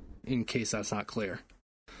 in case that's not clear.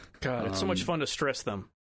 God, it's so much fun to stress them.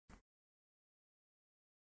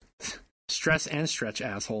 Stress and stretch,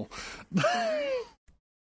 asshole.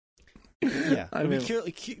 Yeah, I mean,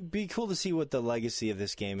 it'd be cool to see what the legacy of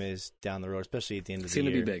this game is down the road, especially at the end of the year.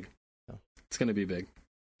 It's going to be big. It's going to be big.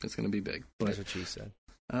 It's going to be big. That's what she said.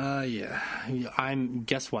 Yeah.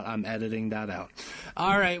 Guess what? I'm editing that out.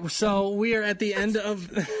 All right. So we are at the end of.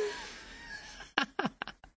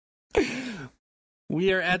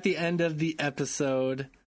 We are at the end of the episode.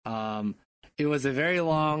 It was a very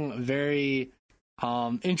long, very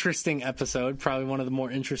interesting episode. Probably one of the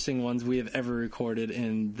more interesting ones we have ever recorded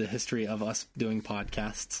in the history of us doing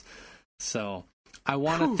podcasts. So I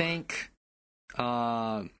want to thank.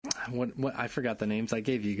 What I forgot the names I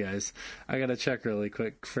gave you guys. I gotta check really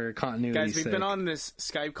quick for continuity. Guys, we've been on this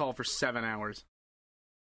Skype call for 7 hours,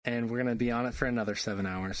 and we're gonna be on it for another 7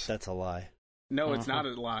 hours. That's a lie. No, it's not a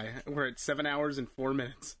lie. We're at 7 hours and 4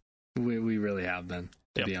 minutes. We really have been,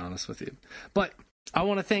 to be honest with you. But I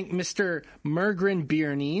want to thank Mr. Mergren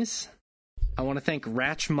Biernies. I want to thank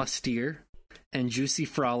Ratch Mustier and Juicy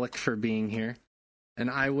Frolic for being here. And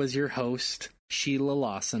I was your host, Sheila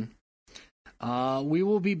Lawson. We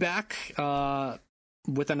will be back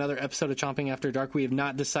with another episode of Chomping After Dark. We have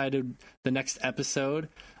not decided the next episode,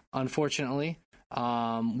 unfortunately.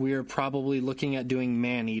 We are probably looking at doing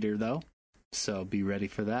Maneater, though. So be ready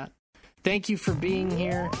for that. Thank you for being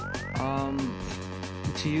here.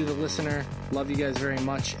 To you, the listener, love you guys very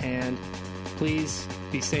much. And please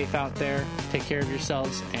be safe out there. Take care of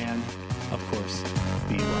yourselves. And, of course,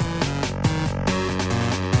 be well.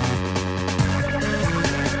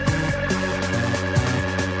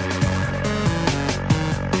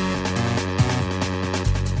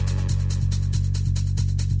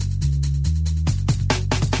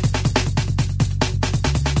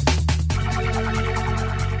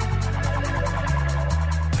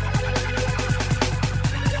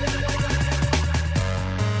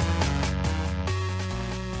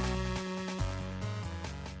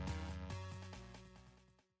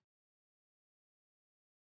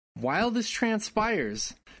 While this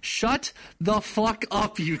transpires, shut the fuck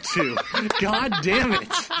up, you two. God damn it.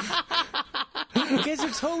 You guys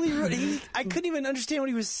are totally rude. I couldn't even understand what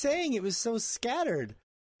he was saying. It was so scattered.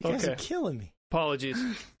 You guys are killing me. Apologies.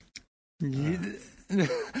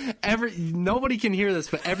 Nobody can hear this,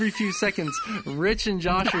 but every few seconds, Rich and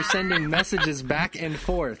Josh are sending messages back and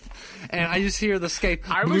forth. And I just hear the Skype.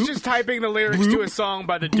 I was just typing the lyrics to a song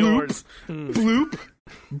by The Doors. Bloop.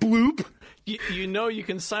 Bloop. You know you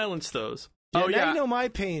can silence those. Yeah, now you know my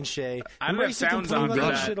pain, Shay. I don't have sounds on that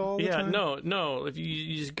that. shit all the time. No. If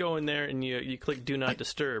you just go in there and you click Do Not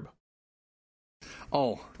Disturb.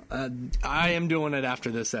 Oh, I am doing it after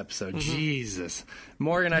this episode. Mm-hmm. Jesus.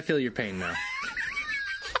 Morgan, I feel your pain now.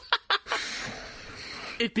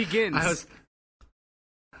 It begins.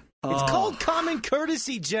 It's called common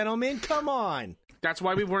courtesy, gentlemen. Come on. That's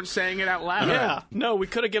why we weren't saying it out loud. Yeah. No, we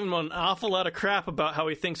could have given him an awful lot of crap about how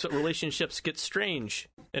he thinks that relationships get strange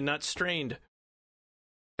and not strained.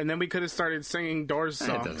 And then we could have started singing Doors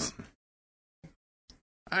songs.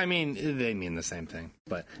 I mean, they mean the same thing.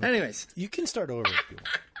 But anyways. You can start over if you want.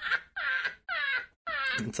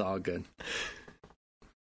 It's all good.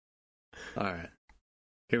 All right.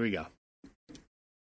 Here we go.